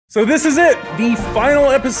So this is it, the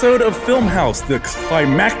final episode of Filmhouse, the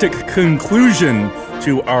climactic conclusion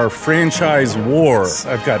to our franchise war.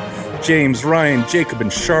 I've got James, Ryan, Jacob,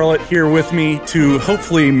 and Charlotte here with me to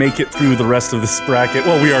hopefully make it through the rest of this bracket.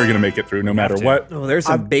 Well, we are going to make it through no matter what. Oh, there's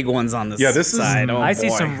some big ones on this side. I see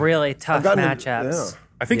some really tough matchups.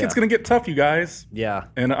 I think it's going to get tough, you guys. Yeah.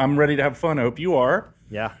 And I'm ready to have fun. I hope you are.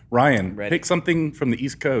 Yeah. Ryan, pick something from the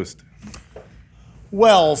East Coast.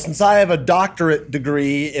 Well, since I have a doctorate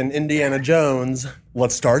degree in Indiana Jones,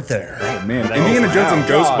 let's start there. Oh, man. Indiana Jones and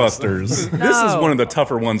Ghostbusters. This is one of the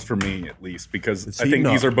tougher ones for me, at least, because I think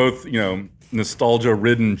these are both,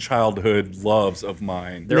 nostalgia-ridden childhood loves of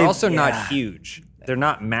mine. They're also not huge. They're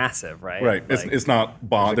not massive, right? Right. It's not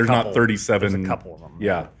Bond. There's not 37. There's a couple of them.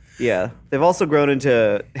 Yeah. Yeah. They've also grown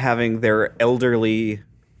into having their elderly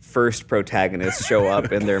first protagonists show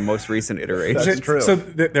up in their most recent iterations. That's true. So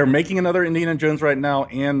they're making another Indiana Jones right now,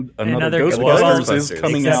 and another Ghostbusters is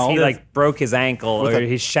coming Except out. He broke his ankle, or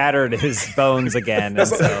he shattered his bones again. And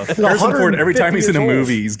so Harrison Ford, every time he's in a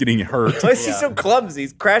movie, he's getting hurt. Why is he so clumsy?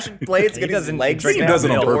 He's crashing plates, getting his legs He does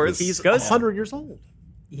it on purpose. He's 100 years old.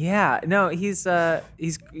 Yeah, no, he's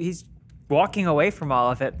walking away from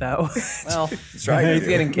all of it though. well, he's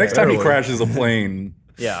getting Next time he crashes a plane.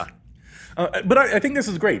 Yeah. But I think this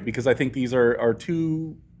is great because I think these are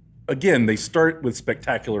two. Again, they start with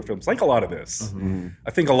spectacular films, like a lot of this. Mm-hmm.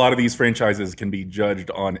 I think a lot of these franchises can be judged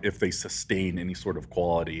on if they sustain any sort of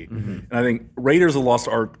quality. Mm-hmm. And I think Raiders of the Lost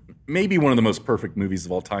Ark may be one of the most perfect movies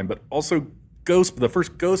of all time, but also the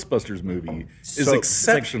first Ghostbusters movie is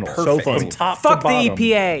exceptional. So funny. From top Fuck to bottom.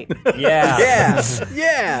 the EPA.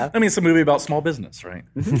 Yeah. I mean, it's a movie about small business, right?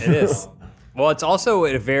 It is. Well, it's also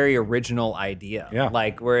a very original idea. Yeah.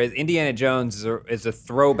 Whereas Indiana Jones is a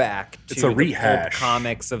throwback to It's a the rehash. pulp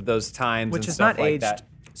comics of those times, Which and is stuff not like aged that.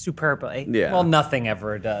 superbly. Yeah. Well, nothing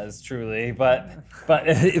ever does, truly, but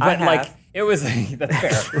have. it was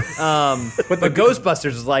that's fair. But the Ghostbusters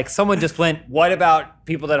is like someone just went, "What about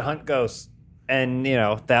people that hunt ghosts?" And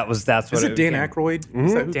that's what. Is it Dan Aykroyd?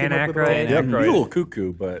 Is that who Dan came up with Aykroyd. it? Dan He's a Aykroyd. little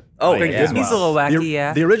cuckoo, but yeah. He's a little wacky,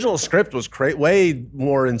 yeah. The original script was way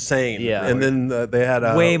more insane. Yeah. And then they had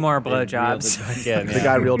Way more blowjobs. The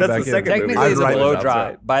guy reeled it That's back the second in. movie. Technically, it's a I'd write it blowjob.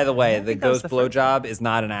 outside. By the way, the that was ghost the first blowjob is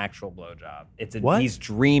not an actual blowjob. What? He's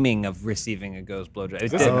dreaming of receiving a ghost blowjob.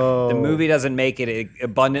 The movie doesn't make it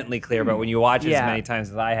abundantly clear, but when you watch it as Yeah. many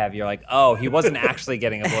times as I have, you're like, oh, he wasn't actually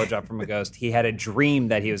getting a blowjob from a ghost. He had a dream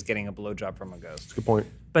that he was getting a blowjob from a ghost. Good point.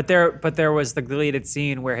 But there was the deleted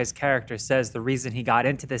scene where his character says the reason he got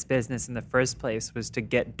into this business in the first place was to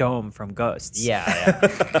get dome from ghosts. Yeah.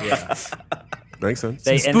 Makes sense.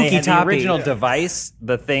 They spooky had the toppy. original device,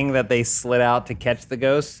 the thing that they slid out to catch the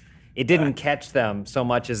ghosts. It didn't catch them so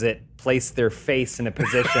much as it placed their face in a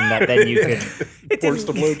position that then you could. It Forced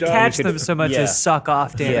didn't a blowjob. catch them so much Yeah. as suck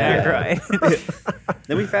off Dan Yeah. Aykroyd.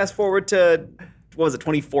 Then we fast forward to, what was it,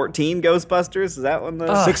 2014 Ghostbusters? Is that when the...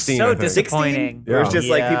 Oh, 16, so I think. disappointing. Where it's just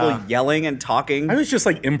like Yeah. people yelling and talking. I was just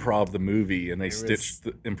like improv the movie, and they stitched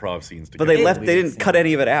the improv scenes But together. they didn't cut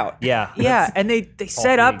any of it out. Yeah. Yeah, and they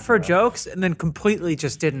set up Feig, for yeah. jokes and then completely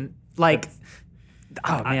just didn't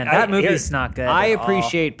Oh man, I- that movie's here's- not good. I at all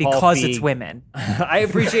appreciate Paul because it's Feig. women. I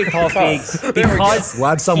apprappreciate Paul Feig because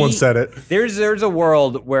Glad someone said it. There's a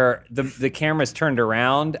world where the camera's turned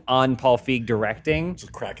around on Paul Feig directing,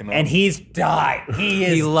 Just cracking up. and he's died.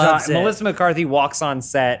 He loves it. Melissa McCarthy walks on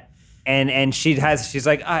set. And she's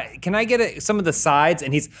like, can I get some of the sides?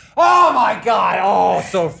 And he's, oh my God, oh,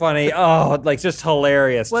 so funny. Oh, like just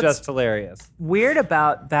hilarious, What's- hilarious. Weird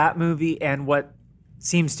about that movie and what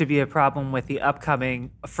seems to be a problem with the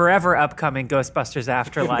forever upcoming Ghostbusters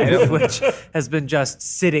Afterlife, which has been just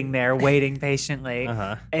sitting there waiting patiently,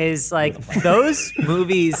 is like those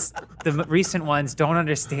movies, the recent ones, don't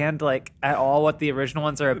understand like at all what the original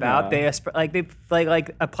ones are about. They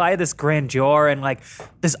apply this grandeur and like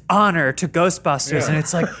this honor to Ghostbusters, and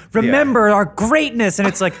it's like remember our greatness, and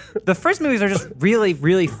it's like the first movies are just really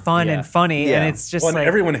really fun and funny, and it's just Well, and like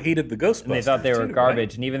everyone hated the Ghostbusters. And they thought they were too,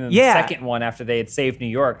 garbage. And even in the Yeah. second one, after they had saved New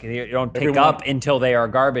York, you don't pick Everyone- up until they are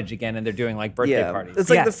garbage again, and they're doing like birthday Yeah. parties. It's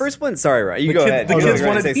like the Yes. first one. Sorry, right? You The go kid- ahead. The You kids were gonna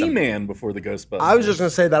wanted say something. D-Man before the Ghostbusters. I was just going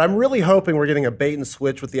to say that I'm really hoping we're getting a bait and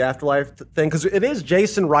switch with the Afterlife thing because it is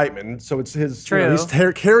Jason Reitman, so it's his. True. He's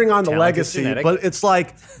carrying on the Talented legacy, genetic. but it's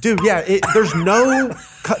like, dude, yeah,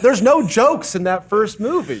 there's no jokes in that first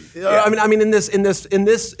movie. I mean, in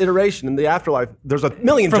this iteration in the Afterlife, there's a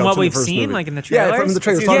million from jokes what in the we've first seen, movie. like in the trailers. Yeah, from the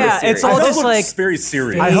trailers. Yeah, it's all I hope just it's like very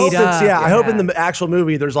serious. I hope Fade up, I hope in yeah. the actual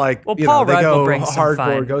movie there's like, Well, you Paul know, they Rudd go will bring some hardcore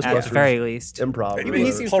fun Ghostbusters. at the very least. Improv. Even he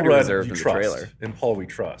whatever. seems Paul pretty Rudd, reserved you in the trust, trailer. and Paul we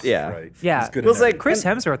trust. Yeah. right. Yeah. He's good Well, in it's like- everything. Chris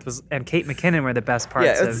Hemsworth and Kate McKinnon were the best parts.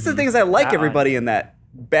 Yeah, it's the thing is I like that everybody in that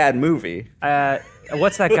bad movie.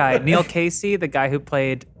 What's that guy? Neil Casey, the guy who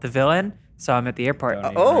played the villain. Saw him at the airport.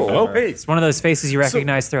 Oh, hey. It's one of those faces you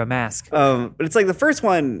recognize through a mask. But it's like the first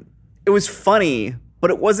one, it was funny, but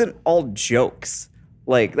it wasn't all jokes.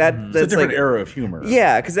 Like that. It's a That's different like, era of humor.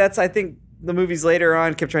 yeah, because that's I think the movies later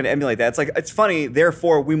on kept trying to emulate that. It's like it's funny,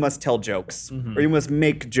 therefore we must tell jokes or you must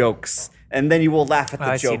make jokes, and then you will laugh at the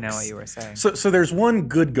I jokes. see now what you were saying. So there's one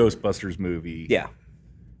good Ghostbusters movie. Yeah.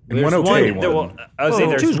 And one okay one. I would say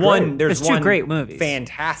there's two's one. great. There's There's two one great movies.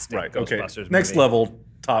 fantastic Right. Okay. Ghostbusters Next movie. level.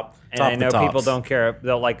 Top. And top I know the tops. people don't care.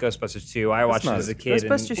 They'll like Ghostbusters 2. I watched it not as a as- kid.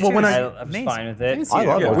 and Ghostbusters 2 Well, when is I- I'm just amazing. fine with it. I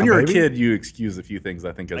love Yeah, it. when you're a Baby. kid, you excuse a few things.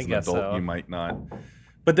 I think as I an guess adult, so. you might not.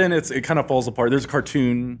 But then it kind of falls apart. There's a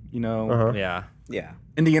cartoon, you know. Yeah. Yeah.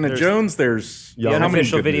 Indiana Jones. There's Yeah. The how many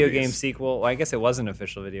unofficial good video movies? game sequel. Well, I guess it was an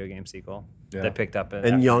official video game sequel Yeah. that picked up.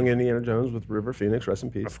 And young Indiana Jones with River Phoenix, rest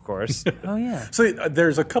in peace. of course. Oh yeah. So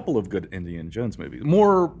there's a couple of good Indiana Jones movies.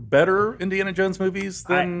 More better Indiana Jones movies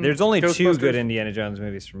than There's only two Ghostbusters? good Indiana Jones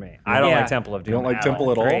movies for me. I don't Yeah. like Temple of Doom. You don't like at Temple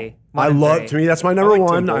all. at all? Three. I One and love, three. to me, that's my number like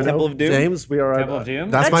one. Temple. I know. Temple of Doom? James, we are. Temple of Doom?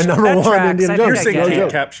 That's That my tr- number that one tracks. Indiana I Jones. think You're I saying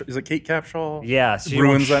get Kate it. Capshaw? Is it Kate Capshaw? Yeah, she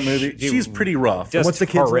ruins won't- that movie. she- She's pretty rough. Just What's the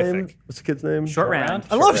kid's horrific. name? What's the kid's name? Short round.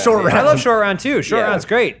 I love Short Round. I love Short Round too. Short Yeah. Round's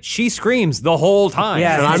great. She screams the whole time.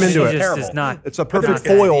 Yeah, And I'm she into it. just Terrible. is not. It's a perfect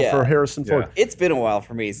good. foil Yeah. for Harrison Ford. It's been a while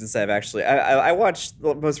for me since I've actually. I watched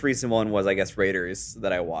the most recent one was I guess Raiders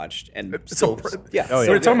that I watched and still yeah. Oh, So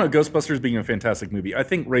we're yeah. talking about Ghostbusters being a fantastic movie. I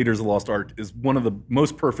think Raiders of the Lost Ark is one of the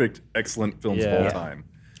most perfect, excellent films of all Yeah. time.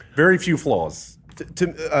 Very few flaws.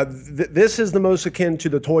 This is the most akin to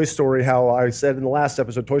the Toy Story. How I said in the last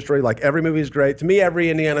episode, Toy Story, like every movie is great. To me, every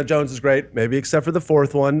Indiana Jones is great, maybe except for the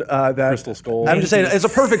fourth one. That Crystal Skull. I'm just saying, it's a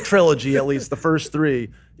perfect trilogy, at least the first three.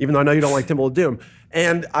 Even though I know you don't like Temple of Doom,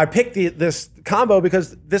 and I picked this combo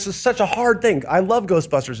because this is such a hard thing. I love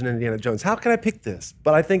Ghostbusters and Indiana Jones. How can I pick this?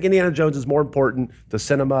 But I think Indiana Jones is more important to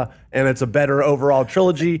cinema, and it's a better overall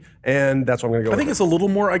trilogy, and that's what I'm going to go. I think with. it's a little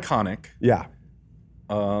more iconic, Yeah.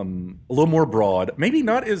 a little more broad. Maybe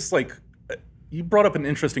not as like. You brought up an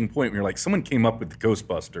interesting point where you're like, someone came up with the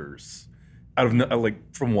Ghostbusters out of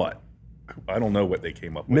like from what? I don't know what they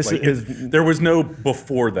came up with. Miss- Like, his- there was no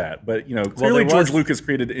before that, but you know, clearly there George was- Lucas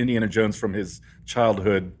created Indiana Jones from his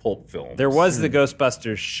childhood pulp films. There was the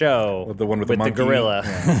Ghostbusters show, The one with the the monkey. gorilla.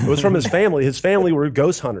 It was from his family. His family were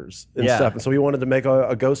ghost hunters and Yeah. stuff, and so he wanted to make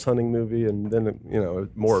a ghost hunting movie, and then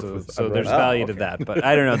more. So there's value to that, but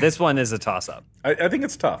I don't know. This one is a toss-up. I think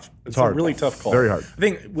it's tough. It's hard. a really tough call. Very hard. I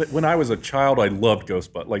think when I was a child, I loved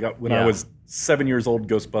Ghostbusters. Like when I Yeah. was 7 years old,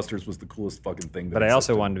 Ghostbusters was the coolest fucking thing. That But I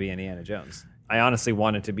also existed. wanted to be Indiana Jones. I honestly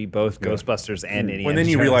wanted to be both Ghostbusters and Indiana When then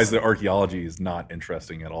you Jones. realize that archaeology is not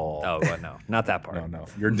interesting at all. Oh, but no, not that part. No,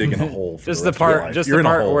 you're digging a hole. For Just the the rest of your part, life. just You're the in a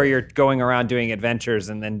part hole. where you're going around doing adventures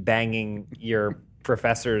and then banging your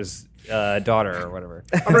professor's daughter or whatever.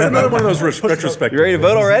 Another one of those retrospective. You ready to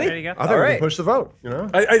vote things. already? There you go. I think All we right. can push the vote. You know,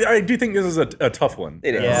 I do think this is a tough one.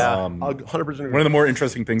 It is. Yeah. I'll 100% agree. One of the more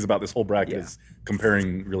interesting things about this whole bracket Yeah. is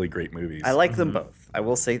comparing really great movies. I like them both. I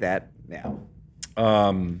will say that now.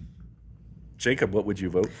 Jacob, what would you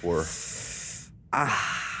vote for?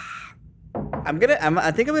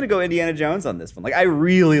 I think I'm gonna go Indiana Jones on this one. Like I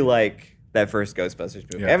really like that first Ghostbusters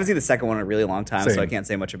movie. Yeah. I haven't seen the second one in a really long time, so Same. I can't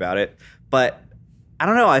say much about it. But I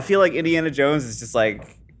don't know. I feel like Indiana Jones is just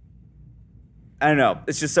like I don't know.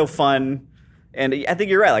 It's just so fun, and I think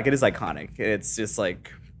you're right. Like it is iconic. It's just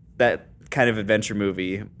like that kind of adventure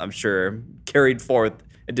movie. I'm sure carried forth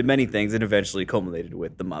into many things and eventually culminated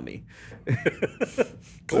with The Mummy.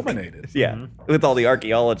 Culminated. Yeah, with all the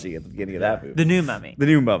archaeology at the beginning of that movie. The new Mummy. The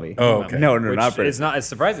new Mummy. Oh, okay. No, Which not British. is not. It's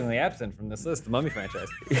surprisingly absent from this list. The Mummy franchise.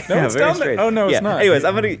 No, Yeah, it's very down there. strange. Oh, no, it's Yeah. not. Anyways,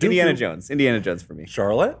 I'm gonna Do- Indiana do- Jones. Indiana Jones for me.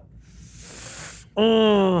 Charlotte?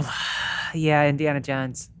 Oh, yeah, Indiana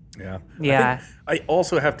Jones. Yeah. Yeah. I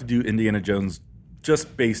also have to do Indiana Jones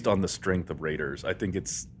just based on the strength of Raiders. I think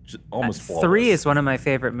it's almost flawless. 3 is one of my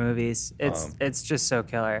favorite movies. It's just so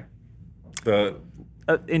killer. The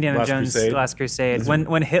Indiana Last Jones: Crusade? Last Crusade.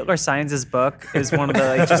 When Hitler signs his book is one of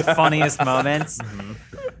the just funniest moments.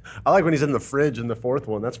 I like when he's in the fridge in the fourth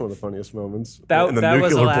one. That's one of the funniest moments. That, in the that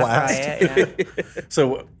was a nuclear laugh blast. riot. Yeah.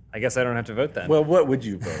 so I guess I don't have to vote then. well, what would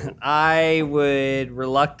you vote? I would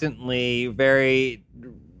reluctantly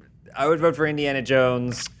I would vote for Indiana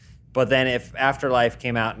Jones, but then if Afterlife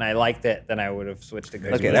came out and I liked it, then I would have switched to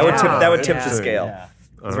Ghostbusters. Okay, that would tip Yeah. the scale. Yeah.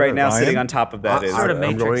 'Cause right now, Ryan? sitting on top of that is Sort of I'm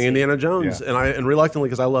going Matrix-y. Indiana Jones, Yeah. and reluctantly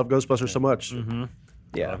because I love Ghostbusters so much.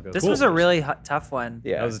 yeah. This was a really tough one.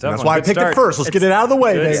 Yeah. That was a tough That's one. why I Good picked start. it first. Let's get it out of the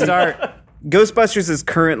way, Good baby. start. Ghostbusters is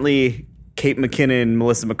currently Kate McKinnon,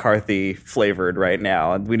 Melissa McCarthy flavored right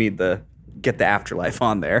now, and we need the get the Afterlife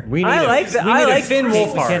on there. We need I like a, the- we I need like a Finn Kate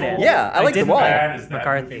Wolfhard. McKinnon. Yeah, I like them didn't all. like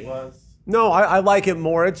McCarthy. No, I like it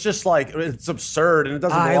more. It's just like it's absurd and it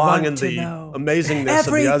doesn't I belong want in to the know amazingness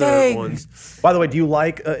of the other everything. ones. By the way, do you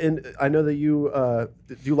like? I know that do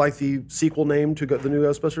you like the sequel name to the new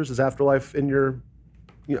Ghostbusters? Is Afterlife in your?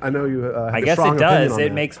 I know you. Have I a guess strong it does. opinion on It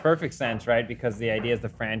that. makes perfect sense, right? Because the idea is the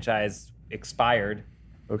franchise expired.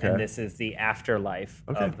 Okay. And this is the afterlife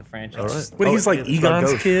of the franchise. All right. But he's like it's about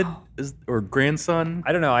Egon's ghosts. kid or grandson.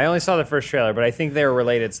 I don't know. I only saw the first trailer, but I think they're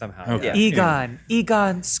related somehow. Okay. Yeah.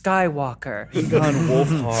 Egon Skywalker. Egon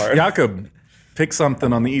Wolfhard. Jakob, pick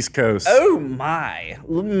something on the East Coast. Oh my!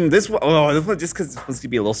 This one just because it's supposed to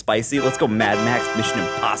be a little spicy. Let's go Mad Max Mission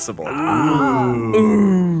Impossible.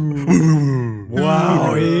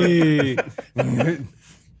 Wow.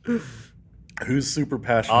 Who's super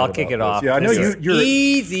passionate? I'll about kick it this? off. Yeah, I know This is you're.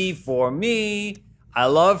 easy for me. I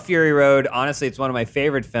love Fury Road. Honestly, it's one of my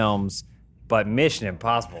favorite films. But Mission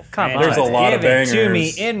Impossible, Come on. franchise, There's a lot of give it to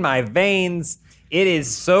me bangers. in my veins. It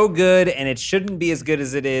is so good, and it shouldn't be as good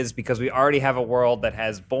as it is because we already have a world that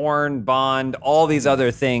has Bourne, Bond, all these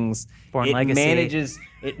other things. Bourne it Legacy. manages.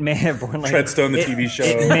 Bourne Legacy. Treadstone, the TV show.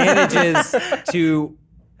 It manages to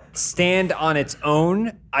stand on its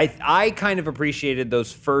own. I kind of appreciated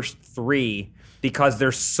those first three because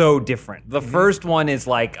they're so different. The first one is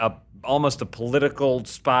like almost a political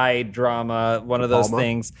spy drama, one of those Palma.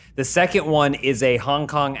 things. The second one is a Hong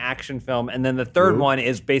Kong action film, and then the third one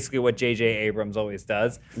is basically what J.J. Abrams always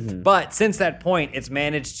does. But since that point, it's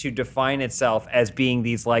managed to define itself as being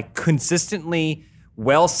these like consistently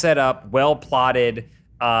well set up, well plotted,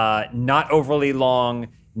 not overly long,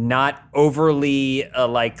 not overly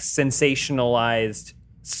like sensationalized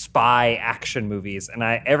spy action movies. And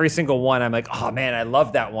every single one I'm like, oh man, I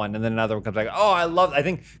love that one. And then another one comes like, oh, I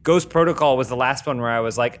think Ghost Protocol was the last one where I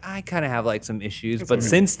was like, I kind of have like some issues. But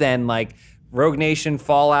since then, like Rogue Nation,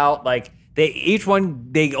 Fallout, like they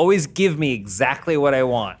always give me exactly what I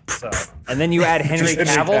want. So, and then you add Henry Henry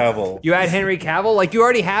Cavill. Cavill. You add Henry Cavill. Like you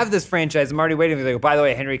already have this franchise. I'm already waiting for. They go, by the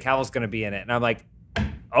way, Henry Cavill's going to be in it, and I'm like,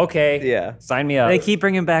 okay, Yeah. sign me up. They keep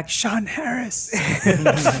bringing back Sean Harris.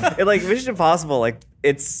 And like Mission Impossible, like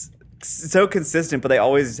it's so consistent, but they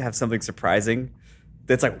always have something surprising.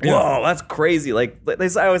 That's like, whoa, that's crazy. Like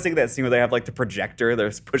I always think of that scene where they have like the projector,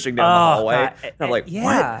 they're pushing down the hallway. God. And I'm like,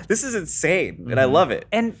 Yeah. what? This is insane, and I love it.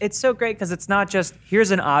 And it's so great because it's not just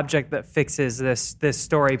here's an object that fixes this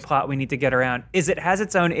story plot we need to get around. It has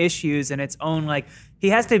its own issues and its own like he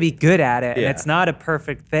has to be good at it, and Yeah. it's not a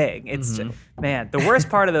perfect thing. It's man, the worst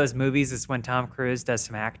part of those movies is when Tom Cruise does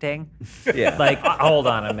some acting. Yeah, Like Hold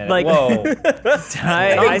on a minute. Like- Whoa,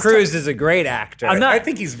 I Tom Cruise is a great actor. I'm not- I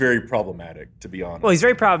think he's very problematic, to be honest. Well, he's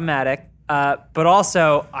very problematic, but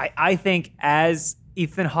also I think as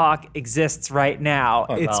Ethan Hawke exists right now,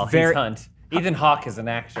 it's well, very. he's Hunt. Ethan Hawke is an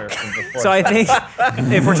actor from before. So I think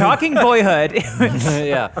if we're talking Boyhood,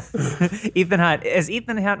 yeah. Ethan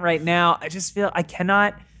Hunt right now, I just feel I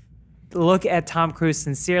cannot look at Tom Cruise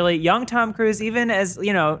sincerely. Young Tom Cruise, even as Edge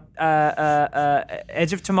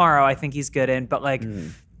of Tomorrow, I think he's good in, but like.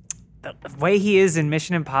 The way he is in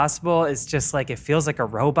Mission Impossible is just like it feels like a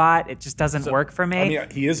robot. It just doesn't work for me. I mean,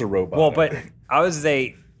 he is a robot. Well, but I would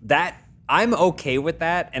say that I'm okay with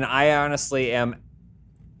that, and I honestly am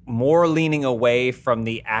more leaning away from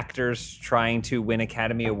the actors trying to win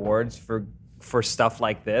Academy Awards for stuff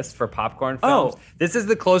like this, for popcorn films. Oh. This is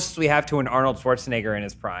the closest we have to an Arnold Schwarzenegger in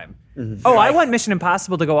his prime. I want Mission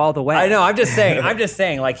Impossible to go all the way. I know. I'm just saying.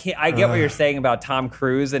 Like I get what you're saying about Tom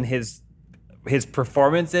Cruise and his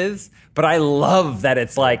performances, but I love that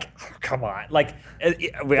it's like, come on, like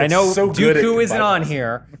I know so good at Dooku isn't combining. on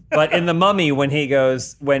here, but in The Mummy when he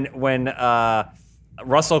goes when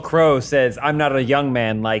Russell Crowe says, "I'm not a young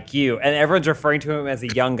man like you," and everyone's referring to him as a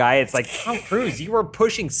young guy. It's like, Tom Cruise, you were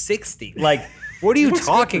pushing 60. Like, what are you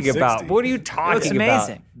talking for about? 60. What are you talking looks about?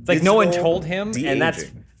 amazing. It's like no one Digital told him, and that's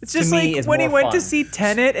de-aging. It's just to me like is when he more went fun. to see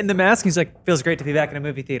Tenet in the mask, he's like, feels great to be back in a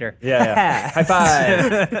movie theater. Yeah. High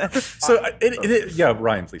five. so yeah,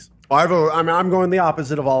 Ryan, please. I'm going the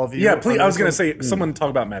opposite of all of you. Yeah, please. on I was this going to one. say, someone talk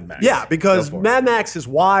about Mad Max. Yeah, because Go for it. Mad Max is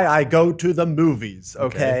why I go to the movies.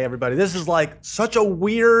 Okay, everybody. This is like such a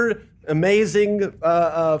weird, amazing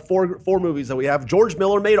four movies that we have. George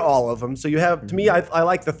Miller made all of them. So you have, to me, I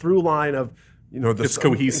like the through line of, the It's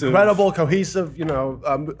cohesive. incredible, cohesive,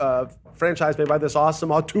 franchise made by this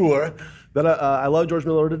awesome auteur that I love George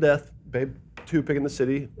Miller to death. Babe 2, Pig in the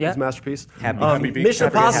City, Yeah. his masterpiece. Happy Mission Feet.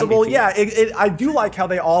 Impossible, Happy Feet. yeah. I do like how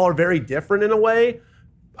they all are very different in a way.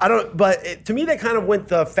 to me, they kind of went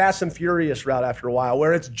the Fast and Furious route after a while,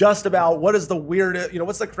 where it's just about what is the weirdest,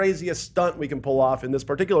 what's the craziest stunt we can pull off in this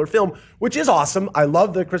particular film, which is awesome. I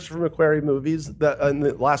love the Christopher McQuarrie movies in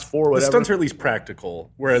the last 4, The whatever. stunts are at least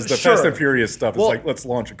practical, whereas the Sure. Fast and Furious stuff is like, let's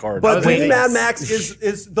launch a car. But down. to me, Mad Max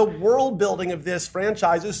is the world building of this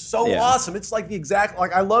franchise is so awesome. It's like the exact,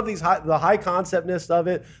 like I love the high conceptness of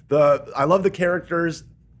it. I love the characters.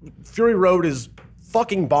 Fury Road is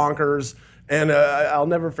fucking bonkers. And I'll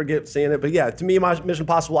never forget seeing it. But yeah, to me, my Mission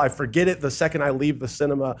Impossible, I forget it the second I leave the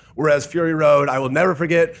cinema. Whereas Fury Road, I will never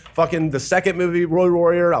forget fucking the second movie, Road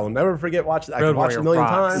Warrior. I will never forget watching it. I can watch it a million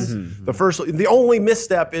times. The only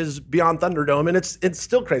misstep is Beyond Thunderdome, and it's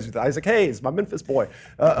still crazy with Isaac Hayes, my Memphis boy.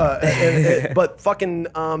 But fucking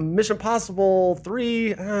Mission Impossible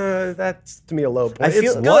 3, that's to me a low point. I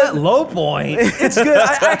feel- It's What good. low point? It's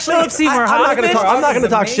good. Philip Seymour I'm not Hoffman? going to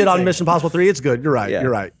talk shit on Mission Impossible 3. It's good. You're right. Yeah.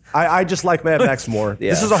 You're right. I just like Mad Max more. Yeah.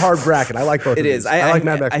 This is a hard bracket. I like both It of is. these. I like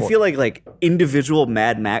Mad Max more. I feel like individual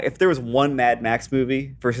Mad Max. If there was one Mad Max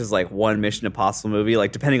movie versus like one Mission Impossible movie,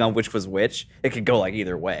 like depending on which was which, it could go like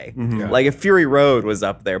either way. Like if Fury Road was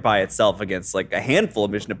up there by itself against like a handful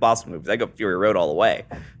of Mission Impossible movies, I go Fury Road all the way.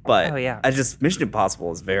 But Oh, yeah. Mission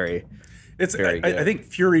Impossible is very. I good. think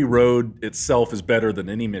Fury Road itself is better than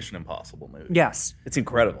any Mission Impossible movie. Yes. It's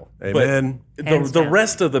incredible. Amen. Hands The down.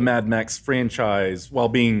 rest of the Mad Max franchise, while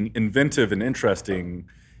being inventive and interesting,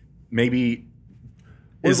 maybe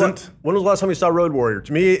isn't. When was the last time you saw Road Warrior?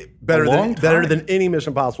 To me, better long time. than any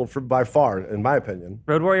Mission Impossible by far, in my opinion.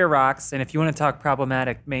 Road Warrior rocks, and if you want to talk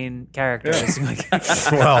problematic main characters,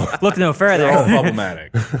 Well, look no further. They're all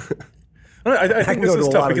problematic. I think can this go to is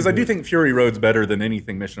a tough lot of because I do movies. think Fury Road's better than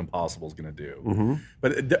anything Mission Impossible is going to do.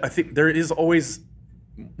 But I think there is always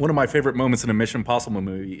one of my favorite moments in a Mission Impossible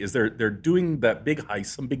movie is they're doing that big heist,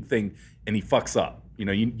 some big thing, and he fucks up. You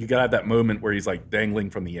gotta have that moment where he's like dangling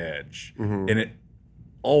from the edge, and it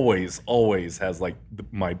always has like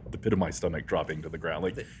the pit of my stomach dropping to the ground.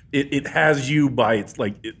 Like it has you by it's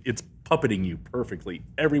puppeting you perfectly.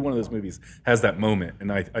 Every one of those movies has that moment,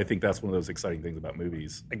 and I think that's one of those exciting things about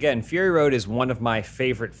movies. Again, Fury Road is one of my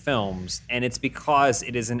favorite films, and it's because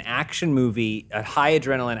it is an action movie, a high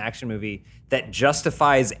adrenaline action movie that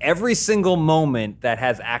justifies every single moment that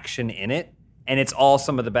has action in it, and it's all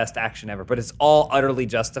some of the best action ever, but it's all utterly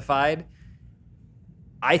justified.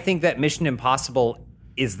 I think that Mission Impossible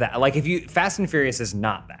is that. Like, Fast and Furious is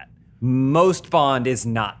not that. Most Bond is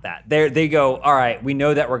not that. They go, all right, we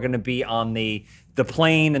know that we're going to be on the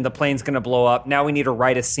plane and the plane's going to blow up. Now we need to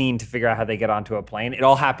write a scene to figure out how they get onto a plane. It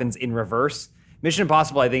all happens in reverse. Mission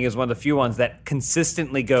Impossible, I think, is one of the few ones that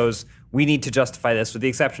consistently goes, we need to justify this, with the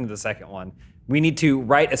exception of the second one. We need to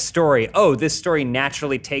write a story. Oh, this story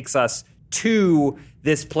naturally takes us to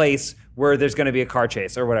this place where there's going to be a car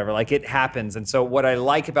chase or whatever. Like, it happens. And so what I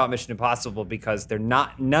like about Mission Impossible, because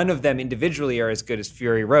none of them individually are as good as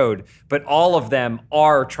Fury Road, but all of them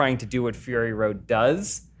are trying to do what Fury Road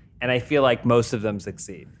does, and I feel like most of them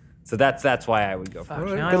succeed. So that's why I would go for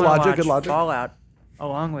it. Now I Good wanna logic, watch good logic. Fallout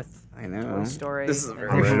along with I know. story. This is a very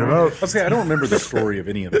I don't remember the story of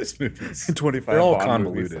any of those movies. 25 They're all Bond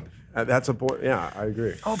convoluted. movies. That's a point. Yeah, I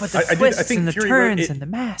agree. Oh, but the I twists think and the Fury Road, turns and the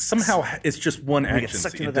masks. Somehow it's just one get action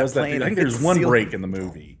sucked scene. into It does that that. plane I think and there's it's one sealed. break in the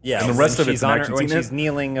movie. Yeah, and the rest when of it's she's an on her- action when scene. she's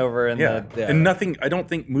kneeling over in Yeah. the And nothing. I don't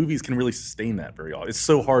think movies can really sustain that very often. It's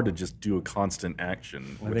so hard to just do a constant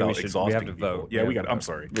action we without should- we exhausting have to people. vote. Yeah, We we have got. to I'm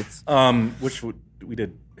vote. sorry. We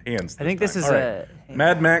did hands. I think this is All right.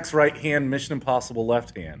 Mad Max right hand, Mission Impossible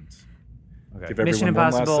left hand. Okay. Give Mission everyone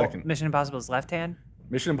one last Impossible. second. Mission Impossible's left hand.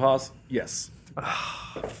 Mission Impossible. Yes.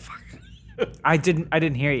 I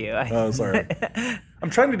didn't hear you. Oh, sorry. I'm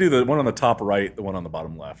trying to do the one on the top right, the one on the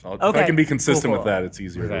bottom left. If I Okay. can be consistent Cool. with that, it's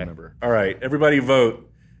easier to Okay. remember. All right, everybody vote.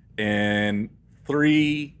 And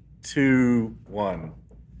 3, 2, 1.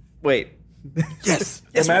 Wait. Yes.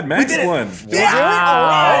 The Mad Max won.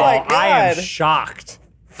 Wow, my I am God. shocked.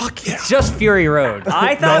 Fuck yeah. It's just Fury Road.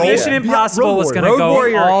 I thought No. Mission Yeah. Impossible Road was going to Road go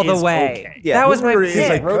Warrior all the is way. okay. Yeah, That was my Road Warrior is pick.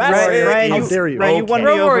 like Road classic. Ryan, How you- dare you? Ryan, you won me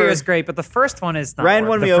Road Warrior over. is great, but the first one is not. Ryan worth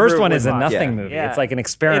won it. me The over. first one is a with- nothing yeah. movie. Yeah. It's like an It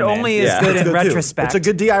experiment. only is Yeah. good in It's good, too. retrospect. It's a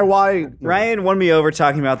good DIY. Ryan won me over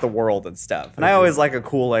talking about the world and stuff, and I always like a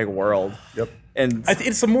cool world. Yep. And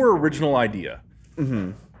It's a more original idea.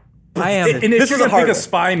 I am. And if This you're is a going to hard pick a one.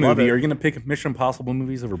 spy Love movie, it. are you going to pick Mission Impossible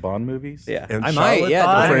movies over Bond movies? yeah, And I might, Charlotte yeah,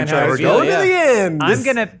 Bond depending on how I franchise. feel, Go yeah. to the end. I'm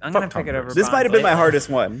gonna fuck pick it Tom over. this might have been my Bond. hardest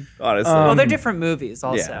one, honestly. Well, they're different movies,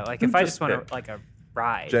 also. Yeah. Like if I just want pick. like a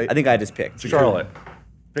ride. Jay- I think I just picked. Charlotte.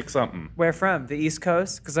 Pick something. Where from? The East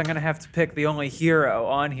Coast? Because I'm going to have to pick the only hero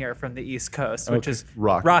on here from the East Coast, which is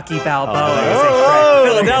Rocky. Balboa.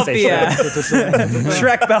 Philadelphia.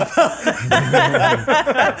 Shrek Balboa.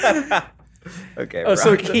 Okay. Oh,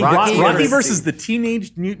 so Rocky versus- versus the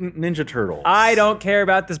Teenage Mutant Ninja Turtles. I don't care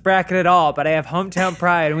about this bracket at all, but I have hometown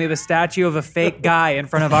pride, and we have a statue of a fake guy in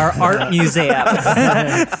front of our art museum.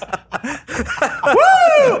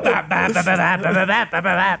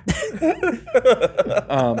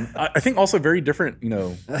 I think also very different,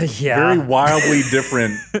 Yeah. very wildly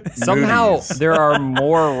different. Somehow movies. there are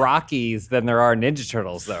more Rockies than there are Ninja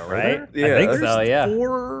Turtles, though, right? there? I think Yeah. so. Yeah.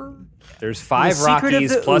 Four. There's 5 The Secret of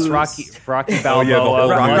Rockies the plus Ooze. Rocky yeah, the Balboa, whole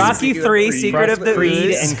plus Rocky 3, Secret of the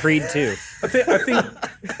Creed, Ooze. and Creed 2. I think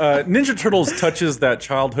Ninja Turtles touches that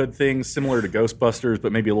childhood thing similar to Ghostbusters,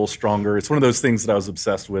 but maybe a little stronger. It's one of those things that I was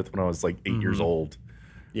obsessed with when I was like 8 years old.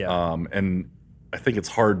 Yeah. And I think it's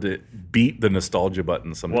hard to beat the nostalgia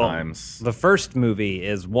button sometimes. The first movie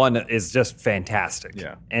is just fantastic.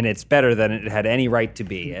 Yeah. And it's better than it had any right to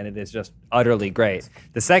be, and it is just utterly great.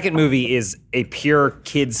 The second movie is a pure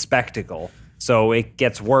kid spectacle. So it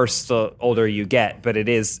gets worse the older you get, but it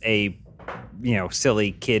is a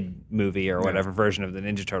silly kid movie or whatever version of the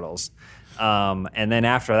Ninja Turtles. And then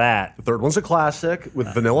after that, The third one's a classic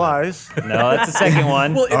with Vanilla Ice. no, that's the second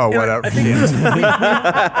one. Oh, whatever. I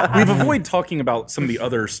think we've avoided talking about some of the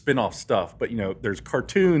other spin-off stuff, but there's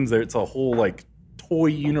cartoons. It's a whole like toy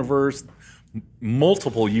universe,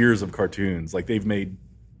 multiple years of cartoons. Like they've made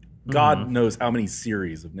God knows how many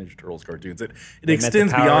series of Ninja Turtles cartoons. It They met the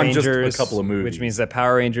extends Power beyond just Rangers, a couple of movies. which means that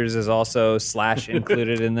Power Rangers is also /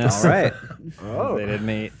 included in this. All right. They did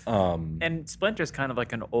meet. And Splinter's kind of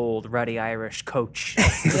like an old, ruddy Irish coach.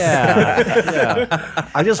 Yeah.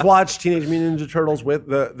 I just watched Teenage Mutant Ninja Turtles with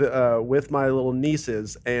with my little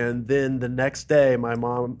nieces, and then the next day,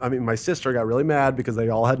 my sister got really mad because they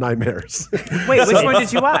all had nightmares. Wait, which one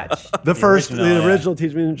did you watch? the original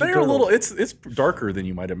Teenage Mutant Ninja they're a Turtles. little. It's darker than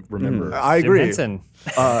you might remember. I Jim agree. Henson,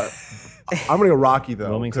 I'm gonna go Rocky though.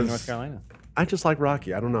 Wilmington, 'cause North Carolina. I just like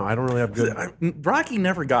Rocky. I don't know. I don't really have good. Rocky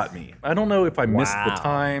never got me. I don't know if I missed the Wow.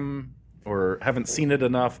 time or haven't seen it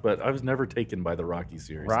enough, but I was never taken by the Rocky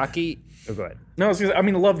series. Rocky. Oh, go ahead. No, I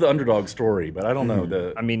love the underdog story, but I don't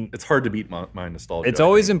know. mean, it's hard to beat my nostalgia. It's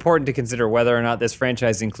always important to consider whether or not this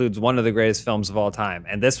franchise includes one of the greatest films of all time.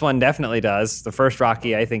 And this one definitely does. The first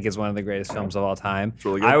Rocky, I think, is one of the greatest films of all time.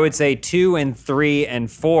 really good. I would say 2 and 3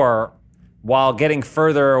 and 4, while getting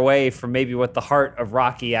further away from maybe what the heart of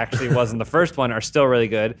Rocky actually was in the first one, are still really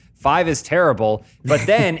good. 5 is terrible. But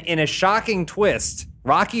then, in a shocking twist,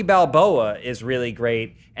 Rocky Balboa is really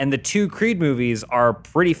great, and the 2 Creed movies are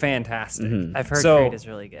pretty fantastic. I've heard So, Creed is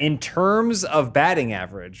really good. in terms of batting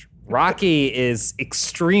average, Rocky is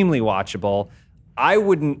extremely watchable. I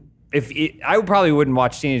would probably wouldn't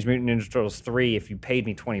watch Teenage Mutant Ninja Turtles 3 if you paid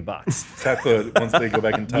me $20. Is that the once they go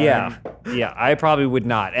back in time? Yeah, I probably would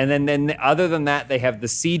not. And then other than that, they have the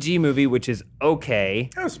CG movie, which is okay.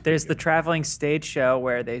 There's the traveling stage show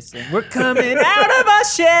where they sing, "We're coming out of our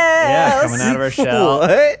shells." Yeah, coming out of our shell.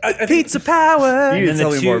 What? Pizza power. You need And to the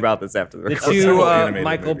tell me two- more about this after the The record. 2 several animated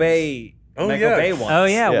Michael movies. Bay. Oh, Michael yeah. Bay ones. Oh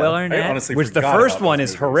yeah, Yeah. Will I Arnett. honestly Which the forgot first about one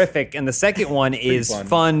those is movies. horrific, and the second one is fun.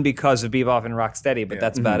 fun because of Bebop and Rocksteady, but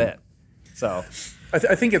that's about it. So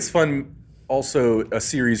I think it's fun. Also, a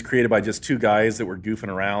series created by just 2 guys that were goofing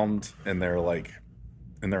around, and they're like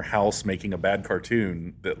in their house making a bad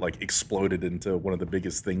cartoon that like exploded into one of the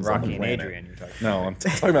biggest things on Rocky the and planet. Adrian, you're talking No, I'm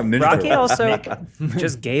talking about Ninja Rocky Turtles. also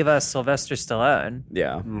just gave us Sylvester Stallone.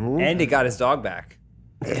 Yeah. and he got his dog back.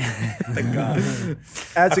 Thank God.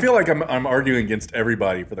 As I a feel like I'm arguing against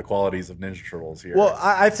everybody for the qualities of Ninja Turtles here. Well,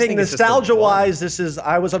 I think think it's just a nostalgia-wise,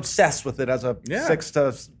 I was obsessed with it as a Yeah. 6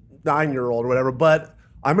 to 9-year-old or whatever. But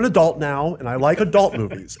I'm an adult now, and I like adult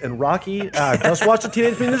movies. And Rocky, I just watched the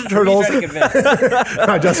Teenage Mutant Ninja Turtles.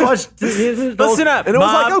 I just watched Teenage Mutant Ninja Turtles, Listen up, and it was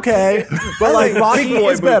Mom. like okay, but like Rocky big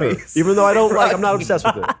boy is better, movies. even though I don't like. I'm not obsessed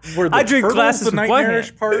with it. were the I drink Turtles glasses the with one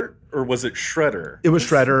nightmarish part, or was it Shredder? It was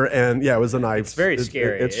Shredder, and yeah, it was the knife. It's very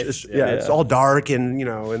scary. It's all dark, and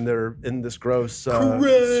and they're in this gross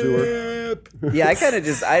sewer. Yeah, I kind of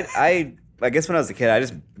just I guess when I was a kid, I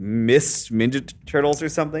just missed Ninja Turtles or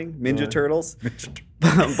something. Ninja Turtles.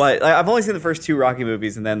 But like, I've only seen the first 2 Rocky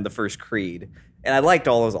movies and then the first Creed, and I liked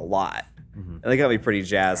all those a lot. And they got me pretty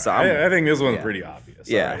jazzed. So I think this one's yeah. pretty obvious.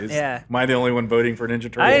 Yeah. All right. Yeah. Am I the only one voting for Ninja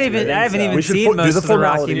Turtles? I haven't even We should seen do most the of the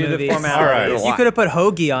Rocky formality. Do the movies. formality. All right. You could have put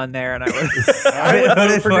Hoagie on there, and I would. I would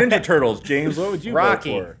vote for Ninja Turtles. James, what would you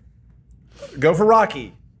Rocky. vote Go for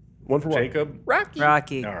Rocky. One for for? one. Jacob?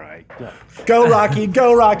 Rocky. All right. Go Rocky,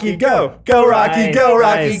 go Rocky, go. Go Rocky, go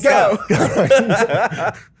Rocky, Nice. go.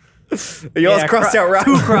 You almost crossed out Rocky.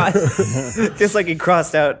 Two cross. Just like he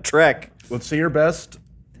crossed out Trek. Let's see your best.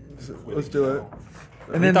 Let's do it.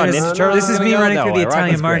 And then thought there's, Ninja Turtles this is was me gonna running go through that the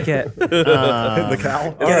way. Italian Rocco's great. market. The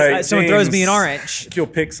cow. All right, Someone throws me an James, orange. If you'll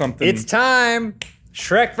pick something. It's time.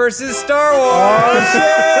 Shrek versus Star Wars.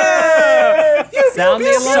 Sound the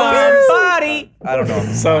alarm. Somebody I don't know.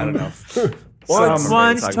 some.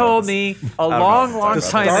 once told me a long Does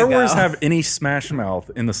time Star ago. Wars have any Smash Mouth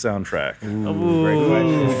in the soundtrack?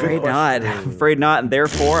 Afraid not. Afraid not, and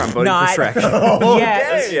therefore I'm voting Not for Shrek.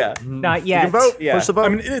 yet. Yeah. Not yet. Vote. Yeah. Push the vote. I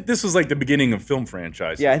mean, this was like the beginning of film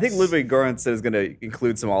franchises. Yeah, I think Ludwig Göransson is going to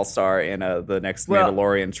include some All-Star in the next Well,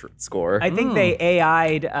 Mandalorian score. I think they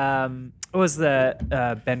AI'd, what was the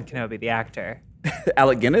Ben Kenobi, the actor?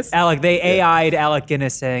 Alec Guinness? They AI'd Alec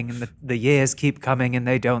Guinness saying, and the years keep coming and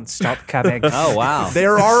they don't stop coming. Oh wow.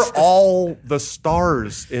 There are all the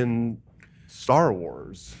stars in Star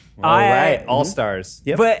Wars. All right. All stars.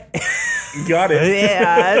 But Got it.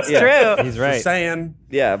 yeah, that's true. He's right. Just saying.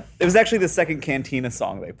 Yeah. It was actually the second Cantina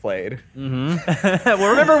song they played. Well,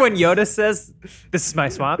 remember when Yoda says, "This is my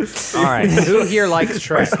swamp"? All right. Who here likes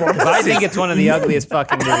Shrek? 'Cause I think it's one of the ugliest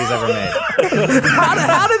fucking movies ever made.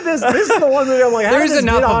 How did this? This is the one that I'm like. how did There's this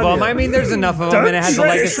enough get of on them. here? I mean, there's enough of them, and it has a Shrek-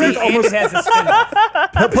 legacy, Shrek and it has a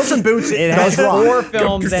spin-off. Puss in Boots. It has does rock. 4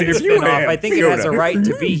 films and a spin-off. I think it has a right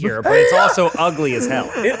to be here, but it's also ugly as hell.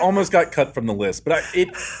 It almost got cut from the list, but it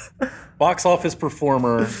box office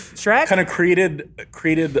performer Shrek? kind of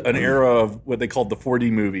created an era of what they called the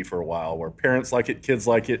 4D movie for a while, where parents like it, kids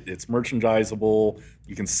like it. It's merchandisable.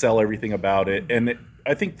 You can sell everything about it, and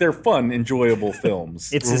I think they're fun, enjoyable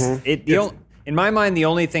films. It's just, in my mind, the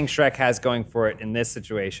only thing Shrek has going for it in this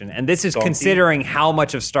situation, and this is Donkey. considering how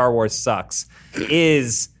much of Star Wars sucks,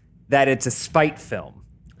 is that it's a spite film.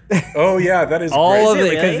 Oh yeah, that is All of great.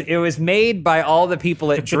 it, because it was made by all the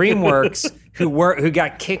people at DreamWorks who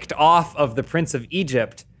got kicked off of The Prince of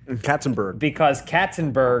Egypt Katzenberg. because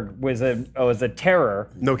Katzenberg was a terror.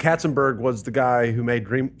 No, Katzenberg was the guy who made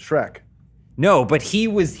Shrek. No, but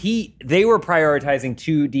they were prioritizing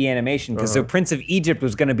 2D animation because so Prince of Egypt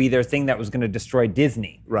was going to be their thing that was going to destroy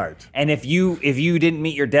Disney. Right. And if you didn't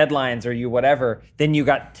meet your deadlines or you whatever, then you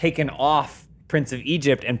got taken off Prince of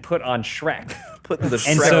Egypt and put on Shrek. Put the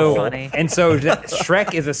And Shrek so funny.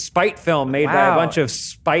 Shrek is a spite film made by a Wow. bunch of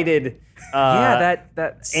spited Yeah,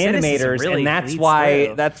 that cynicism animators, really and that's bleeds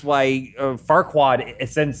why through. Farquaad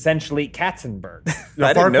is essentially Katzenberg. Now,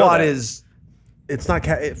 I didn't know Farquaad that. is. It's not.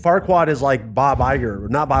 Farquaad is like Bob Iger,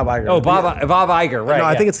 not Bob Iger. Oh, Bob Iger, right? No,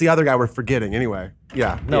 I yeah. think it's the other guy we're forgetting. Anyway,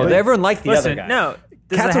 yeah. no. But Everyone liked the Listen, other guy. no.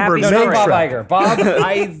 This is a Katzenberg happy no, made not story. Bob Shrek.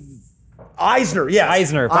 Iger. Bob Eisner, yes.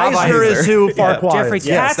 Eisner, Bob Eisner is Eisner. who Farquaad Jeffrey is.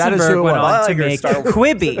 Yes, that is Katzenberg who went it was. on to Iger make Star Wars.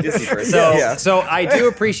 Quibi. So, Yeah. so I do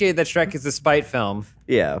appreciate that Shrek is a spite film.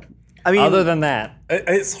 Yeah. I mean, Other than that,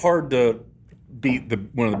 It's hard to beat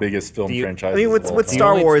one of the biggest film you- franchises. I mean, of all with time.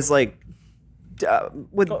 Star only- Wars, like,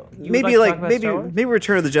 with you would maybe like to talk about Star Wars? maybe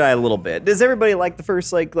Return of the Jedi a little bit. Does everybody like the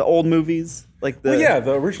first, like, the old movies, like the Well, yeah,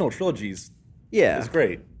 the original trilogies yeah is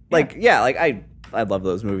great. like I love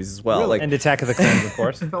those movies as well. Like and Attack of the Clones, of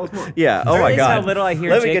course. yeah, oh my It's god, how little I hear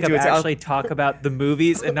Let me get Jacob to it. I'll- actually talk about the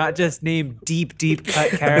movies and not just name deep cut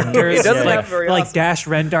characters. It doesn't like, happen very like often. Dash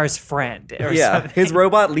Rendar's friend. Or Yeah, something. his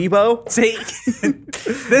robot Lebo. See,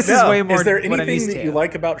 this is No. way more. Is there what I'm anything used that to. you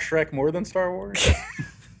like about Shrek more than Star Wars?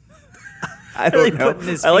 I don't Really know. putting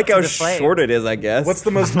his I like feet how to the flame. short it is. I guess. What's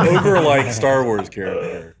the most ogre-like Star Wars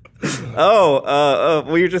character?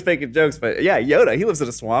 well, you're just making jokes, but yeah, Yoda. He lives in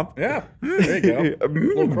a swamp. Yeah, there you go. A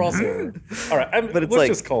little crossover. All right, But it's let's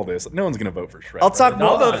like- just call this. No one's gonna vote for Shrek. I'll talk right? more.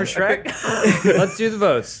 I'll vote for Shrek. Let's do the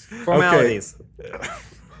votes. Formalities.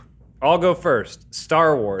 I'll go first.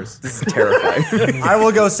 Star Wars. Terrifying. I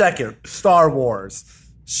will go second. Star Wars.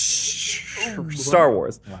 Star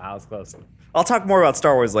Wars. Wow, it's close. I'll talk more about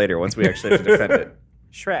Star Wars later once we actually have to defend it.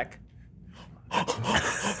 Shrek.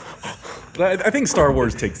 I think Star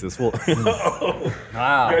Wars takes this. Well,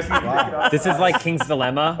 Wow. This is like King's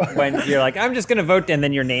Dilemma when you're like, I'm just going to vote, and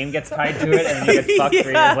then your name gets tied to it, and then you get fucked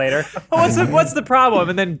 3 Yeah. years later. What's the problem?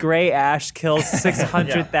 And then Gray Ash kills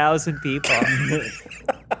 600,000 people.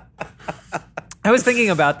 I was thinking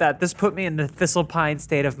about that. This put me in the Thistlepine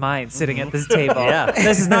state of mind sitting at this table. Yeah.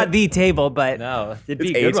 This is not the table, but No, it'd be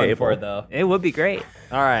It's a good a one table. for it, though. it would be great.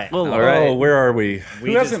 All right. Little All right. oh, where are we?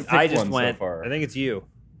 Who hasn't picked I just one went. so far? I think it's you.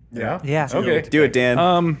 Yeah. Yeah. Okay. Do it, Dan.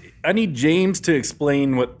 I need James to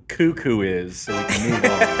explain what cuckoo is so we can move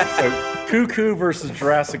on. So, Cuckoo versus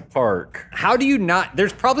Jurassic Park. How do you not?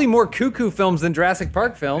 There's probably more Cuckoo films than Jurassic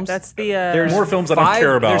Park films. That's the There's More films I don't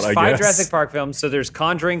care about, There's I five guess. Jurassic Park films. So there's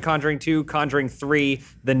Conjuring, Conjuring 2, Conjuring 3,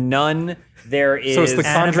 The Nun, There is So it's the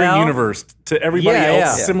Conjuring Annabelle? universe to everybody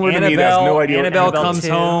else similar to me that has no idea. what Annabelle Annabelle comes 2.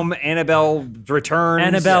 home. Annabelle returns.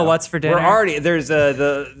 Annabelle, what's for dinner? We're already there's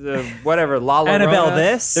the whatever La Llorona. Annabelle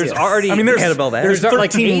this? There's Yes. already. I mean, there's Annabelle that. there's There's 13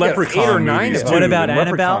 like eight Leprechaun or nine movies of too, them. What about and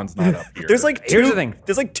Annabelle? Leprechaun's not up here. There's like Here's the thing.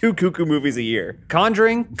 There's like 2 cuckoo movies a year.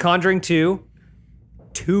 Conjuring 2,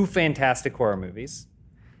 2 fantastic horror movies.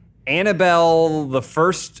 Annabelle,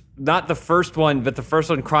 not the first one, but the first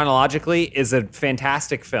one chronologically is a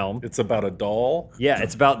fantastic film. It's about a doll. Yeah,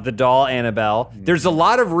 it's about the doll Annabelle. There's a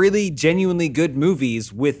lot of really genuinely good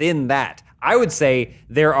movies within that. I would say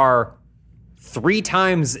there are 3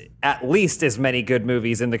 times at least as many good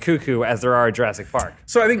movies in the Cuckoo as there are at Jurassic Park.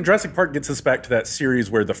 So I think Jurassic Park gets us back to that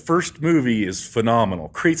series where the first movie is phenomenal,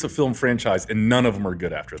 creates a film franchise, and none of them are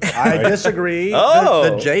good after that. I right? disagree. Oh.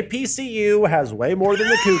 The JPCU has way more than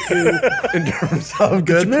the Cuckoo in terms of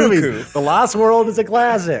good movies. The Lost World is a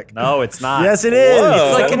classic. No, it's not. Yes, it is. Whoa. It's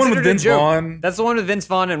Is like that the one with considered a Vince joke. Vaughn? That's the one with Vince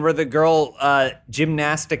Vaughn and where the girl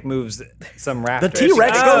gymnastic moves some The rafters.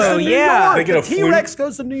 T-Rex Oh, goes to New yeah. York. They get a The T-Rex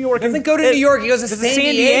goes to New York. Doesn't go to New York. He goes to San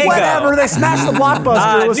Diego. Whatever. They smashed the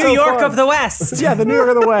blockbuster. It was New so York fun. of the West. Yeah, the New York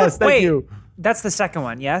of the West. Thank Wait, you. that's the second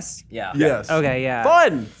one, yes? Yeah. Yes. Okay, yeah.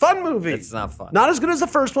 Fun movie. It's not fun. Not as good as the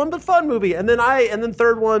first one, but fun movie. And then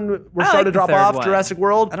third one, we're I starting like to the drop third off. one. Jurassic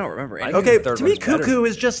World. I don't remember any. Okay, the third to me, one's better. Cuckoo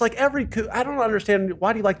is just like every Cuckoo. I don't understand.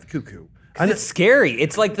 Why do you like the Cuckoo? It's scary.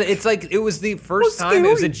 It's like it was the first Well, time it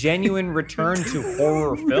was a scary. genuine return to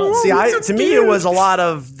horror film. See, to me, it was a lot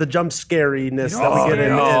of the jump scariness that we get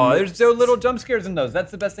in. There's so little jump scares in those.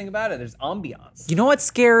 That's the best thing about it. There's ambiance. You know what's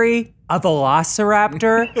scary? A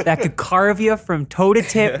velociraptor that could carve you from toe to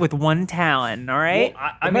tip with one talon, all right?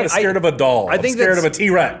 I'm not scared of a doll. I think I'm scared that's of a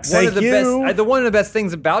T-Rex. One of the Thank you. best. One of the best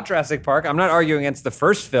things about Jurassic Park. I'm not arguing against the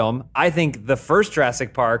first film. I think the first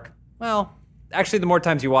Jurassic Park. Well, actually, the more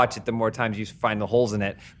times you watch it, the more times you find the holes in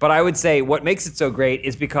it. But I would say what makes it so great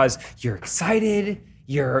is because you're excited.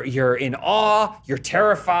 You're in awe. You're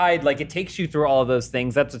terrified. Like it takes you through all of those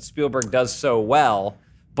things. That's what Spielberg does so well.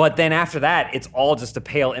 But then after that, it's all just a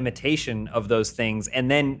pale imitation of those things. And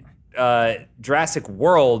then Jurassic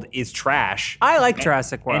World is trash. I like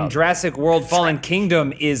Jurassic World. And Jurassic World Fallen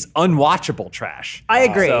Kingdom is unwatchable trash. I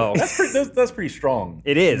agree. So That's pretty strong.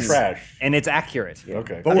 it is. Trash. And it's accurate.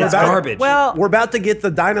 Okay. But we're It's about, garbage. Well, We're about to get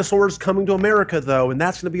the dinosaurs coming to America, though, and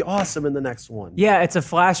that's going to be awesome in the next one. yeah, it's a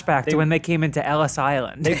flashback to when they came into Ellis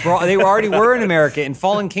Island. They already were in America. In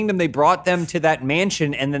Fallen Kingdom, they brought them to that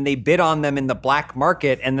mansion and then they bid on them in the black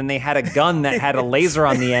market. And then they had a gun that had a laser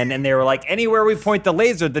on the end. And they were like, anywhere we point the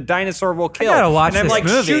laser, the dinosaur will kill. gotta watch and I'm this like,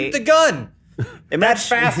 movie. shoot the gun. Imagine,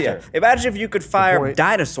 faster. Imagine if you could fire point.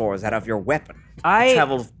 dinosaurs out of your weapon. I-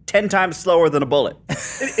 Travel 10 times slower than a bullet.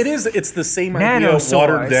 It's the same idea Nanosaurs.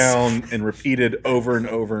 watered down and repeated over and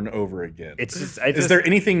over and over again. It's just, Is there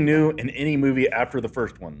anything new in any movie after the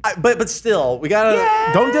first one? But still, we gotta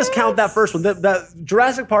don't discount that first one. That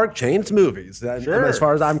Jurassic Park changed movies, as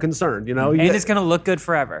far as I'm concerned. You know, and it's going to look good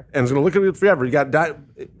forever. and it's gonna look at it forever. You got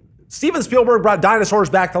Steven Spielberg brought dinosaurs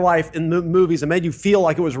back to life in the movies and made you feel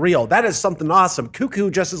like it was real. That is something awesome. Cuckoo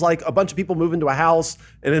just is like a bunch of people move into a house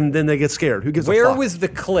and then they get scared. Who gives a Where fuck? was the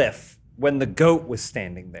cliff when the goat was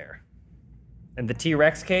standing there? And the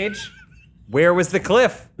T-Rex cage? Where was the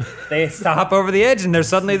cliff? They stop over the edge and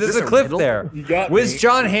there's a cliff there. got Was me.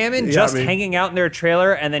 John Hammond You just got me. hanging out in their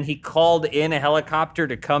trailer and then he called in a helicopter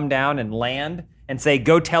to come down and land and say,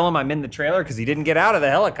 go tell him I'm in the trailer because he didn't get out of the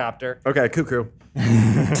helicopter? Okay, Cuckoo.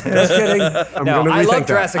 Just kidding. I'm No, gonna I rethink love that.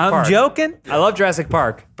 Jurassic I'm Park. joking. I love Jurassic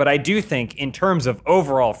Park, but I do think in terms of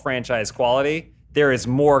overall franchise quality, there is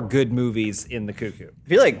more good movies in the Cuckoo. I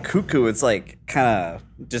feel like Cuckoo is like kind of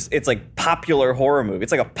just, it's like popular horror movie.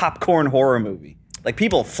 It's like a popcorn horror movie. Like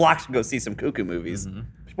people flock to go see some Cuckoo movies.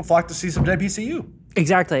 People flock to see some JPCU.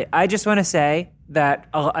 Exactly. I just want to say that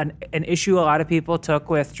an issue a lot of people took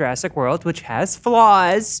with Jurassic World, which has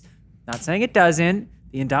flaws, not saying it doesn't.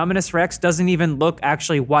 The Indominus Rex doesn't even look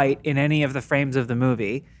actually white in any of the frames of the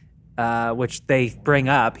movie, which they bring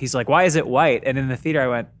up. He's like, why is it white? And in the theater, I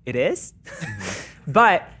went, it is?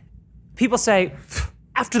 But people say,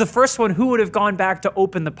 after the first one, who would have gone back to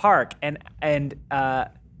open the park? And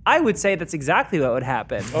I would say that's exactly what would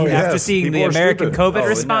happen after yes. seeing People the are American stupid. COVID Oh, no,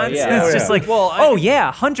 response. yeah. It's Oh, just yeah. like, Well, oh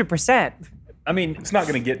yeah, 100%. I mean, It's not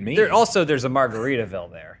going to get me. there's a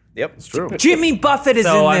Margaritaville there. Yep. It's true. Jimmy Buffett is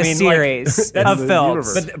So, in I this mean, like, series that's of the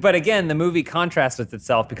films. universe. But again, the movie contrasts with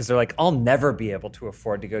itself because they're like, I'll never be able to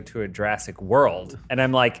afford to go to a Jurassic World. And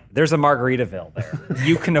I'm like, there's a Margaritaville there.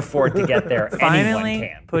 You can afford to get there. Anyone Finally,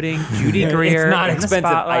 can. putting Judy Greer It's not in the expensive,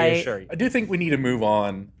 I spotlight. assure you. I do think we need to move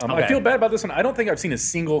on. I Okay. feel bad about this one. I don't think I've seen a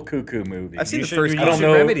single Cuckoo movie. I've seen You the should- first you I don't should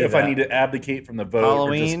know remedy if that. I need to abdicate from the vote.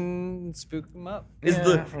 Or just, Halloween, and spook them up. Is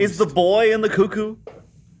the boy in the cuckoo?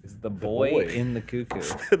 Is the boy in the cuckoo?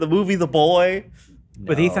 The movie The Boy?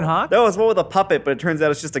 With Ethan Hawke? That was one with a puppet, but it turns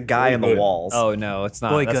out it's just a guy in the Good. walls. Oh no, it's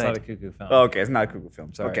not. Boy, That's good. not a cuckoo film. Oh, okay, it's not a cuckoo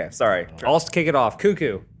film. Sorry. Okay, sorry. I'll kick it off.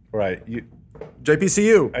 Cuckoo. Right.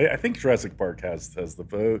 JPCU. I think Jurassic Park has the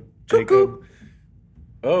vote. Cuckoo. Jacob.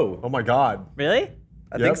 Oh. Oh my God. Really?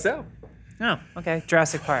 I think so. No. Okay.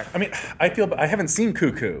 Jurassic Park. I mean, I haven't seen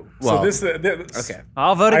Cuckoo. Well, so this okay.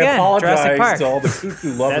 I'll vote I again. apologize Jurassic Park. to all the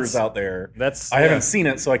Cuckoo lovers That's- out there. that's- I haven't yeah. seen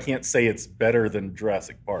it, so I can't say it's better than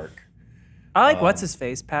Jurassic Park. I like what's his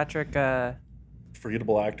face, Patrick.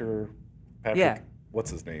 Forgettable actor, Patrick. Yeah. What's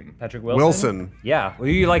his name? Patrick Wilson. Wilson. Yeah. Who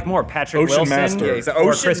do you like more, Patrick Ocean Wilson? Master. Yeah, He's an or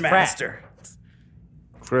ocean Chris master.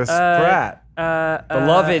 Chris Pratt.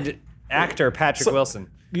 Beloved actor Patrick Wilson.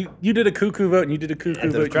 You did a Cuckoo vote, and you did a Cuckoo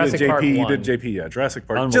vote. Jurassic you did Park JP. You won. did JP. Yeah, Jurassic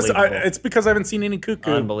Park. Unbelievable. It's because I haven't seen any Cuckoo.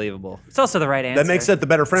 Unbelievable. It's also the right answer. That makes it the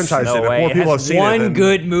better franchise. No then. If way. more It people have has seen one it. then-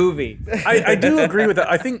 good movie. I do agree with that.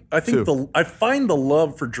 I think Two. I find the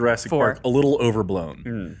love for Jurassic Four. Park a little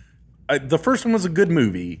overblown. The first one was a good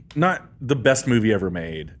movie, not the best movie ever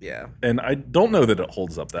made. Yeah. And I don't know that it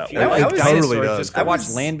holds up that You way. know, I Like was- totally dinosaurs, does. just go I watch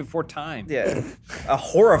was- Land Before Time. Yeah. A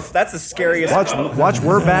horror. That's the scariest. Watch.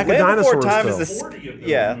 We're back at Land Before dinosaurs. Time is still. the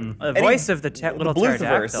yeah. The voice of the little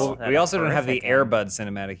Bluetherverse. pterodactyl. We also don't have the Air Bud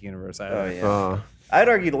cinematic universe either. Oh yeah. I'd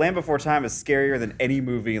argue The Land Before Time is scarier than any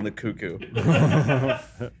movie in the Cuckoo. Just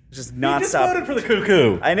You just nonstop. voted for the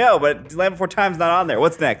Cuckoo. I know, but Land Before Time's not on there.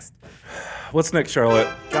 What's next? What's next, Charlotte?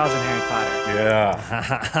 Jaws and Harry Potter. Yeah.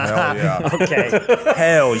 Hell yeah. Okay.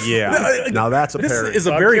 Hell yeah. Now that's a This parody. is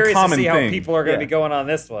a I'm very curious common to see thing. how people are going to Yeah. be going on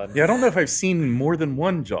this one. Yeah, I don't know if I've seen more than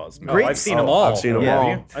one Jaws movie. Oh, I've seen them all. I've seen them Yeah.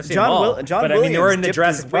 all. I've seen John them all. Will- John but I mean, they were Williams in the dipped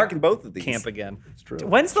Jurassic his Park wick in both of these. camp again.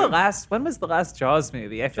 When was the last Jaws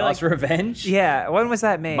movie? I feel Jaws like Revenge? yeah. When was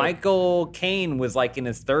that made? Michael Caine was like in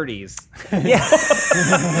his 30s. Yeah.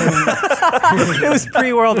 It was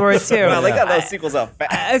pre-World War II. Wow, they got those sequels out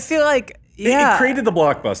fast. I feel like It yeah. created the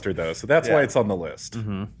blockbuster, though, so that's why it's on the list.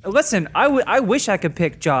 Listen, I wish I could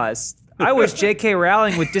pick Jaws. I wish J.K.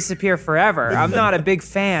 Rowling would disappear forever. I'm not a big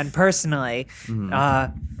fan personally,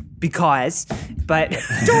 but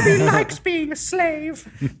Dobby likes being a slave.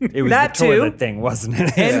 It was That the too. toilet thing, wasn't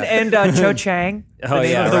it? And Cho Chang, the Oh,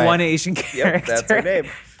 name yeah, of the right. one Asian Yep, character. that's her name.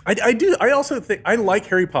 I do. I also think I like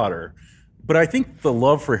Harry Potter, but I think the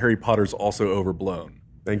love for Harry Potter is also overblown.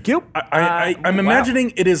 Thank you. I'm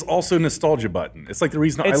imagining it is also nostalgia button. It's like the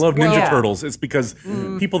reason I It's- love Ninja yeah. Turtles. It's because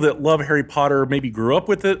people that love Harry Potter maybe grew up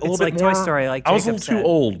with it a little bit like more. Toy Story, like I was a Jacob little too said.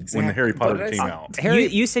 old when the Harry Potter But came it's-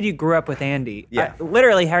 out. You said you grew up with Andy. Yeah.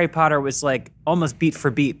 Literally, Harry Potter was like almost beat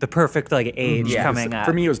for beat the perfect like age Yeah. coming up.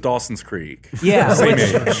 For me, it was Dawson's Creek. yeah. Same which-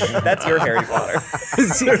 age. That's your Harry Potter.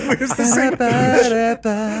 It was the same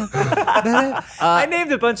I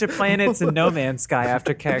named a bunch of planets in No Man's Sky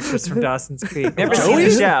after characters from Dawson's Creek. Never seen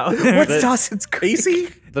the show. What's Dawson's Creek? Casey?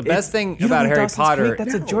 The best thing You don't about know Harry Dawson's Potter, Creek?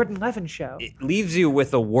 That's a Jordan Levin show. it leaves you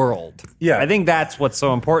with a world. Yeah. I think that's what's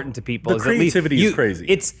so important to people. The is at least creativity is you-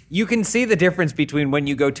 crazy. You can see the difference between when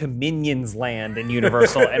you go to Minions Land in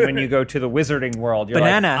Universal and when you go to the Wizarding World. You're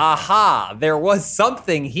Banana. like, aha, there was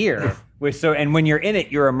something here. And when you're in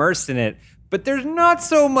it, you're immersed in it. But there's not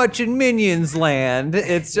so much in Minions Land.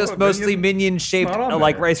 It's just Well, mostly Minions shaped not on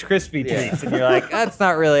like there. Rice Krispie treats, and you're like, that's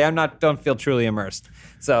not really. Don't feel truly immersed.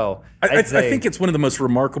 So I I'd say- think it's one of the most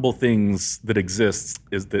remarkable things that exists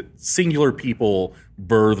is that singular people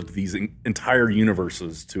birthed these entire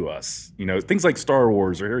universes to us. You know, things like Star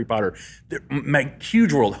Wars or Harry Potter, they're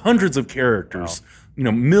huge world, hundreds of characters, you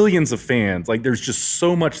know, millions of fans. Like there's just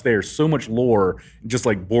so much there, so much lore, just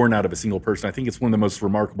like born out of a single person. I think it's one of the most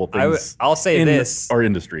remarkable things. I'll say in this our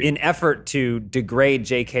industry. in effort to degrade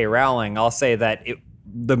J.K. Rowling. I'll say that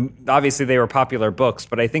obviously they were popular books,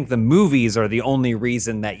 but I think the movies are the only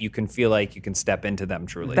reason that you can feel like you can step into them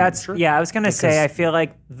truly. That's yeah. I was gonna say I feel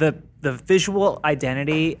like the visual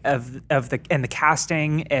identity of the and the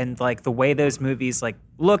casting and like the way those movies like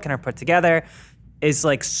look and are put together is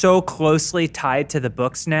like so closely tied to the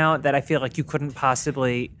books now that I feel like you couldn't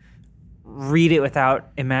possibly read it without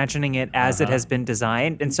imagining it as it has been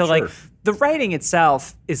designed. And so like the writing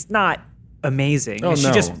itself is not amazing. Oh, She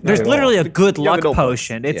no, just not there's at literally all. a good Young luck adult books.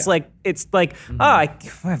 potion. It's Yeah. like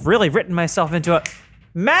I've really written myself into a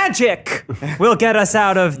magic will get us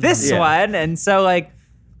out of this Yeah. one. And so like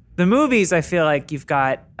the movies, I feel like you've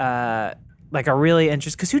got like a really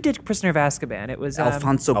interesting because who did Prisoner of Azkaban? It was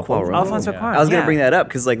Alfonso Cuarón. Alfonso Cuarón. I was gonna yeah. bring that up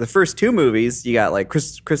because like the first two movies, you got like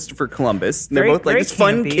Christopher Columbus. And they're Very- both like very just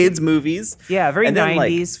fun campy. kids movies. Yeah, very And then,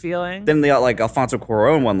 like, 90s feeling. Then they got like Alfonso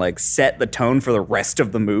Cuarón one like set the tone for the rest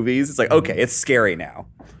of the movies. It's like okay, it's scary now.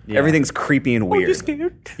 Everything's creepy and weird. You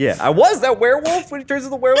scared? Yeah, I was that werewolf when he turns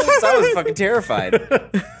into the werewolf. I was fucking terrified.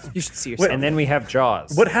 You should see yourself. And then we have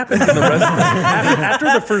Jaws. What happens in the rest?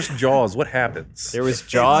 After the first Jaws, what happens? There was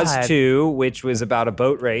Jaws God. 2, which was about a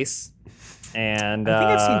boat race. And I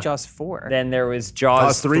think I've seen Jaws 4. Then there was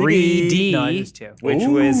Jaws Jaws 3D, 3D. No, just 2. which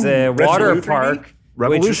Ooh, was a water Resolute 3D? park.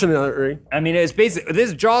 Revolutionary. I mean, it was basically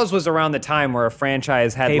this Jaws was around the time where a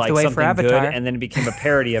franchise had Paved like the way for something good, Avatar. and then it became a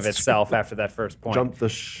parody of itself after that first point. Jump the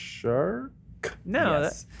shark. No,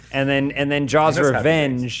 Yes. And then Jaws That's Happy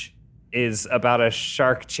Revenge is about a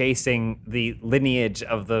shark chasing the lineage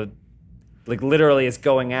of the, like literally is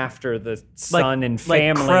going after the son and like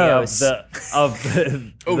family crows. of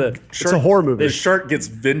the It's a horror movie. The shark gets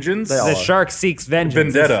vengeance. They all the are. shark seeks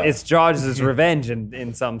vengeance. Vendetta. It's Jaws' revenge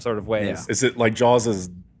in some sort of ways. Is it like Jaws'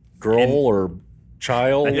 girl or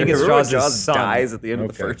child? I think it's Remember when Jaws' Jaws son. dies at the end of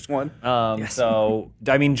the Okay. first one. So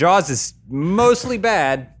I mean, Jaws is mostly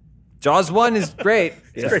bad. Jaws 1 is great.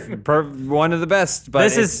 It's one of the best. But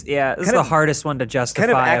this it's- is this is the hardest one to justify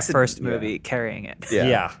a accident- first movie carrying it.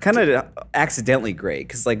 Yeah. kind of accidentally great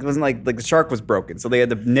because like it wasn't like the shark was broken, so they had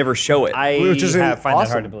to never show it. Which is find that hard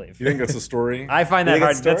awesome. to believe. You think that's a story? I find You that think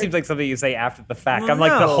hard. it's That story? seems like something you say after the fact. Well, I'm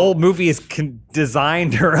like, the no. whole movie is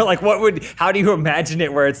designed, or like, how do you imagine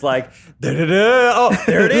it where it's like, da-da-da, oh,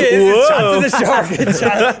 there it is, it's shots of the shark, it's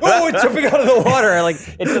whoa, it's jumping out of the water. Like,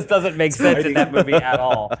 it just doesn't make sense in that movie at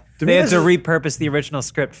all. They had to repurpose the original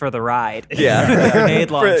script for the ride. yeah, The grenade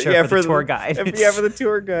launcher for the tour guide. Yeah, for the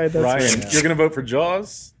tour guide. That's Ryan, you're gonna vote for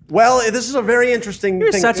Jaws? Well, this is a very interesting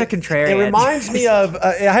You're thing. such a contrarian. It reminds me of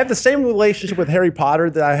I have the same relationship with Harry Potter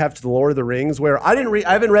that I have to the Lord of the Rings, where I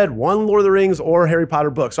haven't read one Lord of the Rings or Harry Potter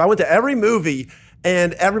book. So I went to every movie,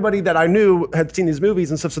 and everybody that I knew had seen these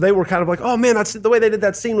movies and stuff. So they were kind of like, "Oh man, that's the way they did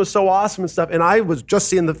that scene was so awesome and stuff." And I was just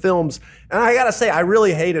seeing the films, and I gotta say, I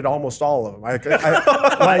really hated almost all of them.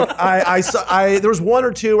 There was one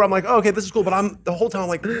or two where I'm like, oh, "Okay, this is cool," but I'm the whole time I'm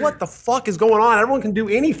like, "What the fuck is going on?" Everyone can do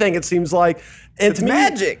anything. It seems like, and to me,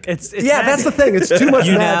 magic. It's yeah, that's the thing. It's too much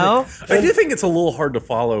You magic. know? I do think it's a little hard to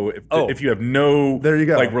follow if you have no There you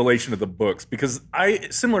go. like relation to the books, because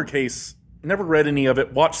similar case, never read any of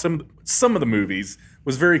it, watched some of the movies,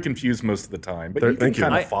 was very confused most of the time. But you can thank you.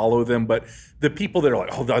 kind of follow them. But the people that are like,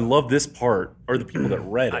 "Oh, I love this part," are the people that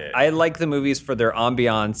read it. I like the movies for their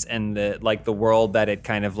ambiance and the world that it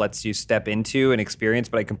kind of lets you step into and experience.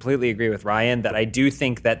 But I completely agree with Ryan that I do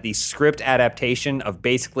think that the script adaptation of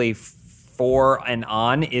basically 4 and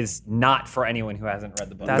on is not for anyone who hasn't read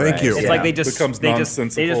the book. That's Thank you. It's Yeah. like they just Becomes they just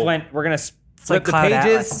nonsensical. went. We're gonna flip like the Cloud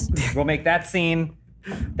pages. We'll make that scene,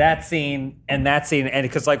 and that scene, and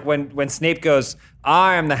because like when Snape goes,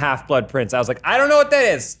 "I am the Half-Blood Prince," I was like, I don't know what that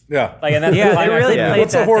is. Yeah. Like, and that's Yeah, the they climax really of the played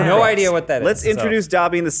movie. that horror down. No idea what that is. Let's So- introduce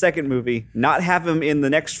Dobby in the second movie, not have him in the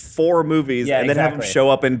next 4 movies, Yeah, and then have him exactly. show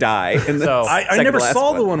up and die. In the So- I second never to last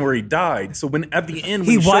saw one. the one where he died. So when at the end when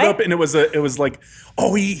He he showed what? up and it was like,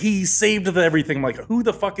 oh, he saved everything. I'm like, who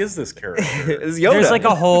the fuck is this character? It's Yoda. There's like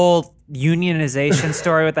a whole unionization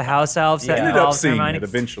story with the house elves that I ended up involves seeing Hermione. it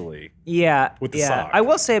eventually. Yeah, with the yeah. sock. I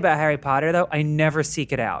will say about Harry Potter though, I never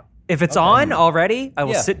seek it out. If it's on already, I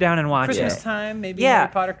will Yeah. sit down and watch Christmas it. time, maybe Yeah.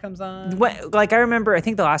 Harry Potter comes on. Like I remember, I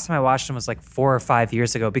think the last time I watched them was like 4 or 5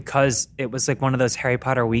 years ago because it was like one of those Harry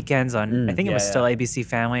Potter weekends on. I think it was still ABC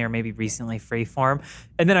Family or maybe recently Freeform.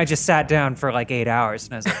 And then I just sat down for like 8 hours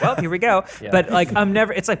and I was like, well, here we go. But like I'm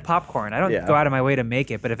never. It's like popcorn. I don't Yeah. go out of my way to make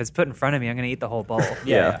it, but if it's put in front of me, I'm gonna eat the whole bowl.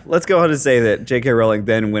 Yeah. Let's go ahead and say that J.K. Rowling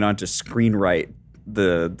then went on to screenwrite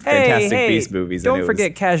the Fantastic Beasts movies. and Don't it was-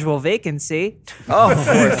 forget Casual Vacancy. Oh, of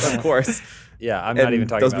course, of course. Yeah, I'm not And even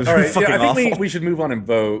talking those about movies- All right, Fucking I think awful. we should move on and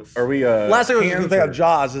vote. Are we? Last thing I was going to hands say or- about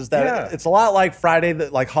Jaws is that Yeah. it's a lot like Friday,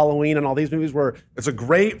 like Halloween and all these movies where it's a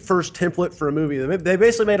great first template for a movie. They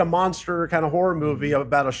basically made a monster kind of horror movie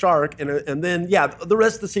about a shark, and then the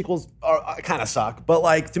rest of the sequels kind of suck. But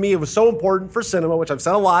like to me, it was so important for cinema, which I've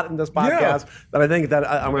said a lot in this podcast, that I think that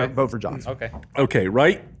I'm going to vote for Jaws. Okay. Okay,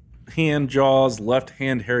 right hand Jaws, left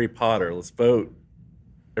hand Harry Potter. Let's vote.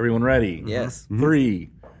 Everyone ready? Yes. 3,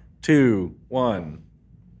 2, 1.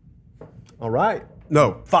 All right.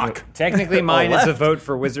 No, fuck. Technically, mine is a left. vote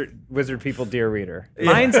for Wizard People, Dear Reader.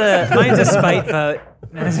 Mine's a spite vote.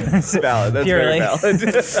 Valid. That's Purely. very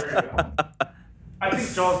valid. I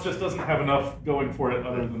think Jaws just doesn't have enough going for it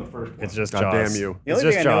other than the first one. It's just God Jaws. damn you. The It's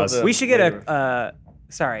only just thing I know of Jaws. the- We should get a.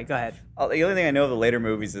 Sorry, go ahead. The only thing I know of the later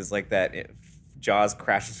movies is like that Jaws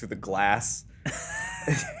crashes through the glass.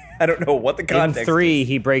 I don't know what the In context. 3,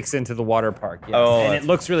 he breaks into the water park. Yes. Oh, and that's- it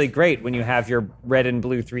looks really great when you have your red and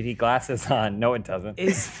blue 3D glasses on. No, it doesn't.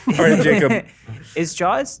 Is All right, Jacob. is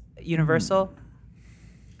Jaws Universal?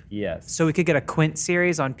 Yes. So we could get a Quint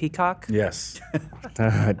series on Peacock. Yes.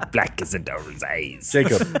 Black as a doll's eyes.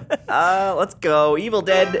 Jacob. Let's go. Evil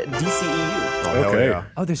Dead DCEU. Oh, hell Okay. yeah.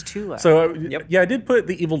 Oh, there's 2 left. So, Yep. yeah, I did put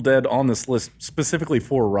The Evil Dead on this list specifically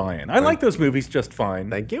for Ryan. I like those movies just fine.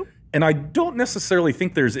 Thank you. And I don't necessarily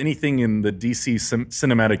think there's anything in the DC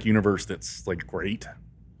cinematic universe that's like great.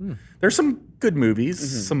 There's some good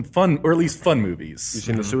movies, some fun, or at least fun movies. You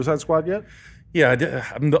seen the Suicide Squad yet? Yeah,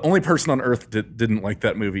 I'm the only person on earth that didn't like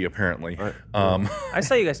that movie, apparently. I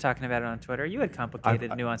saw you guys talking about it on Twitter. You had complicated,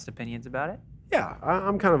 nuanced opinions about it. Yeah,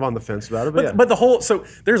 I'm kind of on the fence about it, but, yeah. But the whole, so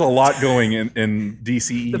there's a lot going in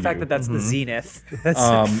DCEU. The fact that that's the zenith.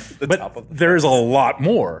 That's, but there's a lot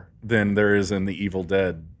more than there is in the Evil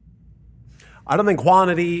Dead. I don't think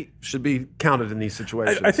quantity should be counted in these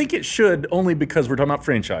situations. I think it should, only because we're talking about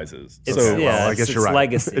franchises. So, yeah, well, I it's- guess you're it's right.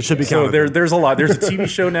 legacy. It should be So counted. there's a lot. There's a TV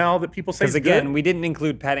show now that people say is Because again, good. we didn't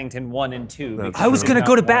include Paddington 1 and 2. because I was we going to did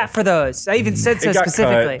go to not bat want- for those. I even said so It got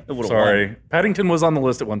specifically. cut. Sorry. Paddington was on the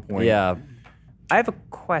list at one point. Yeah. I have a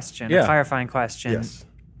question, Yeah. a clarifying question. Yes.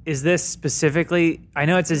 Is this specifically, I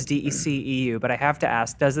know it says DCEU, but I have to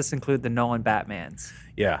ask, does this include the Nolan Batmans?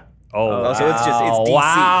 Yeah. Oh, so it's DC.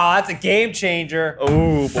 Wow, that's a game changer.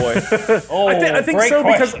 Oh boy. Oh, I think great so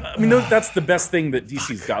question. because that's the best thing that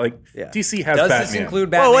DC's got. Like DC has Does Batman. this include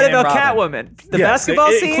Batman? Well, what and about Robin? Catwoman? The Yes, basketball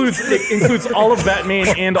it scene? includes all of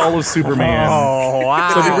Batman and all of Superman. Oh,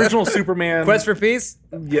 wow. So the original Superman. Quest for Peace?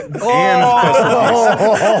 Yeah, and Quest for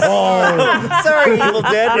Peace. Sorry, Evil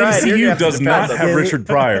Dead. Ryan, you're gonna MCU have to does defend not them. have Richard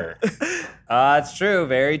Pryor. It's true.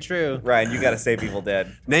 Very true. Ryan, you got to save Evil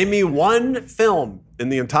Dead. Name me one film in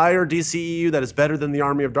the entire DCEU that is better than the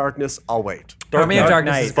Army of Darkness. I'll wait. Army of Dark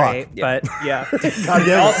Darkness is Knight. great, but yeah.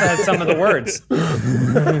 It also has some of the words.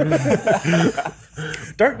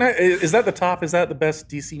 Dark Knight, is that the top? Is that the best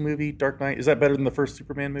DC movie? Dark Knight, is that better than the first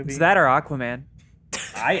Superman movie? Is that or Aquaman?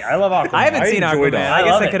 I love Aquaman. I haven't I seen enjoyed Aquaman. it. I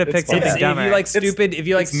guess love I it. could have It's picked fun. something If dumber. you like stupid,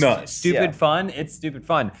 it's nuts. stupid Yeah. fun, it's stupid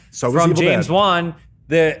fun. So was From Evil James Dead. Wan,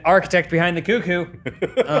 the architect behind the Cuckoo.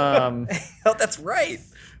 Oh, that's right.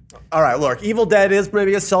 All right, look, Evil Dead is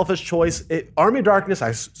maybe a selfish choice. Army of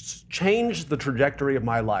Darkness, changed the trajectory of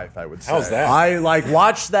my life, I would say. How's that? I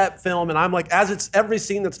watched that film and I'm like, as it's every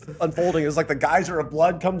scene that's unfolding is like the geyser of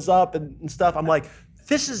blood comes up and stuff. I'm like,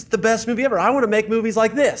 this is the best movie ever. I want to make movies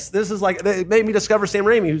like this. This is like, it made me discover Sam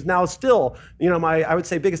Raimi, who's now still, my, I would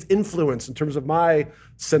say, biggest influence in terms of my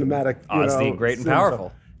cinematic, Honestly, great and cinema powerful.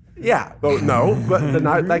 stuff. Yeah, but no, but they're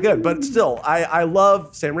not that good. But still, I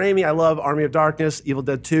love Sam Raimi. I love Army of Darkness, Evil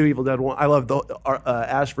Dead 2, Evil Dead 1. I love the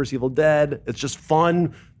Ash vs. Evil Dead. It's just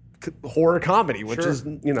fun horror comedy, which is,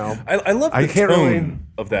 I love I the can't tone really-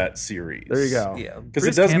 of that series. There you go. Yeah. Because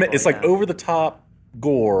Bruce it does. Campbell, It's like yeah. over the top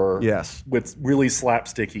gore. Yes. With really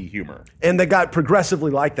slapsticky humor. And they got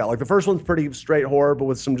progressively like that. Like the first one's pretty straight horror, but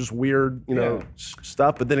with some just weird, Yeah.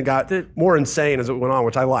 stuff. But then it got more insane as it went on,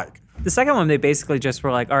 which I like. The second one, they basically just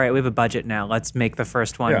were like, all right, we have a budget now. Let's make the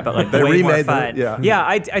first one, Yeah. but like They way more remade fun. them, Yeah,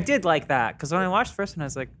 I did like that because when I watched the first one, I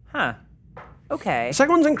was like, huh, okay. The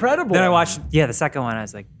second one's incredible. Then I watched, the second one. I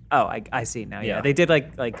was like, oh, I see now. Yeah, Yeah. they did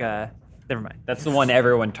never mind. That's the one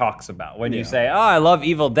everyone talks about. When you say, oh, I love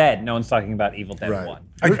Evil Dead, no one's talking about Evil Dead Right. 1.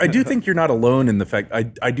 I do think you're not alone in the fact.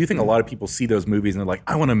 I do think a lot of people see those movies and they're like,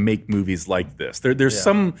 I want to make movies like this. There's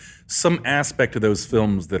some aspect of those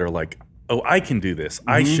films that are like, oh, I can do this.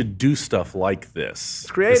 I should do stuff like this.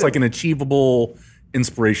 It's creative. like an achievable,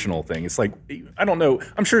 inspirational thing. It's like, I don't know.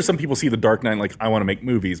 I'm sure some people see The Dark Knight and like, I want to make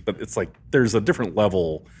movies, but it's like there's a different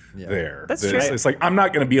level there. That's It's- true. It's like I'm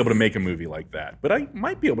not going to be able to make a movie like that, but I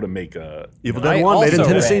might be able to make a. Evil Dead 1 made in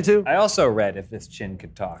Tennessee too. I also read If This Chin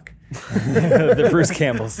Could Talk. The Bruce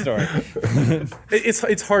Campbell story.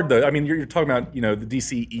 It's hard though. I mean, you're talking about the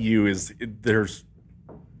DCEU there's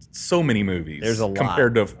so many movies. There's a lot.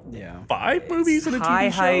 compared to 5 movies in a TV High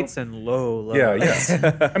show. heights and low lows. Yeah,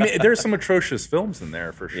 yeah. I mean, there's some atrocious films in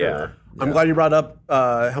there for sure. Yeah. I'm glad you brought up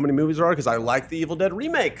how many movies there are because I like the Evil Dead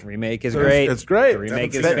remake. Remake is great. It's great. The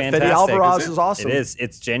remake is Fede fantastic. Alvarez is awesome. It is.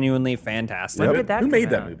 It's genuinely fantastic. When did that Who come made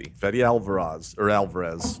that out? movie? Fede Alvarez or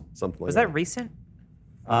Alvarez, something like Was that recent?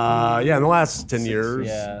 Yeah, in the last 10 years.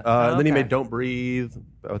 yeah. And then he Okay. made Don't Breathe.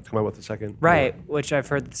 Come out with the second. Right, which I've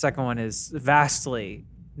heard the second one is vastly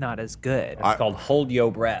not as good. It's called Hold Yo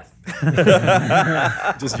Breath.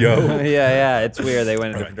 Just yo. yeah. It's weird. They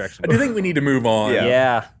went in a different direction. I do think we need to move on.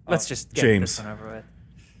 Yeah. Let's just get James. this one over with.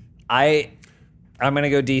 I'm gonna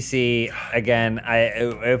go DC again.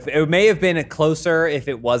 It may have been closer if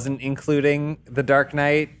it wasn't including the Dark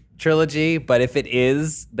Knight trilogy, but if it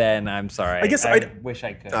is, then I'm sorry. I guess I wish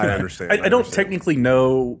I could. I understand. I don't technically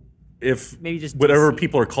know if Maybe just whatever DC.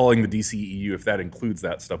 people are calling the DCEU, if that includes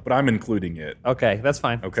that stuff, but I'm including it. Okay, that's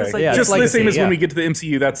fine. Okay, Just like- Yeah, just it's the same as legacy, when yeah. we get to the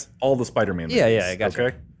MCU, that's all the Spider-Man. Yeah, movies, yeah, I gotcha.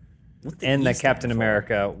 Okay. And the Captain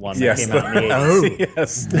America one that Yes, came out in the 80s.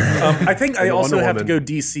 yes. I think I And the also Wonder have to Woman.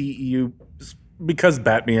 go DCEU just because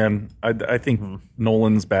Batman. I think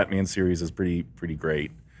Nolan's Batman series is pretty great,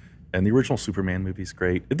 and the original Superman movie is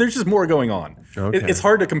great. There's just more going on. Okay. It's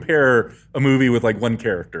hard to compare a movie with like one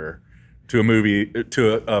character to a movie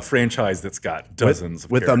to a franchise that's got dozens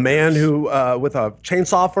of with a characters. man who with a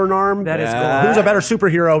chainsaw for an arm. That is Yeah. cool. Who's a better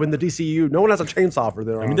superhero in the DCU? No one has a chainsaw for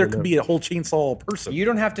their arm. I mean, there could be a whole chainsaw person. You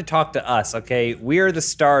don't have to talk to us, okay? We are the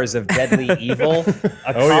stars of Deadly Evil, a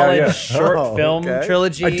Oh, yeah, college yeah. short Oh, film okay.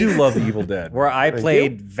 trilogy. I do love The Evil Dead. Where I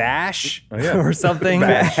played Vash yeah. or something.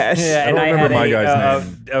 Vash. Yeah, and I I don't had remember my guy's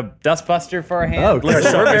a Dustbuster for a hand. Oh, okay. I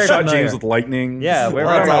shot, We're very James familiar. with lightning. Yeah, we're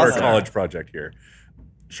talking very about our awesome. college project here.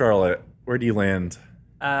 Charlotte, where do you land?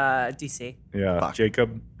 DC. Yeah,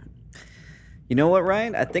 Jacob. You know what,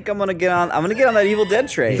 Ryan? I think I'm gonna get on that Evil Dead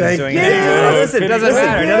train. Thank Doing you. it. Listen, It doesn't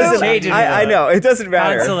matter. It doesn't change I know it doesn't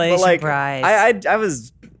matter. Consolation but like,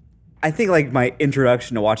 prize. I think like my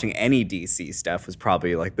introduction to watching any DC stuff was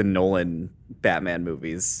probably like the Nolan Batman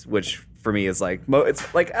movies, which for me is like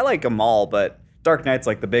it's like I like them all, but Dark Knight's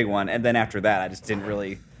like the big one, and then after that, I just didn't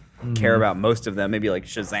really care about most of them. Maybe like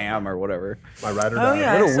Shazam or whatever. My ride or Oh, die.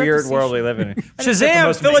 yeah. What I a still weird have to see world we live in.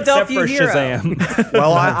 Shazam, Philadelphia hero. Shazam.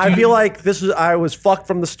 Well, I feel like I was fucked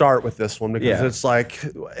from the start with this one because Yeah. it's like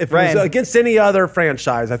if it Ryan. was against any other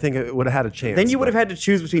franchise, I think it would have had a chance. Then you would have but had to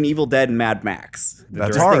choose between Evil Dead and Mad Max.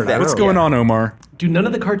 That's I think hard. that- I What's know. going on, Omar? Do none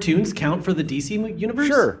of the cartoons count for the DC universe?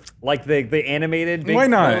 Sure. Like the animated. Big Why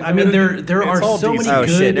not? I mean, there It's are all so DC. many Oh,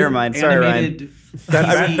 good shit, never mind. Sorry, Ryan. animated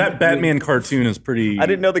That DC Batman cartoon is pretty. I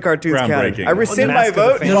didn't know the cartoons counted. groundbreaking. I rescind The my Mask of the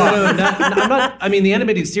vote. Phantom. No, I'm not. I mean, the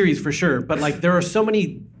animated series for sure, but like there are so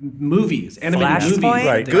many movies, animated movies. Flashpoint,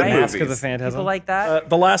 Right. Good Mask movies. of the Phantasm. People like that.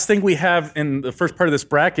 The last thing we have in the first part of this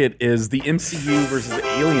bracket is the MCU versus the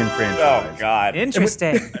Alien franchise. Oh God.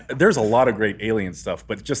 Interesting. There's a lot of great Alien stuff,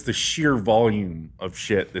 but just the sheer volume of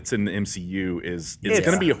shit that's in the MCU is It's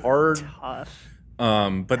going to be hard.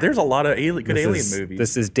 But there's a lot of good Alien movies.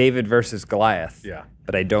 This is David versus Goliath. Yeah.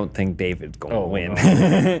 But I don't think David's going to Oh, win.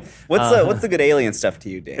 no. What's the good alien stuff to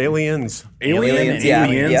you, Dan? Aliens. Aliens, yeah.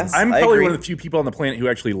 Aliens. Yes, I'm I probably agree. one of the few people on the planet who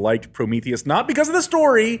actually liked Prometheus, not because of the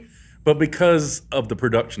story, but because of the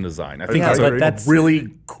production design. I think Yeah, it's but a that's- really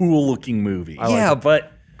cool looking movie. Yeah,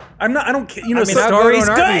 but I don't care. You know, I mean, some- I'll go to story's an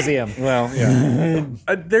art good. museum. Well,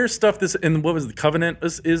 yeah. There's stuff that's in what was the Covenant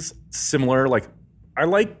is similar. Like I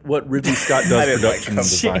like what Ridley Scott does didn't like production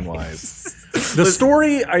design wise. The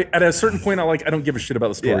story, at a certain point, I don't give a shit about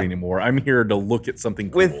the story Yeah. anymore. I'm here to look at something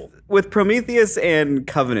cool. With Prometheus and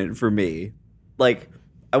Covenant for me, like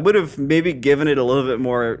I would have maybe given it a little bit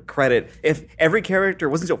more credit if every character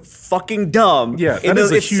wasn't so fucking dumb. Yeah, that And is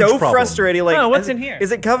a it's huge so problem. frustrating. Like, Oh, what's in here?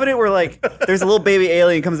 Is it Covenant where like there's a little baby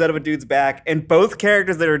alien comes out of a dude's back, and both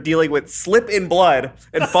characters that are dealing with slip in blood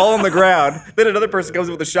and fall on the ground. Then another person comes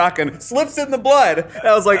in with a shotgun, slips in the blood. And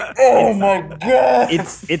I was like, oh my god.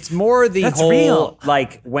 it's more the That's whole real.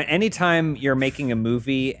 like when anytime you're making a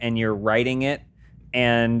movie and you're writing it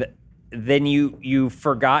and then you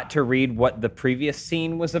forgot to read what the previous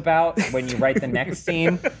scene was about when you write the next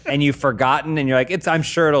scene and you've forgotten and you're like I'm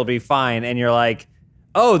sure it'll be fine and you're like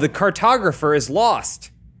oh the cartographer is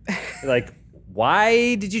lost. You're like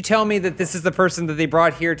why did you tell me that this is the person that they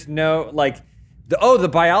brought here to know like the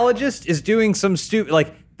biologist is doing some stupid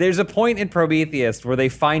like there's a point in Prometheus where they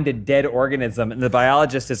find a dead organism and the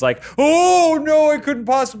biologist is like, oh, no, I couldn't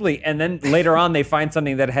possibly. And then later on, they find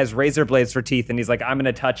something that has razor blades for teeth and he's like, I'm going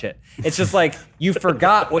to touch it. It's just like, you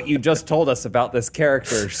forgot what you just told us about this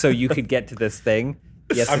character so you could get to this thing.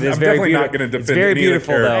 Yes, I'm it is definitely very beautiful. not gonna It's defend very any of the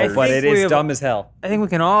beautiful, though, characters. but I it think is we- dumb as hell. I think we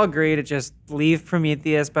can all agree to just leave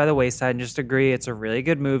Prometheus by the wayside and just agree it's a really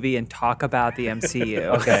good movie and talk about the MCU.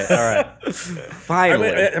 Okay, all right. Finally.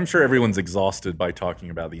 I'm sure everyone's exhausted by talking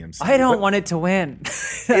about the MCU. I don't but want it to win.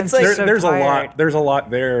 It's It's like- there's a lot. There's a lot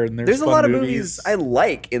there, and There's a fun lot of movies I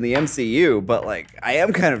like in the MCU, but like I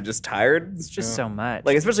am kind of just tired. It's just so much.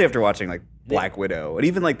 Like especially after watching like Black Widow and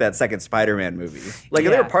even like that second Spider-Man movie. Like Yeah.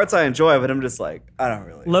 there are parts I enjoy, but I'm just like I don't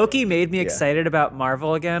really. Loki made me excited about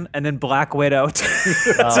Marvel again, and then Black Widow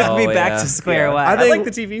took me back yeah. to square Yeah. one. I, I think-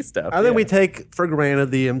 like the TV stuff. I think we take for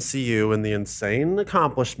granted the MCU and the insane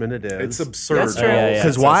accomplishment it is. It's absurd. That's true. Yeah, yeah.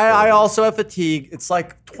 Because It's why absurd. I also have fatigue. It's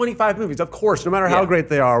like 25 movies. Of course, no matter how Yeah. great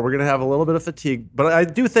they are, we're going to have a little bit of fatigue. But I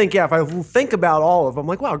do think, if I think about all of them,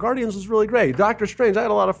 like, wow, Guardians was really great. Doctor Strange, I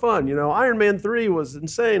had a lot of fun. You know, Iron Man 3 was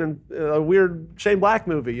insane and a weird Shane Black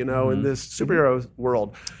movie, you know, in this superhero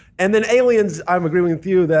world. And then Aliens, I'm agreeing with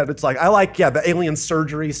you that it's like I like the alien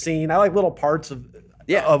surgery scene. I like little parts of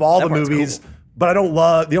all that the part's movies. cool. But I don't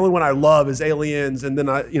love the only one I love is Aliens, and then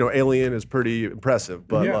Alien is pretty impressive.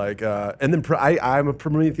 But and then I'm a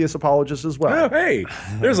Prometheus apologist as well. Oh, hey,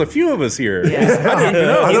 there's a few of us here. I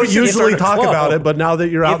don't usually talk club. about it, but now that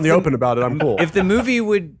you're out in the open about it, I'm cool. If the movie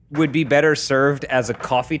would be better served as a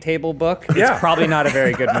coffee table book, it's probably not a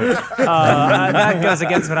very good movie. That goes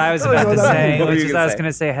against what I was about to say, What were which you is gonna I was say? going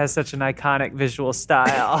to say it has such an iconic visual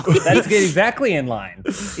style. That's exactly in line.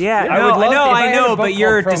 Yeah, I would love if I I had a know, book but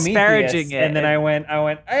you're called Prometheus, disparaging it. And then I went,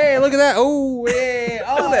 hey, look at that. Oh, hey,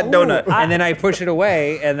 Look at that donut. And then I push it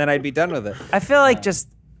away, and then I'd be done with it. I feel like just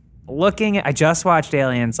looking at, I just watched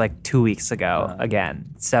Aliens like 2 weeks ago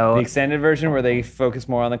again. So The extended version where they focus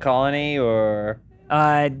more on the colony, or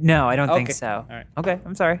no, I don't think Okay. so. All right. Okay,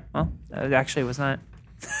 I'm sorry. Well, it actually was not.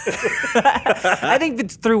 I think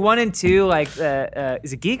it's through 1 and 2, like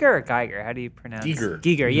is it Giger or Geiger? How do you pronounce Giger.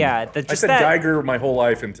 Giger, yeah. I said Geiger my whole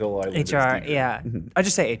life until I lived as HR, Giger. yeah. I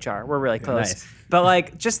just say HR. We're really close. nice. But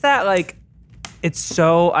like just that, like it's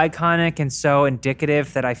so iconic and so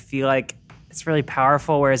indicative that I feel like it's really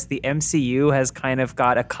powerful. Whereas the MCU has kind of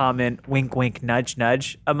got a common wink, wink, nudge,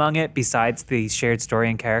 nudge among it, besides the shared story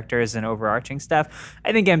and characters and overarching stuff.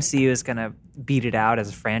 I think MCU is gonna beat it out as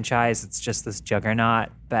a franchise. It's just this juggernaut,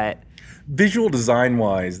 but. Visual design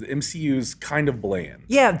wise, the MCU's kind of bland.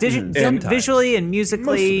 Yeah, Sometimes. visually and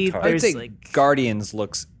musically, time. I would there's say like Guardians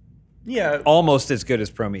looks Yeah. almost as good as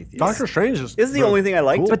Prometheus. Doctor Strange is. This is the only thing I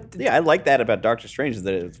liked. Cool. But I like that about Doctor Strange is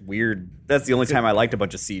that it's weird. That's the only time I liked a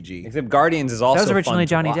bunch of CG. Except Guardians is also that was originally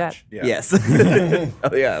fun to Johnny watch. Depp. Yeah. Yes.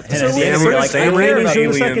 oh yeah. And at the end, Sam we're like, Sam I care Raimi's about doing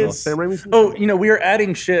a second. aliens. Sam Raimi's doing Oh, we are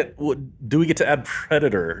adding shit. Do we get to add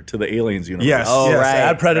Predator to the Aliens universe? Yes, Oh, yes. right,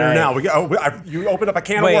 Add Predator right. now. You opened up a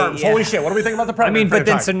can Wait, of worms. yeah. Holy shit! What do we think about the I Predator? mean, but then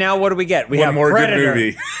franchise? so now what do we get? We One have more Predator.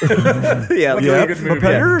 good movie. yeah. yeah, good but movie.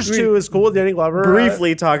 Predators 2 is cool with Danny Glover.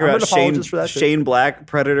 Briefly talk I'm about an apologist for that shit. Shane Black,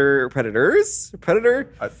 Predator.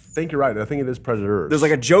 I think you're right. I think it is Predators. There's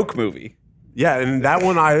like a joke movie. yeah, and that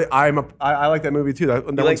one I like that movie too. That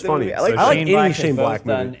like one's the funny. movie? I like I like Shane any Black Shane has Black both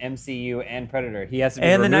done movie. MCU and Predator. He has to be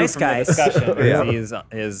And The removed Nice from Guys. the discussion. Yeah.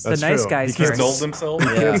 His The That's nice true. guys He verse. sold himself.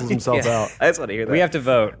 Cancels himself out. I just want to hear that. we have to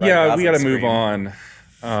vote. Yeah, Right, we got to Gossip move Scream.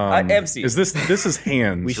 on. MC. Is this is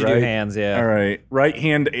hands? We should right? do hands, yeah. All right. Right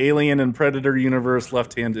hand Alien and Predator universe.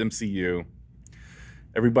 Left hand MCU.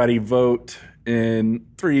 Everybody vote in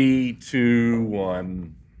 3, 2,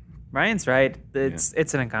 1. Ryan's right. It's an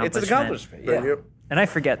It's accomplishment. an accomplishment. Yeah. And I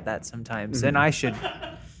forget that sometimes. And I should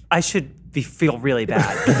feel really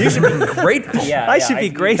bad. You should be grateful. Yeah, I should be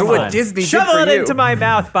grateful. For what Disney did Shovel for it you. into my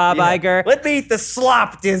mouth, Bob Iger. Let me eat the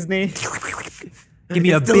slop, Disney. Give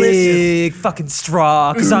me a It's delicious. big fucking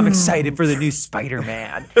straw because I'm excited for the new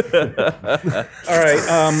Spider-Man. All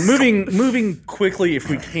right. Moving quickly if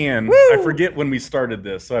we can. I forget when we started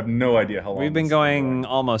this, so I have no idea how long. We've been this is going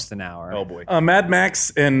almost an hour. Oh boy. Mad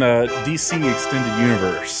Max and DC Extended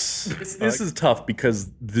Universe. This is tough because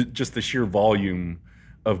just the sheer volume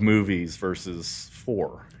of movies versus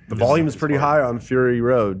 4. The volume is pretty high on Fury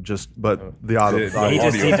Road, but the audio. He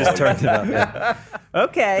just turned it up. Yeah.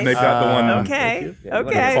 Okay. And they've got the one Okay. in the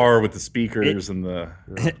Okay. car with the speakers and the.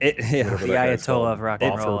 The Ayatollah of rock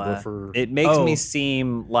and roll. It makes Oh. me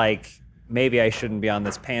seem like maybe I shouldn't be on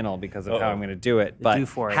this panel because of how I'm going to do it. But Do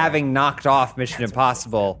for it. having knocked off Mission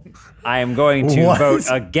Impossible, I am going to What? vote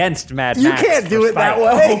against Mad You Max. can't do for it that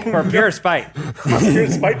spite. way. For pure spite.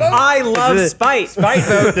 I love Spite. Spite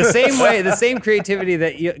vote the same way, the same creativity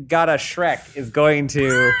that you got a Shrek is going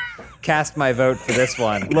to cast my vote for this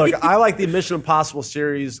one. Look, I like the Mission Impossible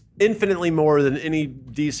series infinitely more than any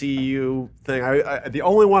DCU thing. The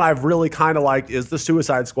only one I've really kind of liked is the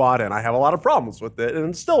Suicide Squad, and I have a lot of problems with it.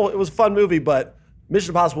 And still, it was a fun movie, but Mission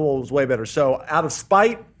Impossible was way better. So, out of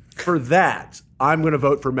spite for that, I'm going to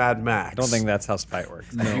vote for Mad Max. I don't think that's how spite works.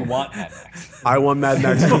 You want Mad Max. I want Mad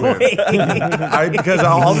Max to win. Because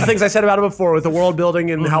all the things I said about it before, with the world building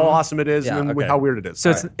and how awesome it is, Yeah, and okay. how weird it is.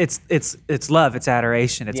 So it's love, it's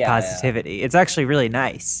adoration, it's Yeah, positivity. It's actually really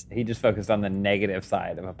nice. He just focused on the negative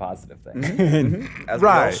side of a positive thing. As we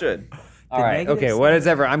all Right. should. All right. negative Okay. side. What is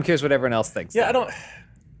ever? I'm curious what everyone else thinks. Yeah, I don't.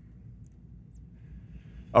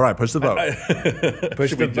 all right, push the vote.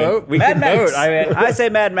 Push the vote. We Mad can Max. vote. I mean, I say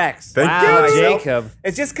Mad Max. Thank wow, you. Jacob.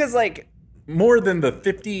 It's just because, like, More than the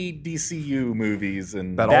 50 DCU movies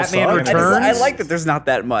and That all Batman suck. Returns. I like that there's not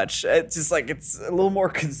that much. It's just like it's a little more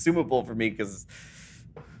consumable for me because,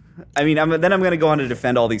 I mean, I'm going to go on to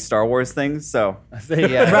defend all these Star Wars things. So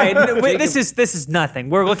Yeah. Right. No, wait, this is nothing.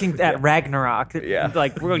 We're looking at Ragnarok. Yeah.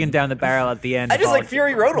 Like we're looking down the barrel at the end. I of just all like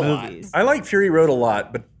Fury Road a lot. movies. I like Fury Road a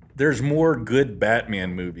lot, but there's more good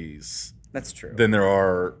Batman movies That's true. than there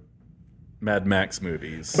are Mad Max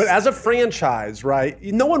movies. But as a franchise, right?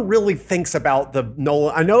 No one really thinks about the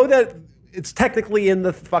Nolan. I know that it's technically in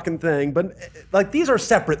the fucking thing, but like these are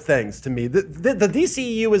separate things to me. The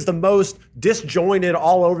DCEU is the most disjointed,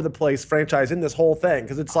 all over the place franchise in this whole thing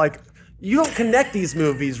because it's like you don't connect these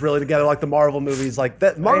movies really together like the Marvel movies. Like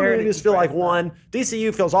that, Marvel movies feel like one.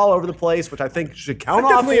 DCU feels all over the place, which I think should count I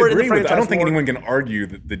off definitely for it in the agree with. franchise I don't think more. anyone can argue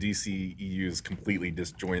that the DCEU is completely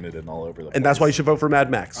disjointed and all over the place. And that's why you should vote for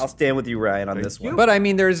Mad Max. I'll stand with you, Ryan, on this one. But I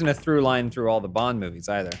mean, there isn't a through line through all the Bond movies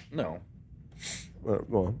either. No.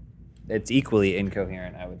 Well, It's equally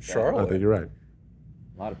incoherent, I would say. I Charlotte. think you're right.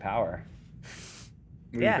 A lot of power.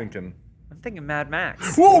 What are Yeah. you thinking? I'm thinking Mad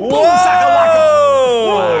Max. Whoa!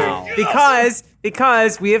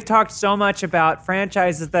 Because we have talked so much about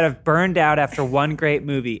franchises that have burned out after one great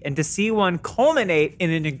movie, and to see one culminate in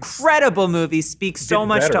an incredible movie speaks so Get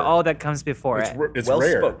much better. to all that comes before It's, it. it's Well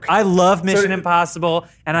rare. spoke. I love Mission Impossible,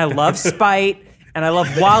 and I love Spite, and I love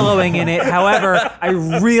wallowing in it. However, I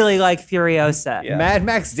really like Furiosa. Yeah. Mad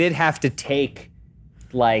Max did have to take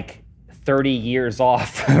like 30 years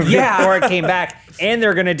off Yeah. before it came back. And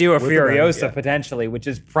they're going to do a that, Furiosa yeah. potentially, which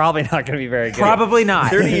is probably not going to be very good. Probably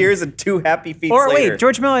not. 30 years and 2 happy feet Or later. wait,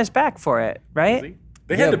 George Miller's back for it, right?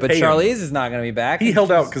 They Yeah, had to but pay him. Charlize is not going to be back. He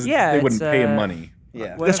held out because Yeah, they wouldn't it's, pay him uh, money.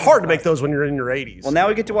 Yeah. It's hard to make those when you're in your 80s. Well, now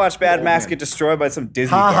we get to watch Mad Max get destroyed by some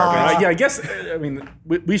Disney Ha ha. garbage. Yeah, I guess. I mean,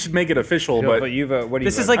 we should make it official, But but you vote. What do you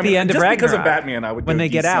This is vote? like the end of just because of Ragnarok. Batman, I would when go they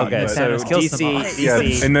get DC, out, Okay, and but- Thanos so kills them all.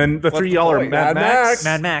 DC. Yeah, and then the What's three the y'all are point? Mad Mad Max. Max.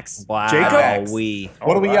 Mad Max. Wow. Jacob? We.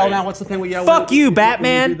 what do we All yell right. now? What's the thing we yell? Fuck you,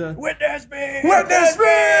 Batman. Witness me! Witness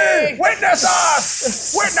me! Witness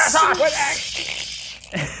us! Witness us!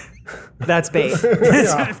 That's bait.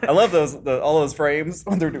 I love all those frames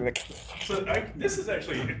when they're doing it. So this is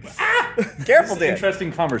actually Careful, an Dan.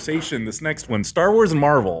 interesting conversation. This next one, Star Wars and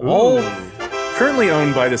Marvel, all currently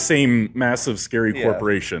owned by the same massive, scary Yeah.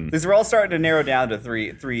 corporation. These are all starting to narrow down to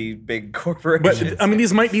three big corporations. But I mean,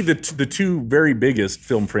 these might be the two very biggest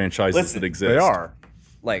film franchises Listen, that exist. They are.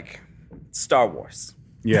 like Star Wars.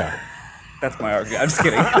 Yeah. That's my argument. I'm just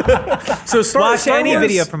kidding. So Watch any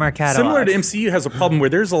video from our catalog. Similar to MCU has a problem where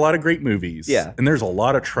there's a lot of great movies, Yeah. and there's a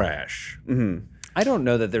lot of trash. I don't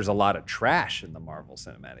know that there's a lot of trash in the Marvel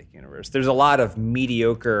Cinematic Universe. There's a lot of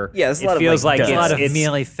mediocre. Yeah, there's a it lot of, feels like, like a lot of it's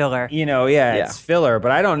mealy filler. You know, yeah, Yeah. it's filler,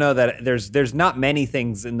 but I don't know that there's not many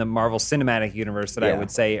things in the Marvel Cinematic Universe that I Yeah.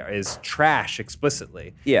 would say is trash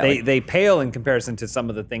explicitly. Yeah, they like- they pale in comparison to some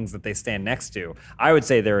of the things that they stand next to. I would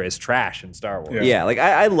say there is trash in Star Wars. Yeah, like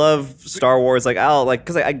I love Star Wars. Like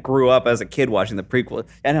because I grew up as a kid watching the prequel.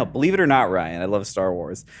 And no, believe it or not, Ryan, I love Star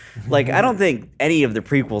Wars. Like I don't think any of the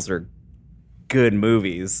prequels are good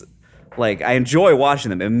movies. Like I enjoy watching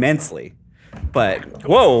them immensely. But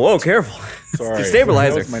whoa, careful! Sorry, It's the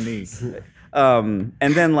stabilizer. That was my knee.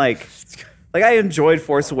 And then like I enjoyed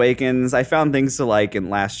Force Awakens. I found things to like in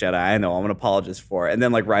Last Jedi. I know I'm an apologist for it. And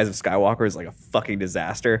then like Rise of Skywalker is like a fucking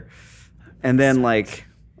disaster. And then like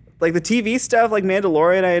the TV stuff, like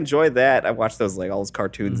Mandalorian, I enjoyed that. I watched those like all those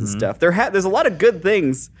cartoons and stuff. There's a lot of good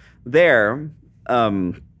things there.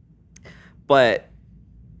 But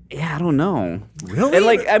yeah, I don't know. Really? And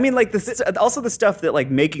like I mean like also the stuff that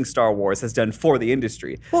like making Star Wars has done for the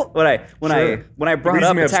industry. Well, when I brought reason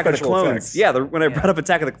up we have Attack of the special Clones. effects. Yeah, when I brought up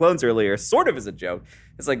Attack of the Clones earlier, sort of as a joke.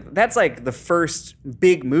 It's like that's like the first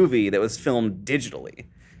big movie that was filmed digitally.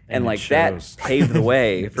 And like that paved the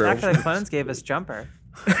way for Attack of the Clones gave us Jumper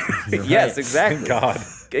yes, exactly. Thank God.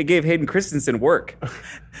 It gave Hayden Christensen work.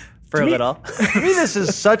 for a little. To me, this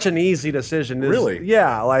is such an easy decision. Really?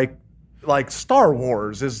 Yeah, like Star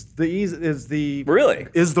Wars is the Really?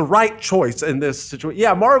 is the right choice in this situation.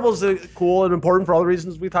 Yeah, Marvel's cool and important for all the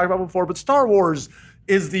reasons we talked about before, but Star Wars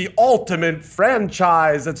is the ultimate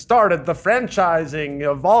franchise that started the franchising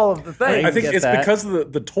of all of the things. I think get it's that. because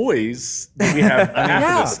of the toys that we have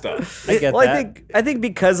half of this stuff. I get Well, that. I think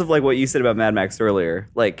because of like what you said about Mad Max earlier,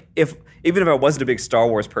 like even if I wasn't a big Star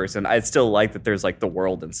Wars person, I'd still like that there's like the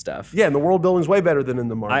world and stuff. Yeah, and the world building's way better than in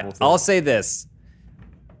the Marvel. thing. I'll say this.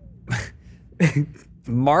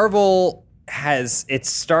 Marvel it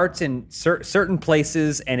starts in certain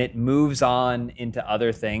places and it moves on into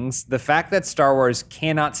other things. The fact that Star Wars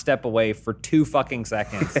cannot step away for 2 fucking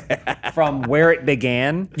seconds from where it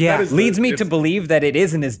began Yeah. That is leads me to it's- believe that it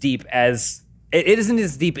isn't as deep as it isn't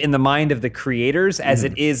as deep in the mind of the creators as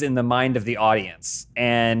it is in the mind of the audience.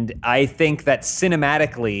 And I think that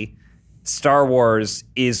cinematically, Star Wars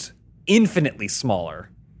is infinitely smaller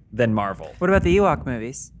than Marvel. What about the Ewok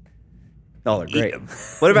movies? Oh, they're great.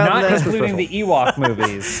 What about Not the, including the Ewok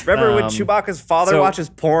movies. remember when Chewbacca's father so- watches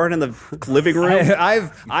porn in the living room?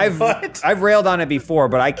 I've railed on it before,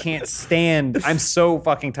 but I can't stand. I'm so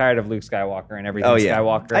fucking tired of Luke Skywalker and everything Oh, yeah.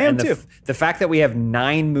 Skywalker. I am and too. The fact that we have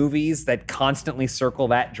 9 movies that constantly circle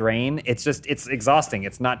that drain, it's exhausting.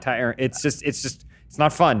 It's not tiring. It's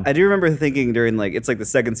not fun. I do remember thinking during it's like the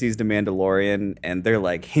second season of Mandalorian, and they're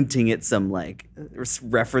like hinting at some like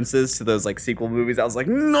references to those like sequel movies. I was like,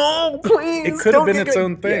 no, please. It could have been its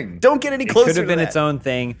own thing. Don't get any It closer. could have been its own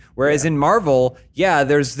thing. Whereas in Marvel,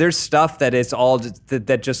 there's stuff that is all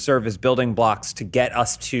that just serve as building blocks to get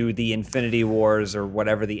us to the Infinity Wars or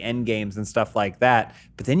whatever, the end games and stuff like that.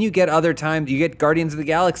 But then you get other times, you get Guardians of the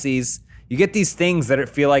Galaxies, you get these things that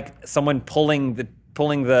feel like someone pulling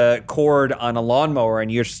the cord on a lawnmower and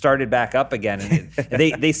you're started back up again. And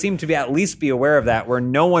they seem to at least be aware of that, where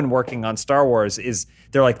no one working on Star Wars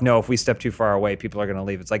they're like, no, if we step too far away, people are going to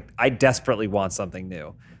leave. It's like, I desperately want something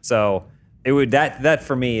new. So that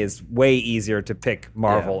for me is way easier to pick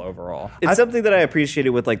Marvel overall. It's something that I appreciated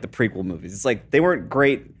with like the prequel movies. It's like they weren't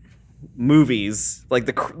great movies. Like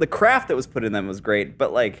the craft that was put in them was great,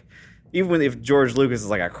 but like even if George Lucas is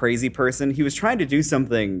like a crazy person, he was trying to do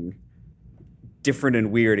something different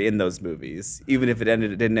and weird in those movies, even if it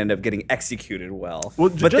didn't end up getting executed well.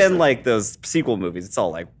 But then like those sequel movies, it's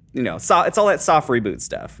all like, it's all that soft reboot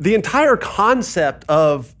stuff. The entire concept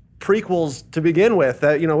of prequels to begin with,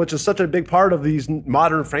 that which is such a big part of these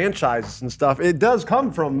modern franchises and stuff, it does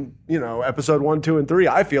come from episode 1, 2, and 3.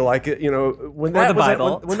 I feel like it. When that the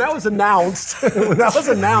Bible. when that was announced, I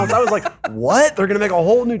was like, what? They're gonna make a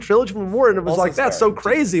whole new trilogy from more, and it was Also like, that's so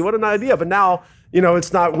crazy. What an idea! But now.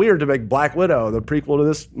 It's not weird to make Black Widow the prequel to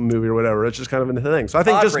this movie or whatever. It's just kind of a thing. So I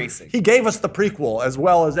think Pod racing. he gave us the prequel as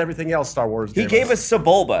well as everything else Star Wars He gave us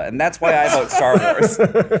Sebulba, and that's why I vote Star Wars.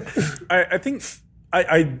 I think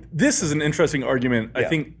this is an interesting argument. I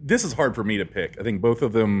think this is hard for me to pick. I think both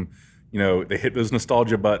of them, they hit those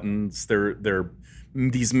nostalgia buttons. They're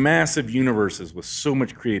these massive universes with so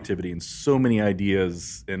much creativity and so many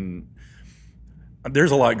ideas, and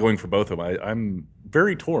there's a lot going for both of them. I'm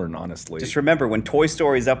very torn, honestly. Just remember, when Toy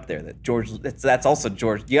Story's up there, that's also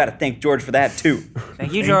George. You got to thank George for that too.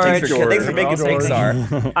 Thank you, George. Thanks for making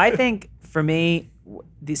Pixar. I think for me,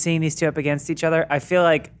 seeing these two up against each other, I feel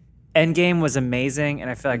like Endgame was amazing, and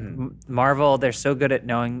I feel like Marvel, they're so good at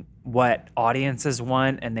knowing what audiences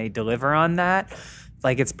want, and they deliver on that.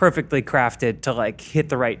 Like, it's perfectly crafted to like hit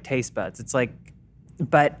the right taste buds. It's like,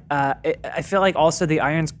 but I feel like also the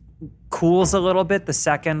Iron's cools a little bit the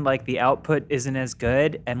second like the output isn't as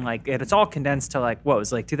good, and like it's all condensed to like what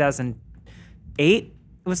was like 2008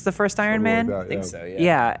 was the first Iron Man. I think so, yeah.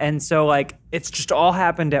 Yeah, and so like it's just all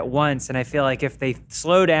happened at once, and I feel like if they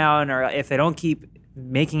slow down or if they don't keep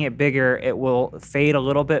making it bigger, it will fade a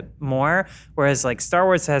little bit more. Whereas like Star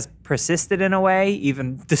Wars has persisted in a way,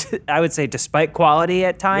 even I would say despite quality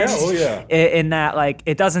at times. In that like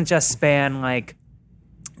it doesn't just span like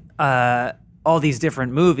all these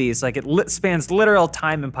different movies. Like it spans literal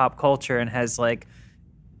time and pop culture, and has like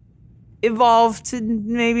evolved to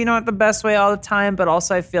maybe not the best way all the time, but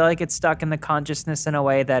also I feel like it's stuck in the consciousness in a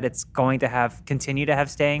way that it's going to continue to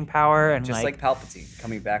have staying power. And Just like Palpatine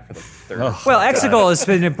coming back for the third. well, Exegol has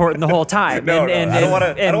been important the whole time, and I don't want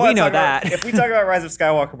to. we know that. If we talk about Rise of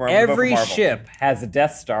Skywalker, more, Every ship has a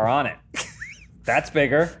Death Star on it. That's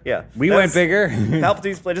bigger. Yeah, We went bigger.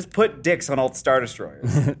 Palpatine's play. Just put dicks on all the Star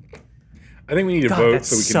Destroyers. I think we need to God, vote that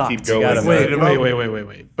so we can sucked. keep going. gotta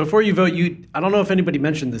Wait. Before you vote, I don't know if anybody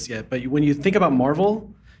mentioned this yet, but when you think about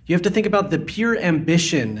Marvel, you have to think about the pure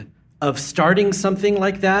ambition of starting something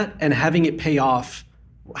like that and having it pay off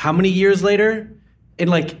how many years later? And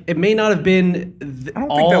like, it may not have been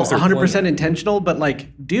all that was their 100% plan. intentional, but like,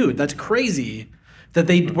 dude, that's crazy that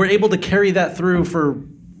they were able to carry that through for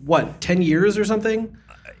what, 10 years or something?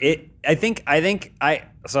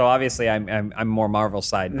 So obviously I'm more Marvel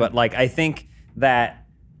side, but like I think that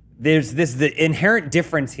there's the inherent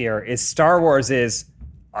difference here is Star Wars is,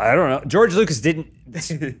 I don't know, George Lucas didn't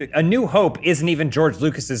A New Hope isn't even George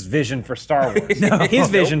Lucas's vision for Star Wars. His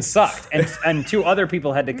vision sucked, and 2 other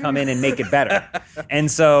people had to come in and make it better. And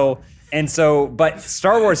so, but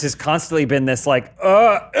Star Wars has constantly been this like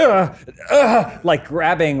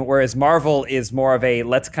grabbing, whereas Marvel is more of a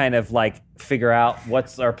let's kind of like figure out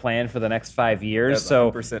what's our plan for the next 5 years. That's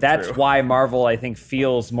So 100% that's true. why Marvel, I think,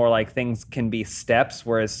 feels more like things can be steps,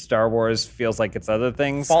 whereas Star Wars feels like it's other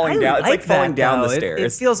things. Falling down. It's like falling that, down the though.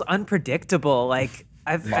 stairs. It feels unpredictable. Like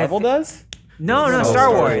Marvel does? No, Star Star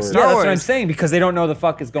Wars. Wars. Yeah, Star Yeah, that's Wars. what I'm saying because they don't know the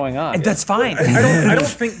fuck is going on. That's fine. I don't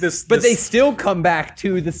think this. But they this- still come back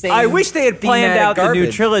to the same. I wish they had planned thematic out the new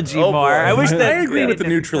garbage. trilogy Oh, more. boy. I wish that I agree they with the didn't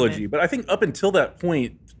new have done trilogy, but I think up until that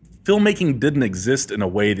point, filmmaking didn't exist in a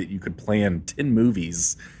way that you could plan 10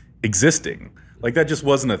 movies existing. Like that just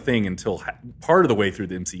wasn't a thing until part of the way through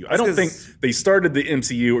the MCU. I don't 'cause- think they started the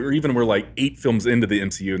MCU or even were like 8 films into the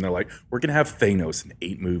MCU and they're like, we're gonna have Thanos in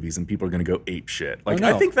 8 movies and people are gonna go ape shit. Like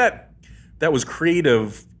no. I think that was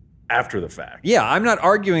creative after the fact. Yeah, I'm not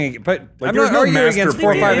arguing, but Like, I'm there's not no arguing master against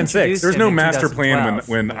 4, plan. 5, and 6. Introduced There's him no in master plan 2012.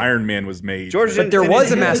 when Iron Man was made. George But there didn't was a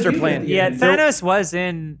finish it. master plan. Yeah, Thanos was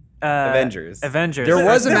in Avengers. There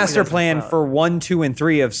was a master plan for 1, 2, and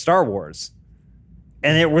 3 of Star Wars.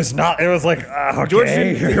 And it was not. It was like, okay, George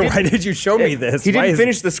didn't- why did you show me this? He Why didn't is-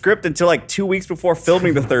 finish the script until like 2 weeks before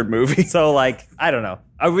filming the third movie. So like, I don't know.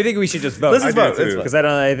 We think we should just vote. Let's just I do vote. Let's too. vote. because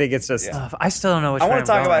I think it's just. I still don't know which I way wanna I'm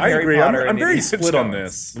talk going. about I Harry agree. Potter I'm and very Indiana split on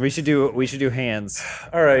Jones. this. We should do hands.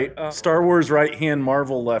 All right, Star Wars right hand,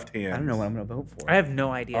 Marvel left hand. I don't know what I'm going to vote for. I have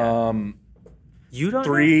no idea. You don't know?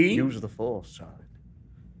 3. Use the full shot.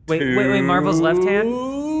 Wait. Marvel's left hand?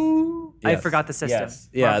 I Yes. forgot the system. Yes.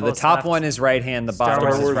 Yeah, the Marvel's top left. one is right hand. The Star bottom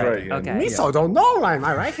Wars is Wars right. right hand. Okay. So don't know why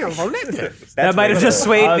my right hand for it. That might have just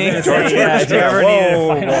swayed me. Yeah, if you ever needed a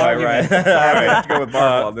final argument. Right. All right. Let's go with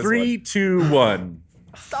Marvel on this 3, 2, 1.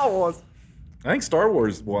 Star Wars. I think Star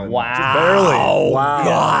Wars won. Wow. Barely. Wow.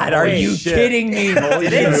 God, are you shit. kidding me?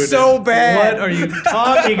 It's shit. so bad. What are you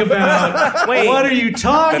talking about? Wait. What are you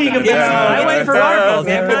talking about? I went for Marvel.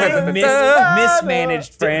 Example didn't of I?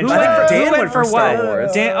 mismanaged Who franchise. went for, Dan who went went for for Star what?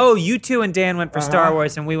 Wars. Dan, you two and Dan went for Star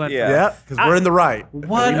Wars, and we went Yeah. Yeah, because we're in the right.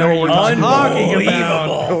 What know are what you we're talking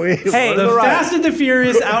about? We're Hey, in The right. Fast and the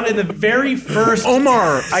Furious out in the very first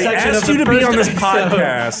Omar, I section asked of you the to be first on this episode.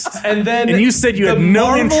 podcast. And then And you said you had the no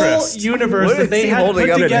Marvel interest. universe What that is they he had holding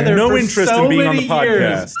put up? together No for interest so in being on many the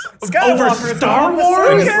years. podcast. Over Star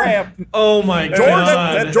Wars? Oh my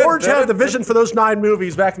god! George had the vision for those 9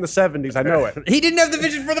 movies back in the 70s. I know it. He didn't have the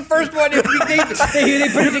vision for the first one. They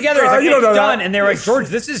put it together. He's like, You don't it's know that. done. And they're like, George,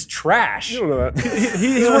 this is trash. You don't know that.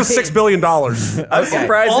 He's worth $6 billion. I'm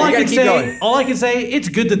surprised All that I you can gotta keep say, going. all I can say, it's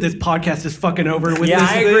good that this podcast is fucking over with. Yeah, this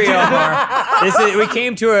I agree, Omar. We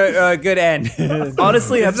came to a good end.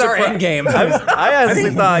 Honestly, this is our end game. I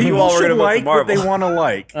honestly thought you all were People going should to vote for like what they Marvel. want to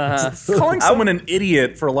like. Calling someone an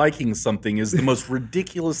idiot for liking something is the most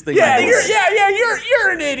ridiculous thing. Yeah, ever. you're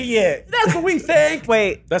an idiot. That's what we think.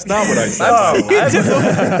 wait. That's not what I said.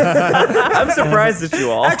 I'm surprised at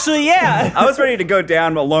you all. Actually, yeah. I was ready to go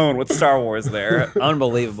down alone with Star Wars there.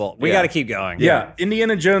 Unbelievable. We Yeah. got to keep going. Yeah,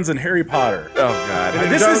 Indiana Jones and Harry Potter. Oh god.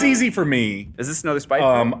 This is easy for me. Is this another Spike?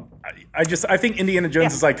 I think Indiana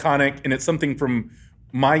Jones is iconic, and it's something from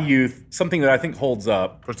my youth, something that I think holds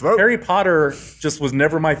up. First vote. Harry Potter just was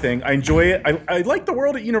never my thing. I enjoy it. I like the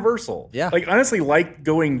world at Universal. Yeah. like honestly, like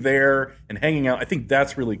going there and hanging out. I think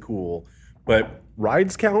that's really cool. But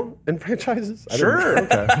Rides count in franchises? I don't sure,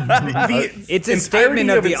 know. Okay. It's a statement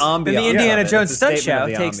of the ambiance. And the Indiana It's a Jones stunt statement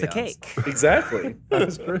show of takes the ambiance. cake. exactly.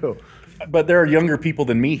 That's true. But there are younger people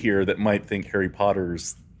than me here that might think Harry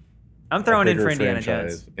Potter's I'm a throwing in bigger for Indiana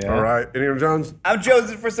franchise. Jones. Yeah. All right. Indiana Jones. I'm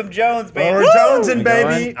jonesing for some Jones, baby. Or Jonesing,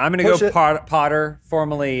 baby. I'm going to Push go it. Potter.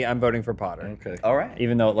 Formally, I'm voting for Potter. Okay. All right.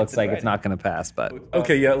 Even though it looks like it's not going to pass, but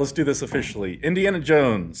Okay. Yeah. Let's do this officially. Indiana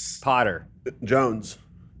Jones. Potter. Jones.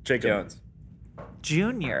 Jacob. Jones.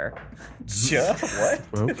 Junior. What?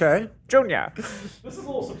 Okay. Junior. This is a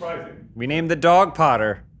little surprising. We named the dog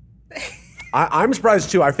Potter. I'm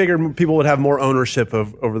surprised too. I figured people would have more ownership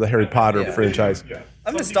over the Harry Potter franchise.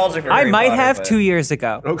 I'm nostalgic for I Harry might Potter, have but- 2 years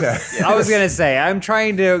ago. Okay. I was going to say, I'm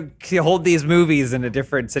trying to hold these movies in a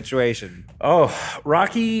different situation. Oh,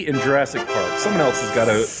 Rocky and Jurassic Park. Someone else has got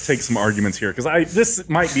to take some arguments here because this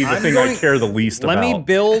might be the I'm thing I going- care the least Let about. me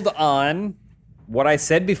build on what I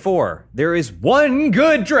said before. There is one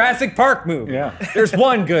good Jurassic Park movie. Yeah. There's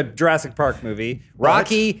one good Jurassic Park movie.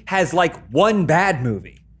 Rocky has like one bad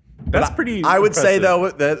movie. That's pretty. I would say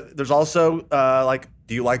impressive. though that there's also like,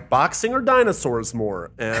 do you like boxing or dinosaurs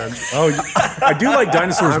more? And Oh, I do like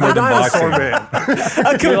dinosaurs I'm more a than dinosaur boxing.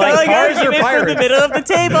 man. You like cars or from the pirates? middle of the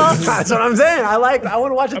table. That's what I'm saying. I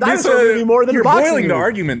want to watch a I mean, dinosaur movie more than you're a boxing boiling the movie.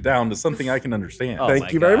 argument down to something I can understand. Oh. Thank my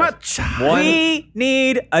you very God. much. We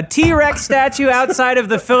need a T-Rex statue outside of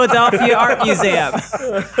the Philadelphia Art Museum.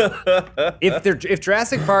 If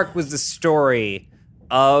Jurassic Park was the story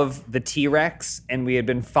of the T-Rex and we had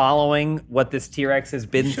been following what this T-Rex has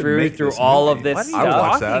been through make through this all movie. of this What are you I would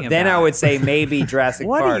watch stuff, talking that. then I about? would say maybe Jurassic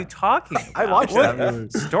What Park. are you talking about? I watched that movie.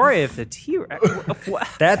 Story of the T-Rex.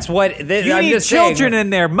 That's what You I'm need just children saying. in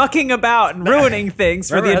there mucking about and ruining things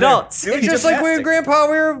for the Remember, adults. It was just like we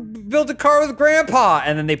were built a car with Grandpa,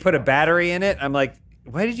 and then they put a battery in it. I'm like,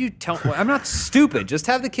 why did you tell? I'm not stupid. Just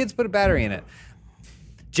have the kids put a battery in it.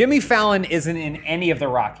 Jimmy Fallon isn't in any of the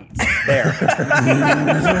Rockies. There.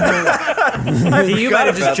 You might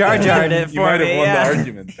have just Jar Jarred it for You might have me. won yeah. the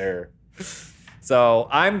argument there. So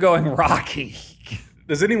I'm going Rocky.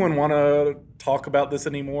 Does anyone want to talk about this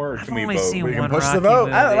anymore, or can we only vote? seen We can one push the Rocky vote.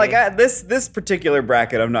 movie. I don't, like this particular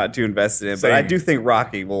bracket, I'm not too invested in, but I Same. do think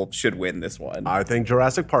Rocky should win this one. I think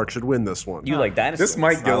Jurassic Park should win this one. You like dinosaurs? This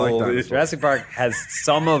might I get a like little. dinosaurs. Jurassic Park has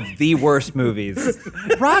some of the worst movies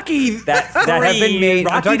Rocky that have been made.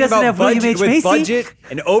 I'm Rocky talking doesn't about have William budget, H. with Macy? budget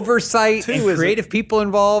and oversight and is creative people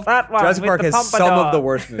involved. That one Jurassic with Park the has some pompadour. of the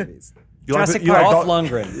worst movies. You like Jurassic you like Dolph Dol-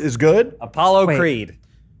 Lundgren. is good. Apollo Wait. Creed.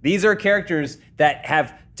 These are characters that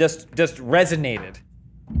have just resonated.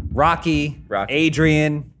 Rocky,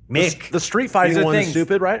 Adrian, Mick. The street fighting These are one is things.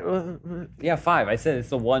 stupid, right? Yeah, 5. I said it's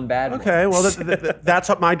the one bad one. Okay, well that's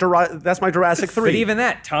what that's my Jurassic 3. But even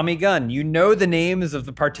that, Tommy Gunn, you know the names of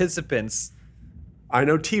the participants. I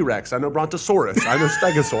know T-Rex, I know Brontosaurus, I know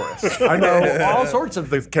Stegosaurus, I know all sorts of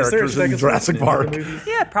the Is there a characters in Stegosaurus Jurassic in the Park. movie?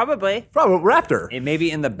 Yeah, probably. Probably Raptor. It may be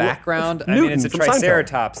in the background. I Newton mean, it's a from Seinfeld.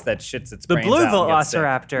 Triceratops that shits its The brains blue out and gets sick.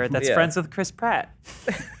 velociraptor that's Yeah. friends with Chris Pratt.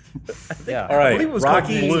 Yeah. All right, believe it was called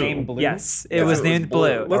Rocky. Blue. Named Blue. Yes, it was named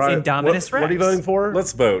Blue. Let's- It's Indominus Rex. What are you voting for?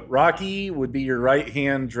 Let's vote. Rocky would be your right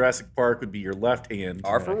hand. Jurassic Park would be your left hand.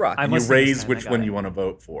 R for Rocky. I'm You listening this raise time, which I got one it. you want to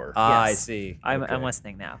vote for. I Yes. see. I'm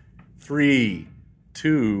listening now. 3,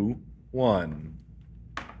 2, 1.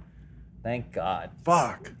 Thank God.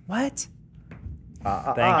 Fuck. What? Thank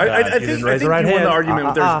I God. think, didn't I raise think the right you won hand. the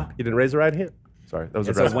argument. You didn't raise the right hand. Sorry, that was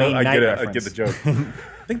It's aggressive. a Wayne I Knight get it. I reference. get the joke.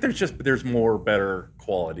 I think there's more better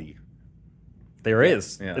quality. There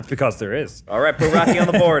is. Yeah. It's because there is. All right, put Rocky on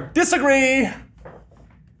the board. Disagree.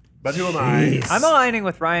 But who am I? I'm aligning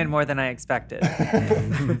with Ryan more than I expected.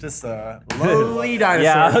 Just a lowly dinosaur.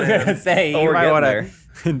 Yeah, I was fan. gonna say Oh, you we're might getting want there.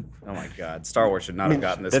 to. Oh my God, Star Wars should not have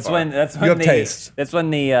gotten this That's far. when You have taste. that's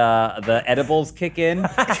when the edibles kick in. You're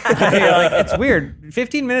like, it's weird.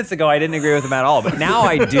 15 minutes ago, I didn't agree with them at all, but now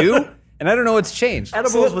I do, and I don't know what's changed.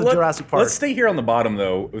 Edibles with Jurassic Park. Let's stay here on the bottom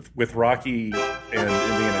though, with Rocky and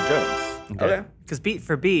Indiana Jones. Okay. Because beat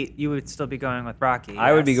for beat, you would still be going with Rocky.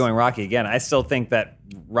 I would be yes. going Rocky again. I still think that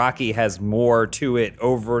Rocky has more to it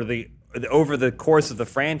over the course of the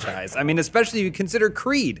franchise. I mean, especially if you consider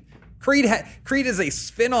Creed. Creed is a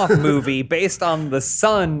spin-off movie based on the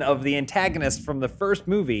son of the antagonist from the first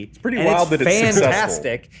movie. It's pretty wild that it's successful.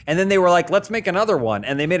 fantastic. And then they were like, let's make another one.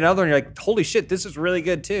 And they made another one. And you're like, holy shit, this is really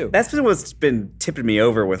good too. That's been what's been tipping me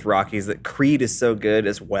over with Rocky is that Creed is so good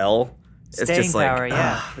as well. It's Staying just like power,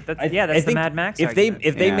 yeah. But that's, I that's the think Mad Max If argument.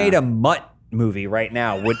 they Yeah. made a Mutt movie right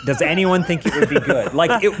now, does anyone think it would be good?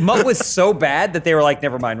 Like Mutt was so bad that they were like,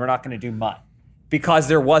 never mind, we're not going to do Mutt because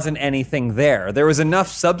there wasn't anything there. There was enough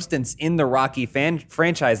substance in the Rocky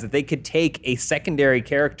franchise that they could take a secondary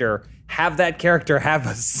character, have that character have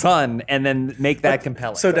a son, and then make that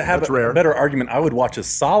compelling. So to have That's a rare. better argument, I would watch a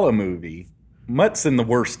Sala movie. Mutt's in the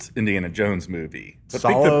worst Indiana Jones movie. But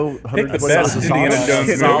Solo, pick the 100 best Sala? Indiana Jones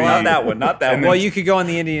movie. Sala, not that one, not that And one. well, you could go on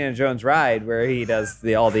the Indiana Jones ride where he does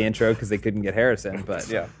all the intro because they couldn't get Harrison, but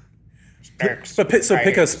Yeah. So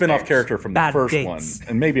pick a spin-off character from the Bad first dates. one,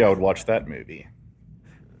 and maybe I would watch that movie.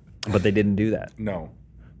 but they didn't do that. No.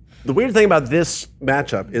 The weird thing about this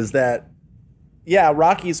matchup is that, yeah,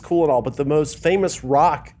 Rocky's cool and all, but the most famous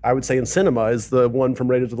rock, I would say, in cinema is the one from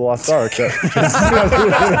Raiders of the Lost Ark. So,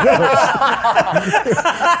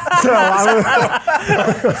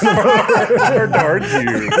 Hard to argue.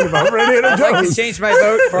 Indiana Jones. Change my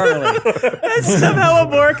vote formally. That's somehow a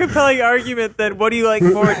more compelling argument than what do you like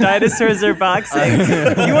more, dinosaurs or boxing?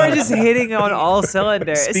 You are just hitting on all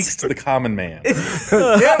cylinders. Speaks to the common man.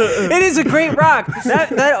 It is a great rock.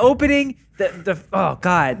 That opening, the oh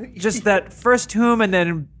god, just that first tomb and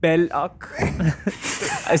then Belloc.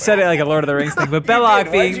 I said it like a Lord of the Rings thing, but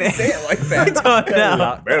Belloc being there. it like that?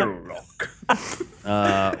 I don't know.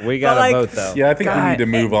 We got like- to vote though. Yeah, I think we God, need to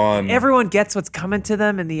move on. Everyone gets what's coming to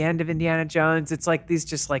them in the end of Indiana Jones. It's like these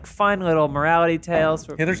just like fun little morality tales.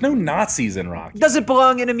 Yeah, there's no Nazis in Rocky. Does it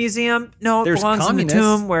belong in a museum? No, it There's belongs communists. in the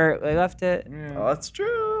tomb where they left it. Oh, that's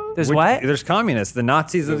true. There's what? There's communists, the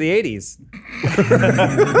Nazis of the 80s.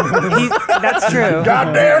 That's true.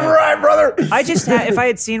 Goddamn right, brother. I just had, if I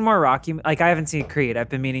had seen more Rocky, like I haven't seen Creed. I've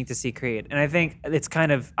been meaning to see Creed, and I think it's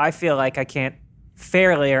kind of. I feel like I can't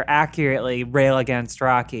fairly or accurately rail against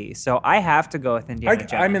Rocky. So I have to go with Indiana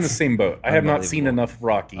Jones. I'm in the same boat. I have not seen enough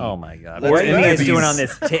Rocky. Oh my God! Let's What are do you any guys of doing these on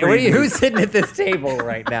this table? Who's sitting at this table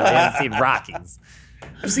right now? You haven't seen Rockies.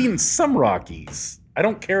 I've seen some Rockies. I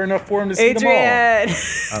don't care enough for him to see them all. Adrian!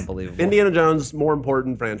 Unbelievable. Indiana Jones, more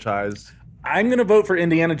important franchise. I'm going to vote for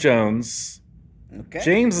Indiana Jones. Okay.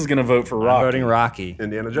 James is going to vote for I'm Rocky. voting Rocky.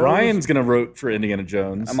 Indiana Jones. Ryan's going to vote for Indiana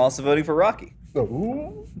Jones. I'm also voting for Rocky.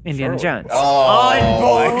 Indiana Jones. Oh,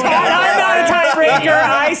 God, I'm not a tiebreaker.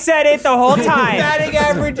 I said it the whole time. Batting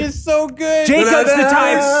average is so good. Jacob's the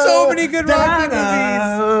time. So many good Rocky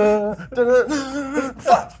movies.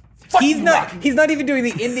 He's not even doing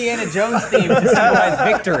the Indiana Jones theme to symbolize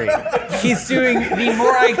victory. He's doing the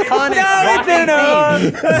more iconic Rocky theme.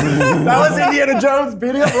 That was Indiana Jones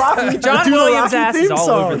beating up Rocky. John to the Williams' Rocky ass is theme all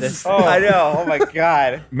song. over this. I know. Oh my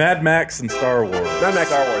God. Mad Max and Star Wars. Mad Max.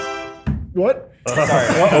 Star Wars. What?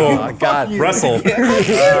 Uh-oh. God. Russell.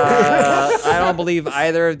 I don't believe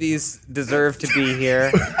either of these deserve to be here.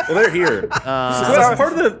 Well, they're here. So that's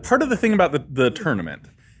part of the thing about the tournament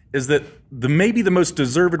is that maybe the most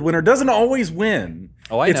deserved winner doesn't always win.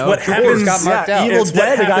 Oh, I it's know. what Triple happens. got marked out. Evil It's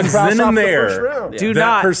Dead what got happens crossed then off and the there. first round. Do that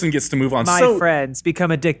not, person gets to move on. my friends,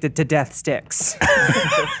 become addicted to death sticks.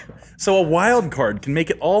 So a wild card can make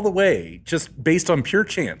it all the way just based on pure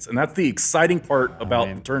chance, and that's the exciting part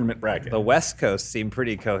about the tournament bracket. The West Coast seemed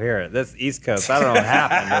pretty coherent. This East Coast, I don't know what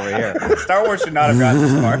happened over here. Star Wars should not have gotten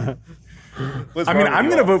this far. I mean, I'm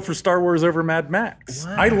going to vote for Star Wars over Mad Max.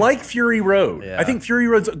 I like Fury Road. Yeah. I think Fury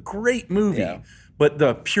Road's a great movie. Yeah. But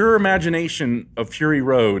the pure imagination of Fury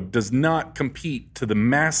Road does not compete to the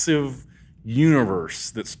massive universe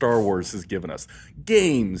that Star Wars has given us.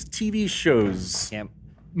 Games, TV shows, Can't-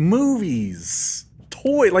 movies,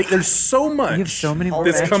 like there's so much You have so many more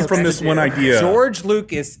that's come matchups from this one idea. George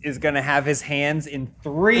Lucas is going to have his hands in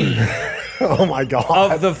 3 Oh my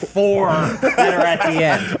God. of the 4 that are at the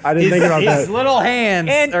end. I didn't think about His that. little hands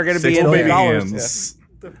And- are going to be Six in baby there. hands.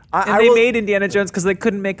 And they made Indiana Jones because they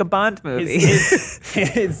couldn't make a Bond movie. His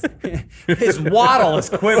waddle is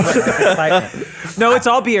quivering with excitement. No, it's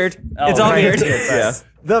all beard. It's all right. beard. Yeah.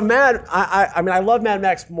 The Mad, I mean, I love Mad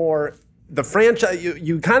Max more. The franchise,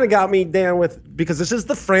 you kind of got me down with, because this is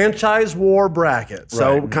the franchise war bracket.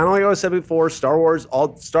 So Right. kind of like I said before, Star Wars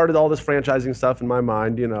started all this franchising stuff in my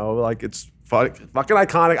mind. You know, like it's fucking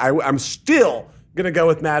iconic. I'm still gonna go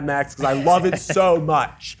with Mad Max because I love it so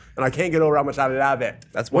much, and I can't get over how much I love it.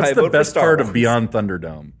 That's why What's I the vote for best Star part Wars. of Beyond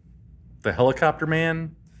Thunderdome? The helicopter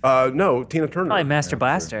man? No, Tina Turner. Probably Master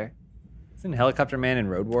Blaster. Isn't Helicopter Man and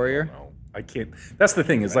Road Warrior? No, I can't. That's the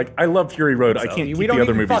thing is, like, I love Fury Road. I can't keep we don't the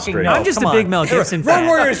other even movies fucking straight. know. I'm just Come a big on. Mel Gibson Road fan.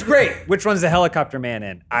 Warrior is great. Which one's the Helicopter Man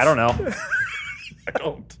in? I don't know. I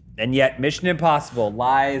don't. And yet, Mission Impossible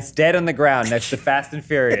lies dead on the ground next to Fast and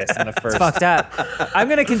Furious in the first. Fucked up. I'm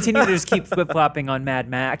going to continue to just keep flip-flopping on Mad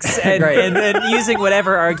Max and, Great. and using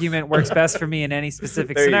whatever argument works best for me in any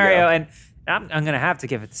specific There you scenario. go. And I'm going to have to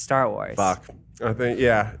give it to Star Wars. Fuck. I think,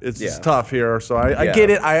 yeah, it's just Yeah. tough here. So I Yeah. get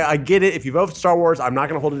it. I get it. If you vote for Star Wars, I'm not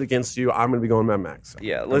going to hold it against you. I'm going to be going Mad Max.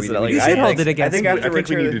 Yeah, listen. we like, should I hold think- it against I think me. I after think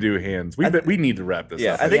we Return need to do hands. We need to wrap this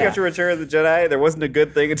Yeah, up. I think Yeah. after Return of the Jedi, there wasn't a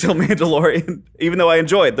good thing until Mandalorian. Even though I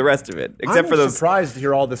enjoyed the rest of it, except I'm for those. surprised to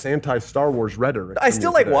hear all this anti-Star Wars rhetoric. I from still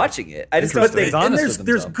you like today. watching it. I just thought Interesting. they. He's honest and with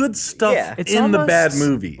there's himself. good stuff Yeah. It's in the almost bad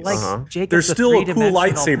movies. like Jacob's There's a still a cool three-dimensional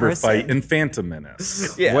lightsaber person. fight in Phantom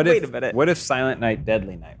Menace. Yeah. What Wait if, a minute. What if Silent Night,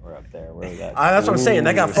 Deadly Night were up there? Where was that? That's what I'm saying.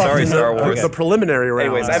 That got fucked sorry, in Star the, Wars. the preliminary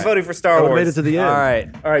round. Anyways, I'm voting for Star I Wars. made it to the end. All right.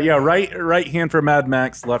 All right, yeah, right hand for Mad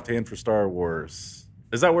Max, left hand for Star Wars.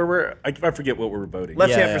 Is that where we're? I forget what we're voting.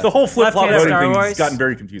 Left Yeah, hand yeah. for The whole flip flop Left hand voting Star thing Wars. has gotten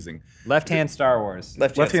very confusing. Left hand Star Wars.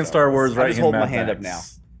 left Left hand Star Wars, I'm right just hand holding Mad my hand Max. up now.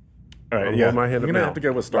 All right, I'm yeah. holding my hand I'm up gonna now. have to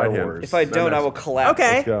go with Star Right hand. Wars. If I don't, I will collapse.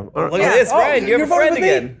 Okay. Let's go. All right. Look at this, Ryan. You have a friend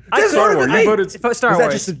again. I Star Wars. You voted. Star Was that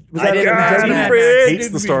Wars. just was I that didn't a- have Mad to. Max. Hates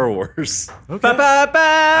the Star Wars.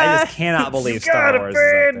 I just cannot believe Star Wars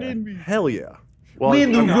is up there. Hell yeah. Well,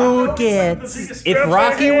 If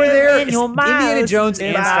Rocky were there, In your Indiana mouth. Jones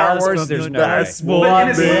and In Star your Wars, mouth. there's no That's way.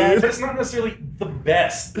 what But it's not necessarily the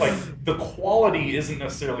best. Like the quality isn't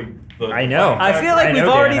necessarily the. I know. I feel like I we've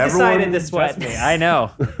know, already Dan. decided this Trust one. me, I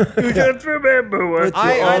know. Just remember what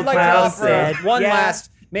I'd like to pal offer said. one Yeah.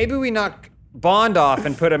 last. Maybe we knock Bond off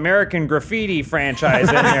and put American Graffiti franchise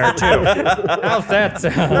in there too. How's that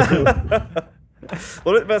sound?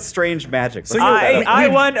 What about Strange Magic? Let's I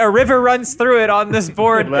won. A river runs through it on this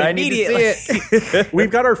board I need to immediately. see it. We've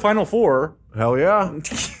got our final four: hell yeah.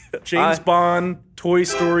 James Bond, Toy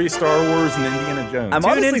Story, Star Wars, and Indiana Jones. I'm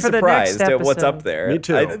Tune in honestly for the next surprised at what's episode. up there. Me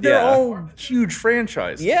too. They're yeah. all huge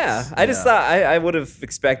franchises. Yeah, I just thought I would have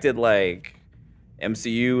expected like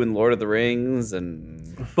MCU and Lord of the Rings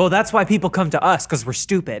and Well, that's why people come to us, because we're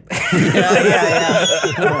stupid. That's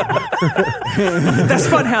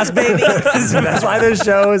Funhouse, baby. That's why this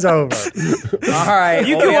show is over. All right.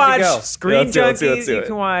 You well, can we have to watch go. Screen Let's do it, Junkies. do You it.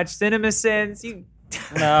 can watch CinemaSins.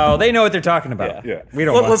 No, they know what they're talking about. Yeah, We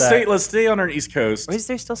don't Well, want that. let's stay on our East Coast Is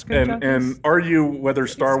there still Screen Junkies? and argue whether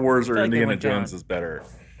Star Wars or feel like they Indiana went down. Jones is better.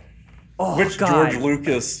 Oh, Which God. George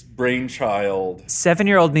Lucas brainchild?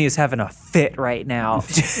 7-year-old me is having a fit right now.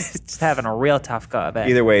 Just having a real tough go of it.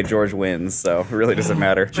 either way, George wins, so it really doesn't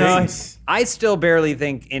matter. James. I still barely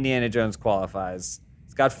think Indiana Jones qualifies.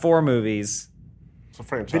 It's got 4 movies. It's a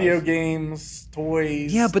franchise. Video games,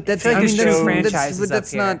 toys. Yeah, but that's feel like I there's mean, two that's, franchises but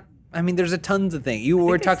that's up here. not. I mean, there's a tons of things. You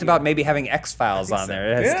were talked about maybe having X-Files on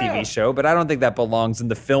there. It has a Yeah. TV show, but I don't think that belongs in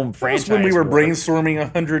the film That was franchise. when we were world. brainstorming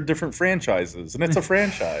 100 different franchises, and it's a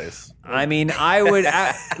franchise. I mean, I would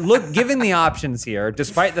look. Given the options here,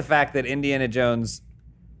 despite the fact that Indiana Jones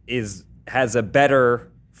has better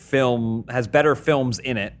films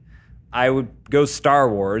in it, I would go Star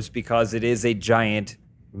Wars because it is a giant,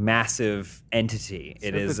 massive entity.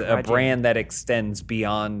 It is a begrudging. brand that extends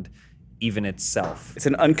beyond even itself. It's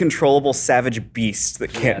an uncontrollable savage beast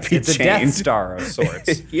that can't be It's a chained. Death Star of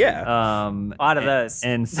sorts. Yeah. A lot of those.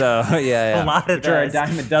 And so, yeah. A lot of which are a those.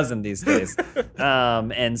 dime a dozen these days.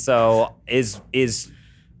 And so is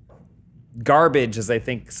garbage as I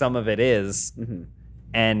think some of it is,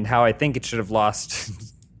 and how I think it should have lost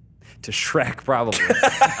to Shrek probably.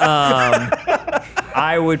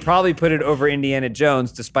 I would probably put it over Indiana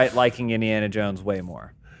Jones, despite liking Indiana Jones way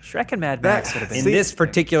more. Shrek and Mad Max would have been. In this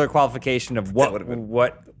particular qualification of what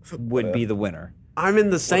would be the winner. I'm in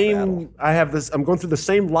the same. I have this. I'm going through the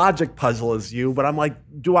same logic puzzle as you, but I'm like,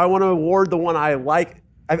 do I want to award the one I like?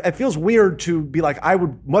 It feels weird to be like, I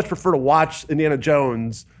would much prefer to watch Indiana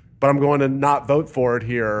Jones, but I'm going to not vote for it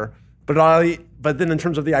here. But then in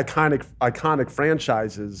terms of the iconic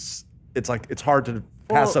franchises, it's like it's hard to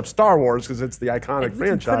pass up Star Wars because it's the iconic We can put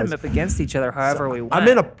franchise. them up against each other however we want. I'm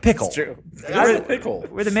in a pickle. It's a pickle.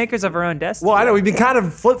 We're the makers of our own destiny. Well, I know we've been kind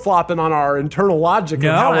of flip flopping on our internal logic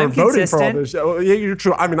No, of how we're I'm voting for all consistent. this. Yeah, you're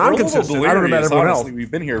true. I mean, We're I'm a little consistent. I don't know about delirious, everyone else. honestly.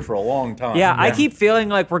 We've been here for a long time. Yeah, I keep feeling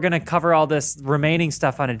like we're gonna cover all this remaining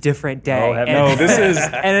stuff on a different day. Oh, heaven. No, this is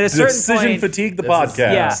and at a certain Decision point, Fatigue, the podcast.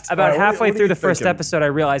 yeah, about All right, halfway what are through you the first thinking? episode, I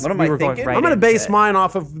realized What am we I were going thinking? right. I'm going to into base it. mine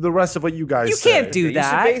off of the rest of what you guys You say. can't do You should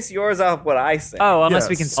that. base yours off what I say. Oh, unless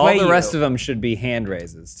we can Yes. sway All the you. rest of them should be hand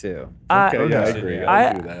raises too. Okay, yeah, I agree.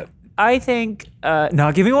 I do that. I think,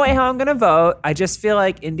 not giving away how I'm going to vote, I just feel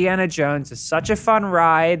like Indiana Jones is such a fun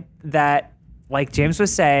ride that, like James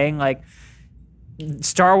was saying, like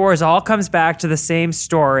Star Wars all comes back to the same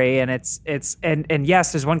story, and and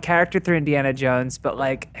yes, there's one character through Indiana Jones, but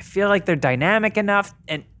like I feel like they're dynamic enough,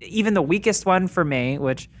 and even the weakest one for me,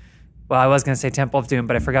 which, well, I was going to say Temple of Doom,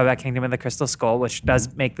 but I forgot about Kingdom of the Crystal Skull, which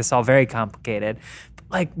does make this all very complicated.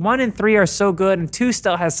 Like 1 and 3 are so good, and 2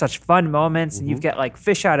 still has such fun moments. And you get like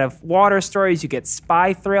fish out of water stories, you get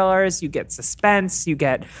spy thrillers, you get suspense, you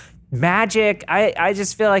get magic. I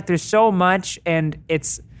just feel like there's so much, and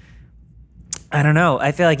I don't know.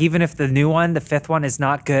 I feel like even if the new one, the 5th one, is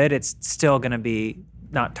not good, it's still gonna be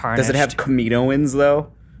not tarnished. Does it have Kaminoans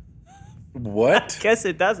though? What? Guess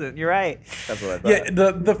it doesn't. You're right. That's what I thought. Yeah,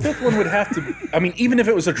 the fifth one would have to. I mean, even if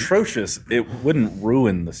it was atrocious, it wouldn't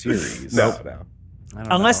ruin the series. No.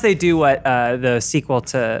 Unless they do what the sequel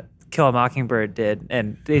to Kill a Mockingbird did,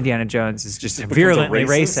 and Indiana Jones is just virulently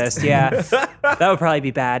racist? racist. Yeah, that would probably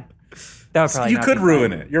be bad. That would probably You not could be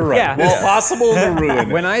ruin fun. it. You're right. Yeah. It's possible to ruin it.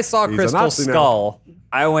 When I saw He's a Crystal Nazi now. Skull,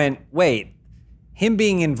 I went, wait, him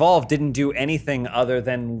being involved didn't do anything other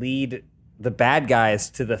than lead the bad guys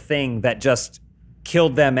to the thing that just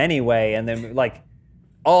killed them anyway. And then, like,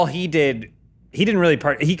 all he did, he didn't really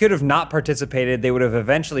he could have not participated. They would have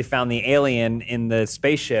eventually found the alien in the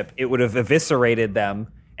spaceship. It would have eviscerated them,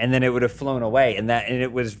 and then it would have flown away. And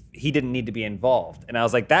he didn't need to be involved. And I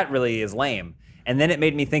was like, that really is lame. And then it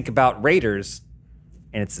made me think about Raiders,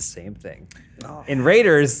 and it's the same thing. In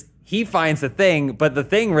Raiders, he finds the thing, but the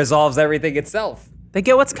thing resolves everything itself. They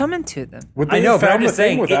get what's coming to them. Would I they know, have but I'm found the just thing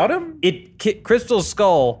saying, without him? Crystal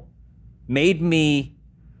Skull made me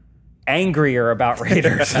angrier about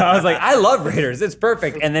Raiders. I was like, I love Raiders. It's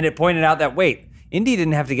perfect. And then it pointed out that, wait, Indy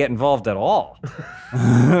didn't have to get involved at all.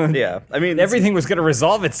 Yeah, I mean, Everything was going to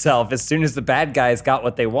resolve itself as soon as the bad guys got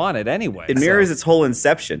what they wanted anyway. it mirrors its whole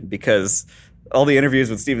Inception because all the interviews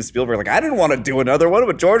with Steven Spielberg, like, I didn't want to do another one,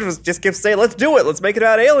 but George just kept saying, let's do it. Let's make it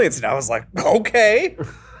about aliens. And I was like, okay.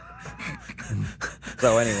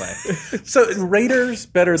 So anyway, So Raiders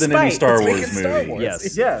better than any Spite. Star Let's make Wars it Star movie. Wars.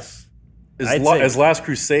 yes. Yes. Is, I'd say- is Last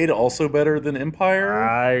Crusade also better than Empire?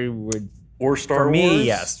 I would. or Star For Wars. me,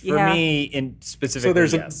 yes. For Yeah. me, in specifically, So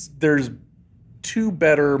there's yes. there's two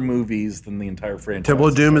better movies than the entire franchise. Temple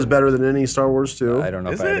of Doom is better than any Star Wars 2. I don't know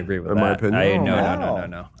Is if I'd it? agree with In that. my opinion. No. I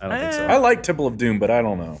don't think so. I like Temple of Doom, but I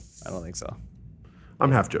don't know. I don't think so.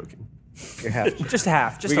 I'm half joking. You're half. Just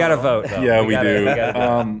half. Just We a got to little. vote, though. Yeah, we gotta- do.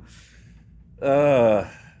 gotta vote.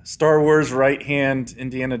 Star Wars right hand,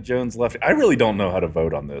 Indiana Jones left. I really don't know how to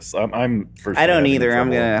vote on this. I'm personally I don't having either. I'm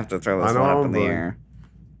trouble. gonna have to throw I this know, one up in the but- air.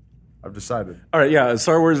 I've decided. All right, yeah.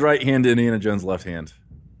 Star Wars right hand, Indiana Jones left hand.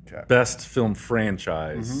 Okay. Best film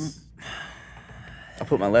franchise. I'll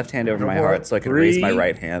put my left hand over my for heart it. so I can raise my 3,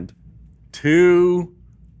 right hand. 2,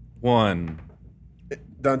 1.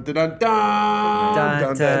 Dun, dun, dun, dun, Dun, dun,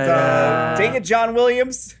 dun, dun, dun. Take it, John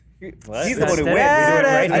Williams. What? He's the one who Da, wins. da,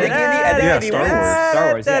 da, I think Yeah, he Star wins. Wars.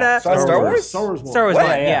 Star Wars, yeah. Star Wars? Star Wars. Star Wars What?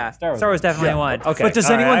 won, Yeah, yeah. Star Wars. Star Wars definitely Yeah. won. Okay. But does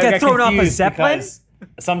All right, anyone I get got thrown off a confused zeppelin? because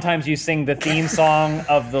Sometimes you sing the theme song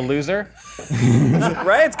of the loser,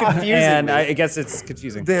 Right? It's confusing. and me. I guess it's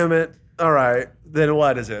confusing. Damn it. All right. Then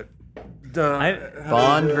what is it? Dun.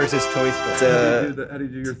 Bond versus Toy Story. How do you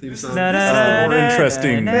do your theme song? Na, na, na, more na,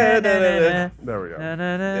 interesting. na, na, na, na, There we go. na,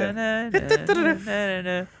 na, na, na, na, na,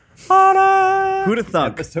 na. Who'd have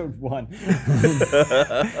thunk? Episode 1.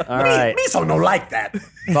 All right. Me so no like that.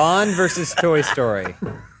 Bond versus Toy Story.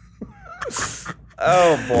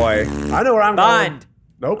 Oh boy. I know where I'm going. Bond.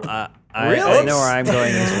 Nope. I know where I'm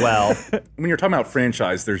going as well. When you're talking about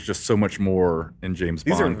franchise, there's just so much more in James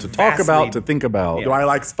These are Bond to talk vastly- about, to think about. Do I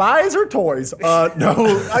like spies or toys?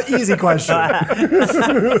 No. Easy question.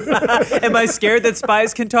 Am I scared that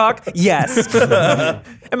spies can talk? Yes.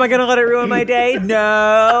 Am I going to let it ruin my day?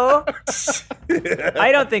 No. I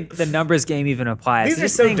don't think the numbers game even applies. These I are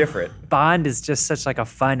just so think different. Bond is just such like a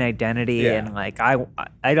fun identity, Yeah. and like I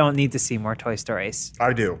don't need to see more Toy Stories.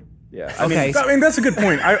 I do. Yeah. Okay. I mean, that's a good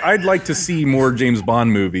point. I'd like to see more James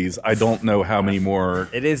Bond movies. I don't know how many more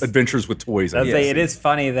It is- Adventures with Toys. I'd say it is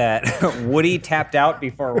funny that Woody tapped out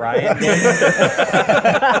before Ryan did.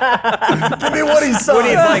 Give me what he saw.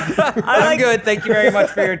 Woody's like, I'm good. Thank you very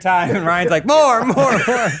much for your time. And Ryan's like, more.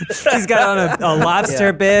 He's got on a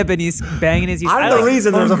lobster bib and he's banging his. I'm I the like-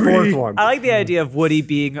 reason there's a fourth one. I like the idea of Woody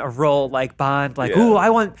being a role like Bond. Like, Yeah. ooh, I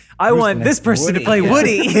want this person Woody? to play Yeah.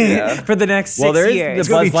 Woody for the next 6 Well, there years. is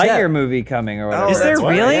the Buzz Lightyear movie coming or whatever. Is there That's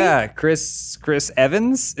why. really? Yeah, Chris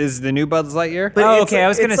Evans is the new Buzz Lightyear. But Oh, it's okay. like- I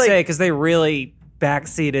was gonna it's like- say because they really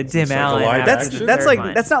backseated Tim like a Allen. live after That's action? the third like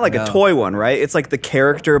one. that's not like No. a toy one, right? It's like the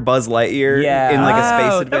character Buzz Lightyear Yeah. in like a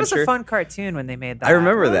space Oh, adventure. that was a fun cartoon when they made that. I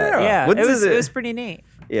remember that. Yeah, What it is was pretty neat.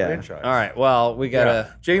 Yeah. franchise. All right. Well, we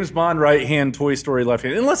gotta. James Bond right hand, Toy Story left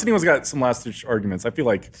hand. Unless anyone's got some last ditch arguments, I feel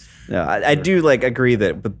like No, I do like agree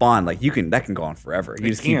that with Bond, like that can go on forever. You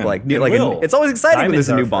just keep can. like It like will. it's always exciting when Diamonds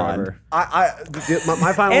there's a new are Bond. forever.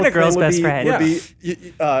 My final And a thing girl's would best be, friend. would be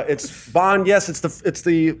it's Bond. Yes, it's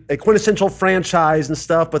the a quintessential franchise and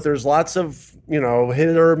stuff, but there's lots of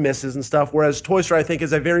hit or misses and stuff. Whereas Toy Story, I think,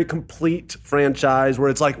 is a very complete franchise where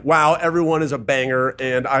it's like, wow, everyone is a banger.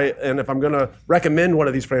 And if I'm gonna recommend one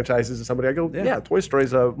of these franchises to somebody, I go, yeah, Toy Story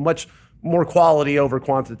is a much more quality over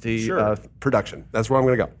quantity production. That's where I'm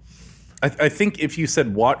gonna go. I think if you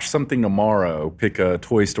said watch something tomorrow, pick a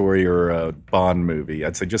Toy Story or a Bond movie.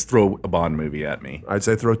 I'd say just throw a Bond movie at me. I'd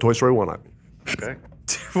say throw Toy Story 1 at me. Okay.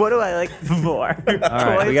 What do I like more? All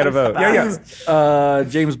right, we gotta vote. Yeah.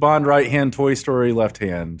 James Bond right hand, Toy Story left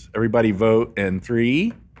hand. Everybody vote in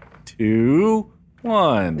 3, 2,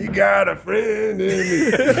 1. Got a friend in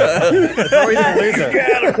me. Always the loser.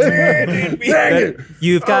 Got a friend in me. Dang it.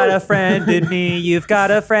 You've got a friend in me. You've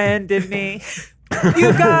got a friend in me.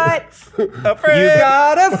 You've got a friend. You've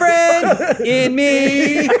got a friend in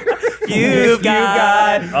me. You've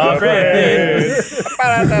got a friend in me.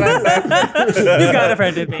 You've got a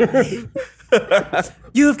friend in me.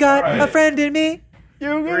 You've got a friend in me.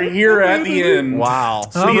 We're here at the end. Wow.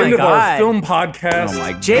 It's the Oh my end of our God. film podcast. Oh my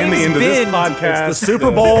and James the end of this Bond. podcast. It's the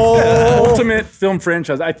Super Bowl. Ultimate film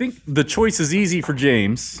franchise. I think the choice is easy for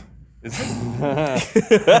James. We're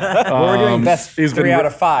doing best he's 3 been- out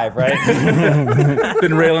of 5, right?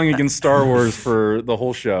 Been railing against Star Wars for the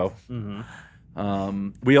whole show.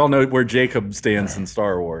 We all know where Jacob stands in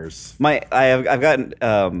Star Wars. I've gotten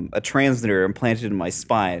a transmitter implanted in my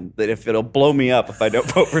spine that if it'll blow me up if I don't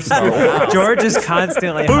vote for Star Wars. George is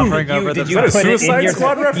constantly hovering over the. Is that a Suicide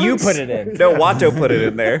Squad reference? You put it in. No, Watto put it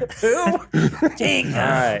in there. All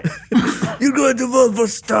right. You're going to vote for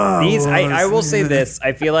Star These, I will say this.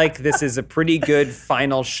 I feel like this is a pretty good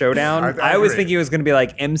final showdown. I I was agree. thinking it was going to be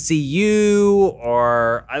like MCU,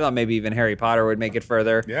 or I thought maybe even Harry Potter would make it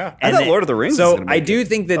further. Yeah. I And thought then- Lord of the Rings gonna So make I do it.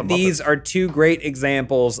 think that these are two great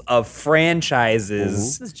examples of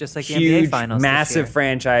franchises. This is just like the NBA huge, finals this massive year.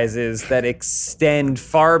 franchises that extend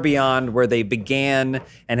far beyond where they began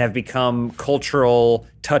and have become cultural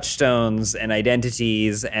touchstones and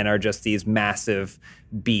identities and are just these massive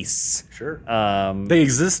beasts. Sure. Um, They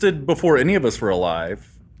existed before any of us were alive,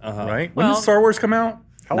 right? When did Star Wars come out?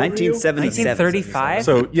 How old are you? 1977. 1935.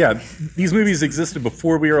 So yeah, these movies existed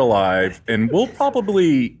before we were alive, and we'll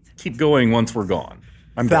probably keep going once we're gone.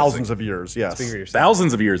 I'm Thousands guessing. of years, yes.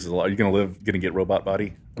 Thousands of years is a lot. You're gonna get robot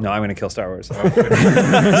body. no, I'm going to kill Star Wars.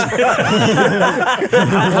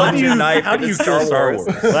 How do you kill Star Wars?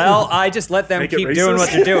 Well, I just let them Make it keep doing what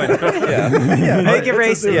racist? they're doing. Make it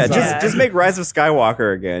racist. Yeah, just make Rise of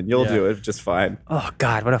Skywalker again. You'll do it just fine. Oh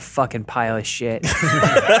God, what a fucking pile of shit.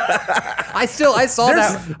 I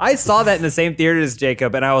saw that in the same theater as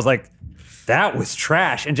Jacob, and I was like, that was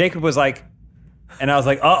trash. And Jacob was like, and I was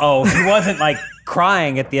like, uh-oh. He wasn't like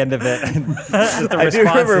crying at the end of it. I do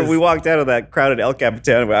remember we walked out of that crowded El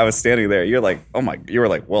Capitan when I was standing there. You're like, you were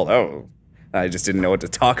like, well, no. I just didn't know what to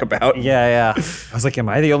talk about. Yeah. I was like, am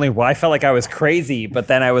I the only one? I felt like I was crazy, but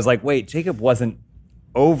then I was like, wait, Jacob wasn't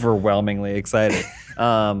overwhelmingly excited.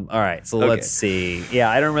 All right, so let's see. Yeah,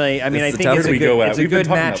 I don't really. I mean, I It's the think tough- it's Where a do we go good, at? it's a We've been good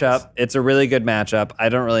talking about matchup. this. It's a really good matchup. I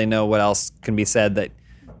don't really know what else can be said that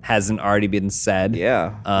hasn't already been said.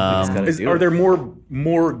 Yeah. Are there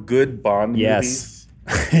more good Bond Yes.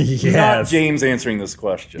 movies? Not Yes. James answering this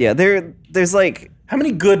question. Yeah, there's like How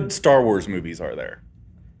many good Star Wars movies are there?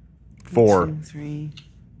 4. 3.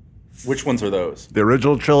 Which ones are those? The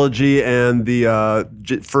original trilogy and the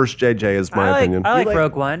first JJ is my opinion. I like like-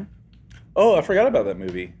 Rogue One. Oh, I forgot about that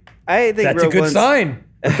movie. I think That's a Rogue good One's- sign.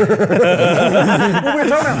 Well, we're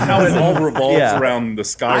talking about how it all revolves Yeah. around the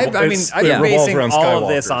sky. I mean, I'm basing all of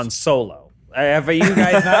this on Solo. Have you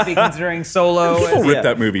guys not be considering Solo? People as- rip Yeah.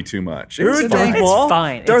 that movie too much. It was Remember fine. Darth Maul?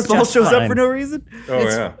 fine. Darth It's Maul just shows fine. up for no reason. Oh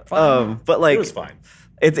yeah, But it like, was fine.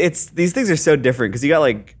 it's these things are so different because you got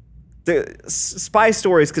like the spy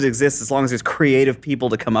stories could exist as long as there's creative people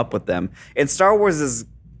to come up with them. And Star Wars is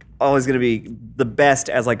always going to be the best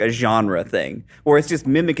as like a genre thing, where it's just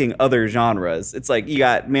mimicking other genres. It's like you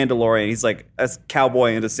got Mandalorian, he's like a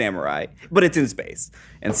cowboy and a samurai, but it's in space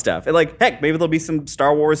and stuff. And like, heck, maybe there'll be some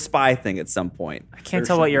Star Wars spy thing at some point. I can't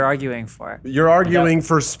tell what you're arguing for. You're arguing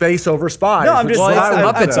for space over spies. No, I'm which just- is Well, it's what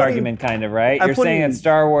the I would Muppets say. argument, kind of, right? I'm You're saying putting- that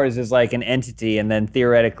Star Wars is like an entity, and then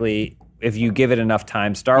theoretically, if you give it enough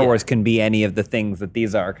time, Star Wars can be any of the things that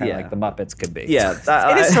these are, kind of Yeah. like the Muppets could be. Yeah,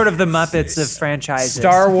 It is sort of the Muppets of franchises.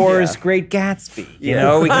 Star Wars, Great Gatsby. You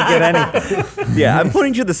know, we can get anything. yeah. I'm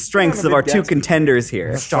pointing to the strengths of our two contenders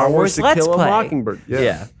here. Star Wars To Let's Kill a Play. Mockingbird.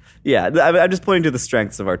 Yeah. I'm just pointing to the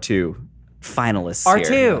strengths of our two finalists. R2.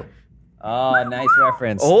 Here. Oh, nice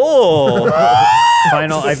reference. Oh,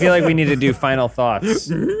 Final. I feel like we need to do final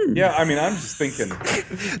thoughts. Yeah, I mean, I'm just thinking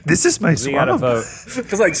This is my We gotta swamp. vote.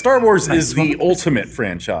 because like Star Wars is the ultimate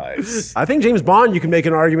franchise. I think James Bond, you can make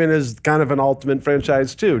an argument, is kind of an ultimate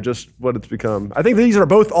franchise too, just what it's become. I think these are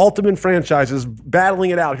both ultimate franchises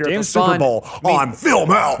battling it out here James at the Super Bond, Bowl I mean, on Film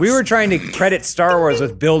House. We were trying to credit Star Wars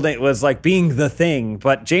with building, was like being the thing,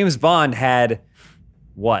 but James Bond had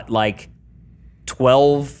what, like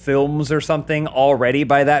 12 films or something already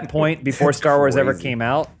by that point before Star Wars ever came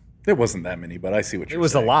out. There wasn't that many, but I see what you're It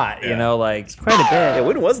was a saying. lot, you Yeah. know, like Quite a bit. yeah.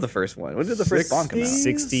 When was the first one? When did the first Bond come out?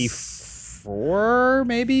 64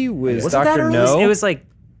 maybe was it that Dr. early? No. It was like,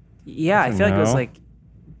 yeah, I feel like it was know. like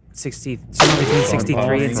 60, somewhere between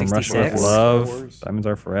 63 and From Russia with 66. Love, Diamonds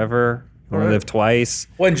Are Forever, Only Live Twice.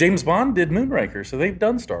 Well, and James Bond did Moonraker, so they've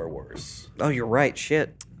done Star Wars. Oh, you're right.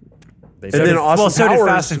 Shit. and then Austin Well, so did Powers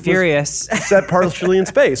Fast and was Furious. set partially in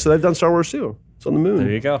space, so they've done Star Wars too. It's on the moon.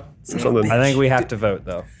 There you go. Or something. I think we have to vote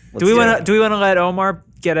though. Do we want to let Omar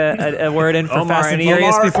get a word in for Omar, Fast and any,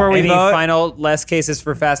 Furious before we any vote? final less cases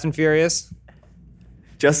for Fast and Furious?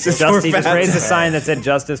 Justice Just, for he just Fast. raised a sign that said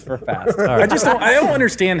 "Justice for Fast." All right. I don't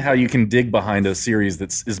understand how you can dig behind a series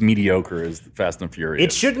that's as mediocre as Fast and Furious.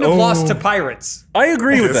 It shouldn't have lost to Pirates. I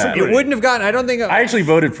agree with that. It wouldn't have gotten. I don't think. I actually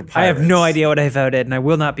voted for I Pirates. have no idea what I voted, and I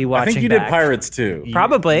will not be I watching. think you did back. Pirates too.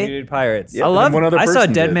 Probably. You did Pirates. I love. one other I saw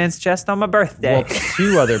person Dead did. Man's Chest on my birthday. Well,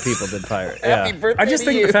 2 other people did Pirates. Yeah. I just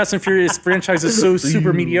think the Fast and Furious franchise is so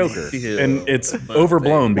super mediocre, and it's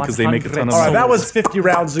overblown because they make a ton of All right, money. that was 50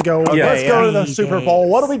 rounds ago. Yeah, Let's go to the yeah. Super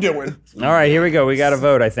Bowl. What are we doing? All right, here we go. We got to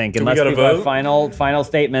vote, I think. Unless gotta people have vote? final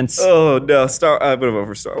statements. Oh no, I'm gonna vote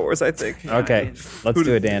for Star Wars. I think. Okay, let's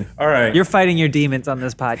do it, Dan. All right. You're fighting your demons on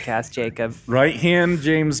this podcast, Jacob. Right hand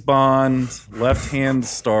James Bond, left hand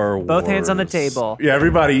Star Wars. Both hands on the table. Yeah,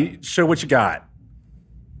 everybody, show what you got.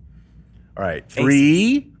 All right,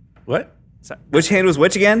 3. What? Which hand was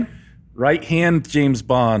which again? Right hand James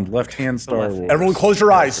Bond, left hand Star Wars. Everyone, close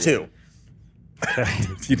your eyes too.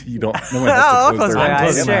 you don't. No one I'll has to close my their eyes.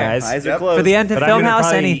 Close Sure. my eyes. Eyes are closed. For the end of But I'm gonna Filmhouse,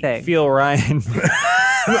 probably anything. Feel Ryan.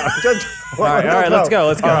 All all right, let's go.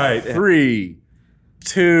 Let's go. All right, 3,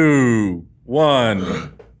 2, 1.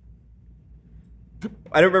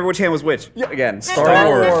 I don't remember which hand was which. Again. Star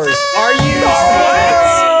Wars. Are you?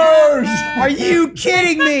 Are you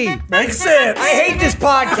kidding me? Makes sense. I hate this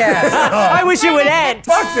podcast. I wish it would end.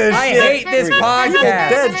 Fuck this I shit. hate this Evil podcast.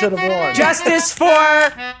 Dead should have won. Justice for.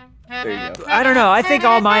 There you go. I don't know. I think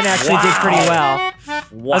all mine actually did pretty well. I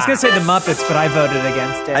was gonna say the Muppets, but I voted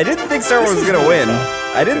against it. I didn't think Star Wars was gonna win.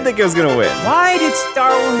 I didn't think it was gonna win. Why did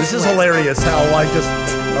Star Wars? This is hilarious how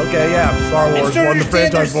okay, yeah, Star Wars won the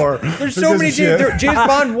franchise war. There's Who so gives many a shit? James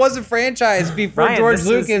Bond was a franchise before Ryan, George this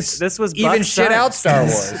was- Lucas this was even Buck's shit son. out Star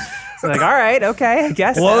Wars. So like, all right, okay, I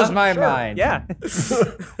guess. Blows so. my mind. Yeah.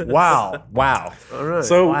 Wow. Wow.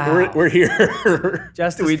 So Wow. we're here.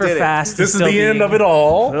 Justice We for did it. Fast. This is still the end being- of it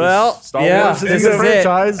all. Well, Star yeah, Wars this is a is it.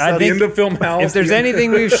 franchise. I the think end of Filmhouse. if there's anything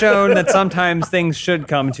we've shown that sometimes things should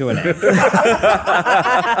come to an end,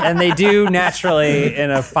 and they do naturally in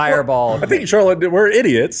a fireball. I think Charlotte, we're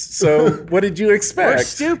idiots. So what did you expect? We're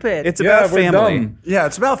stupid. It's Yeah, about we're family. dumb. Yeah,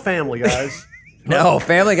 it's about family, guys. No,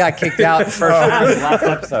 family got kicked out first last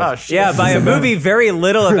episode. Oh, shit. yeah, by a movie very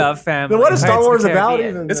little about family. Then what is Star Pirates of Wars the about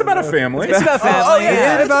Caribbean. even? It's about a family. It's about family. Oh,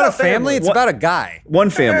 yeah. Is it about a It's about family? It's about a guy. One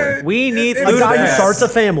family. We need It's A guy who Dad. starts a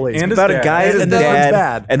family. And his About a dad. guy and his And then one's dad,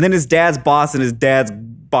 bad. and then his dad's boss and his dad's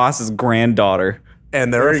boss's granddaughter.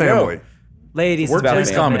 And they're There a you go. family. ladies and Workplace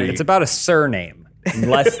gentlemen. comedy. It's about a surname.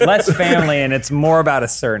 Less family, and it's more about a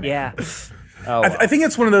surname. Yeah. Oh, I think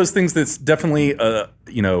it's one of those things that's definitely,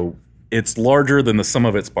 it's larger than the sum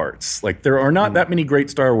of its parts. Like there are not that many great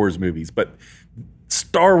Star Wars movies, but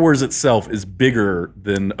Star Wars itself is bigger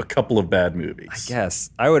than a couple of bad movies. Yes,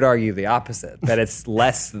 I would argue the opposite, that it's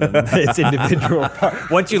less than its individual part.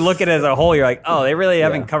 Once you look at it as a whole, you're like, oh, they really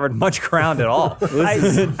haven't covered much ground at all.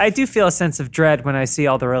 I do feel a sense of dread when I see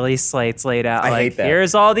all the release slates laid out. I like, hate that.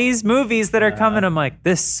 here's all these movies that are coming. I'm like,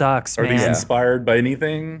 this sucks, Are man. these inspired by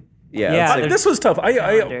anything? Yeah. Yeah, it's like- there's- This was tough. I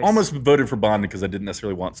calendars. almost voted for Bond because I didn't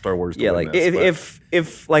necessarily want Star Wars to yeah, win like this,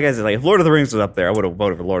 if like I said, like if Lord of the Rings was up there, I would have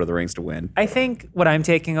voted for Lord of the Rings to win. I think what I'm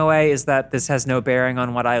taking away is that this has no bearing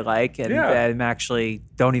on what I like, and Yeah. I'm actually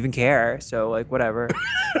don't even care. So like, whatever.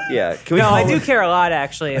 Yeah. Can we No, call I do it- care a lot,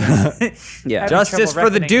 actually. Yeah. Having Justice trouble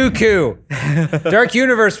for the reckoning. Dooku. Dark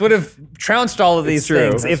Universe would have trounced all of these true.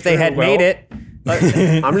 things if It's they true. had Well, made it.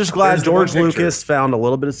 I'm just glad There's the George one picture. Lucas found a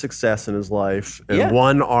little bit of success in his life and Yeah.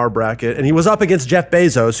 won our bracket. And he was up against Jeff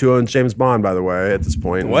Bezos, who owns James Bond, by the way, at this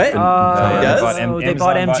point. What? And- does? Oh, they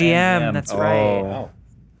bought Amazon bought MGM. MGM. That's right.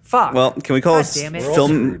 Fuck. Well, can we call God this damn it.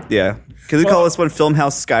 film? Yeah. Can we call this one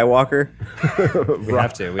Filmhouse Skywalker? We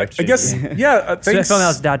have to. We have to I guess, yeah. so Thanks,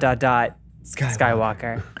 Filmhouse ...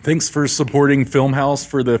 Skywalker. thanks for supporting Filmhouse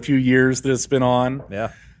for the few years that it's been on. Yeah.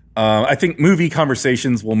 I think movie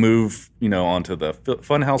conversations will move, onto the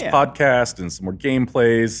Funhouse Yeah. podcast and some more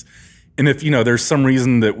gameplays. And if, there's some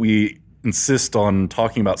reason that we insist on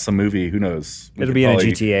talking about some movie, who knows? We It'll could be in a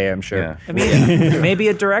probably- GTA, I'm sure. Yeah. I mean, maybe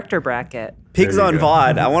a director bracket. Pigs There you on go.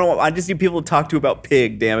 VOD. I just need people to talk to about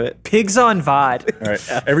Pig. Damn it, Pigs on VOD. All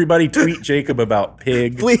right. Everybody tweet Jacob about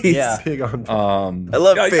Pig. please. Yeah. Pig on I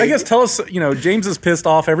love I Pig. guess tell us, James is pissed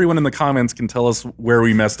off. Everyone in the comments can tell us where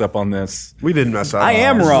we messed up on this. We didn't mess up. I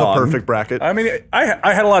am This is wrong. a perfect bracket. I mean, I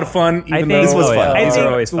had a lot of fun, even I think though This was fun. I These are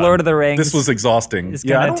think always fun. Lord of the Rings this was exhausting. is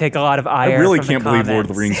Yeah, I going don't- to take a lot of I ire really from the can't believe Lord of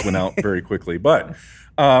the comments. Rings went out very quickly. But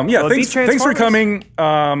yeah, it'd be thanks for Transformers. coming.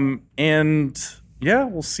 And yeah,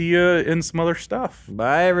 we'll see you in some other stuff.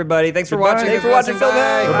 Bye, everybody. Thanks for Goodbye. watching. Thanks for watching Film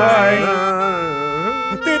Hack. Bye.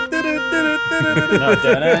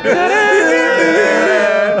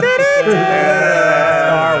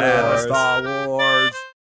 Star Wars. Star Wars.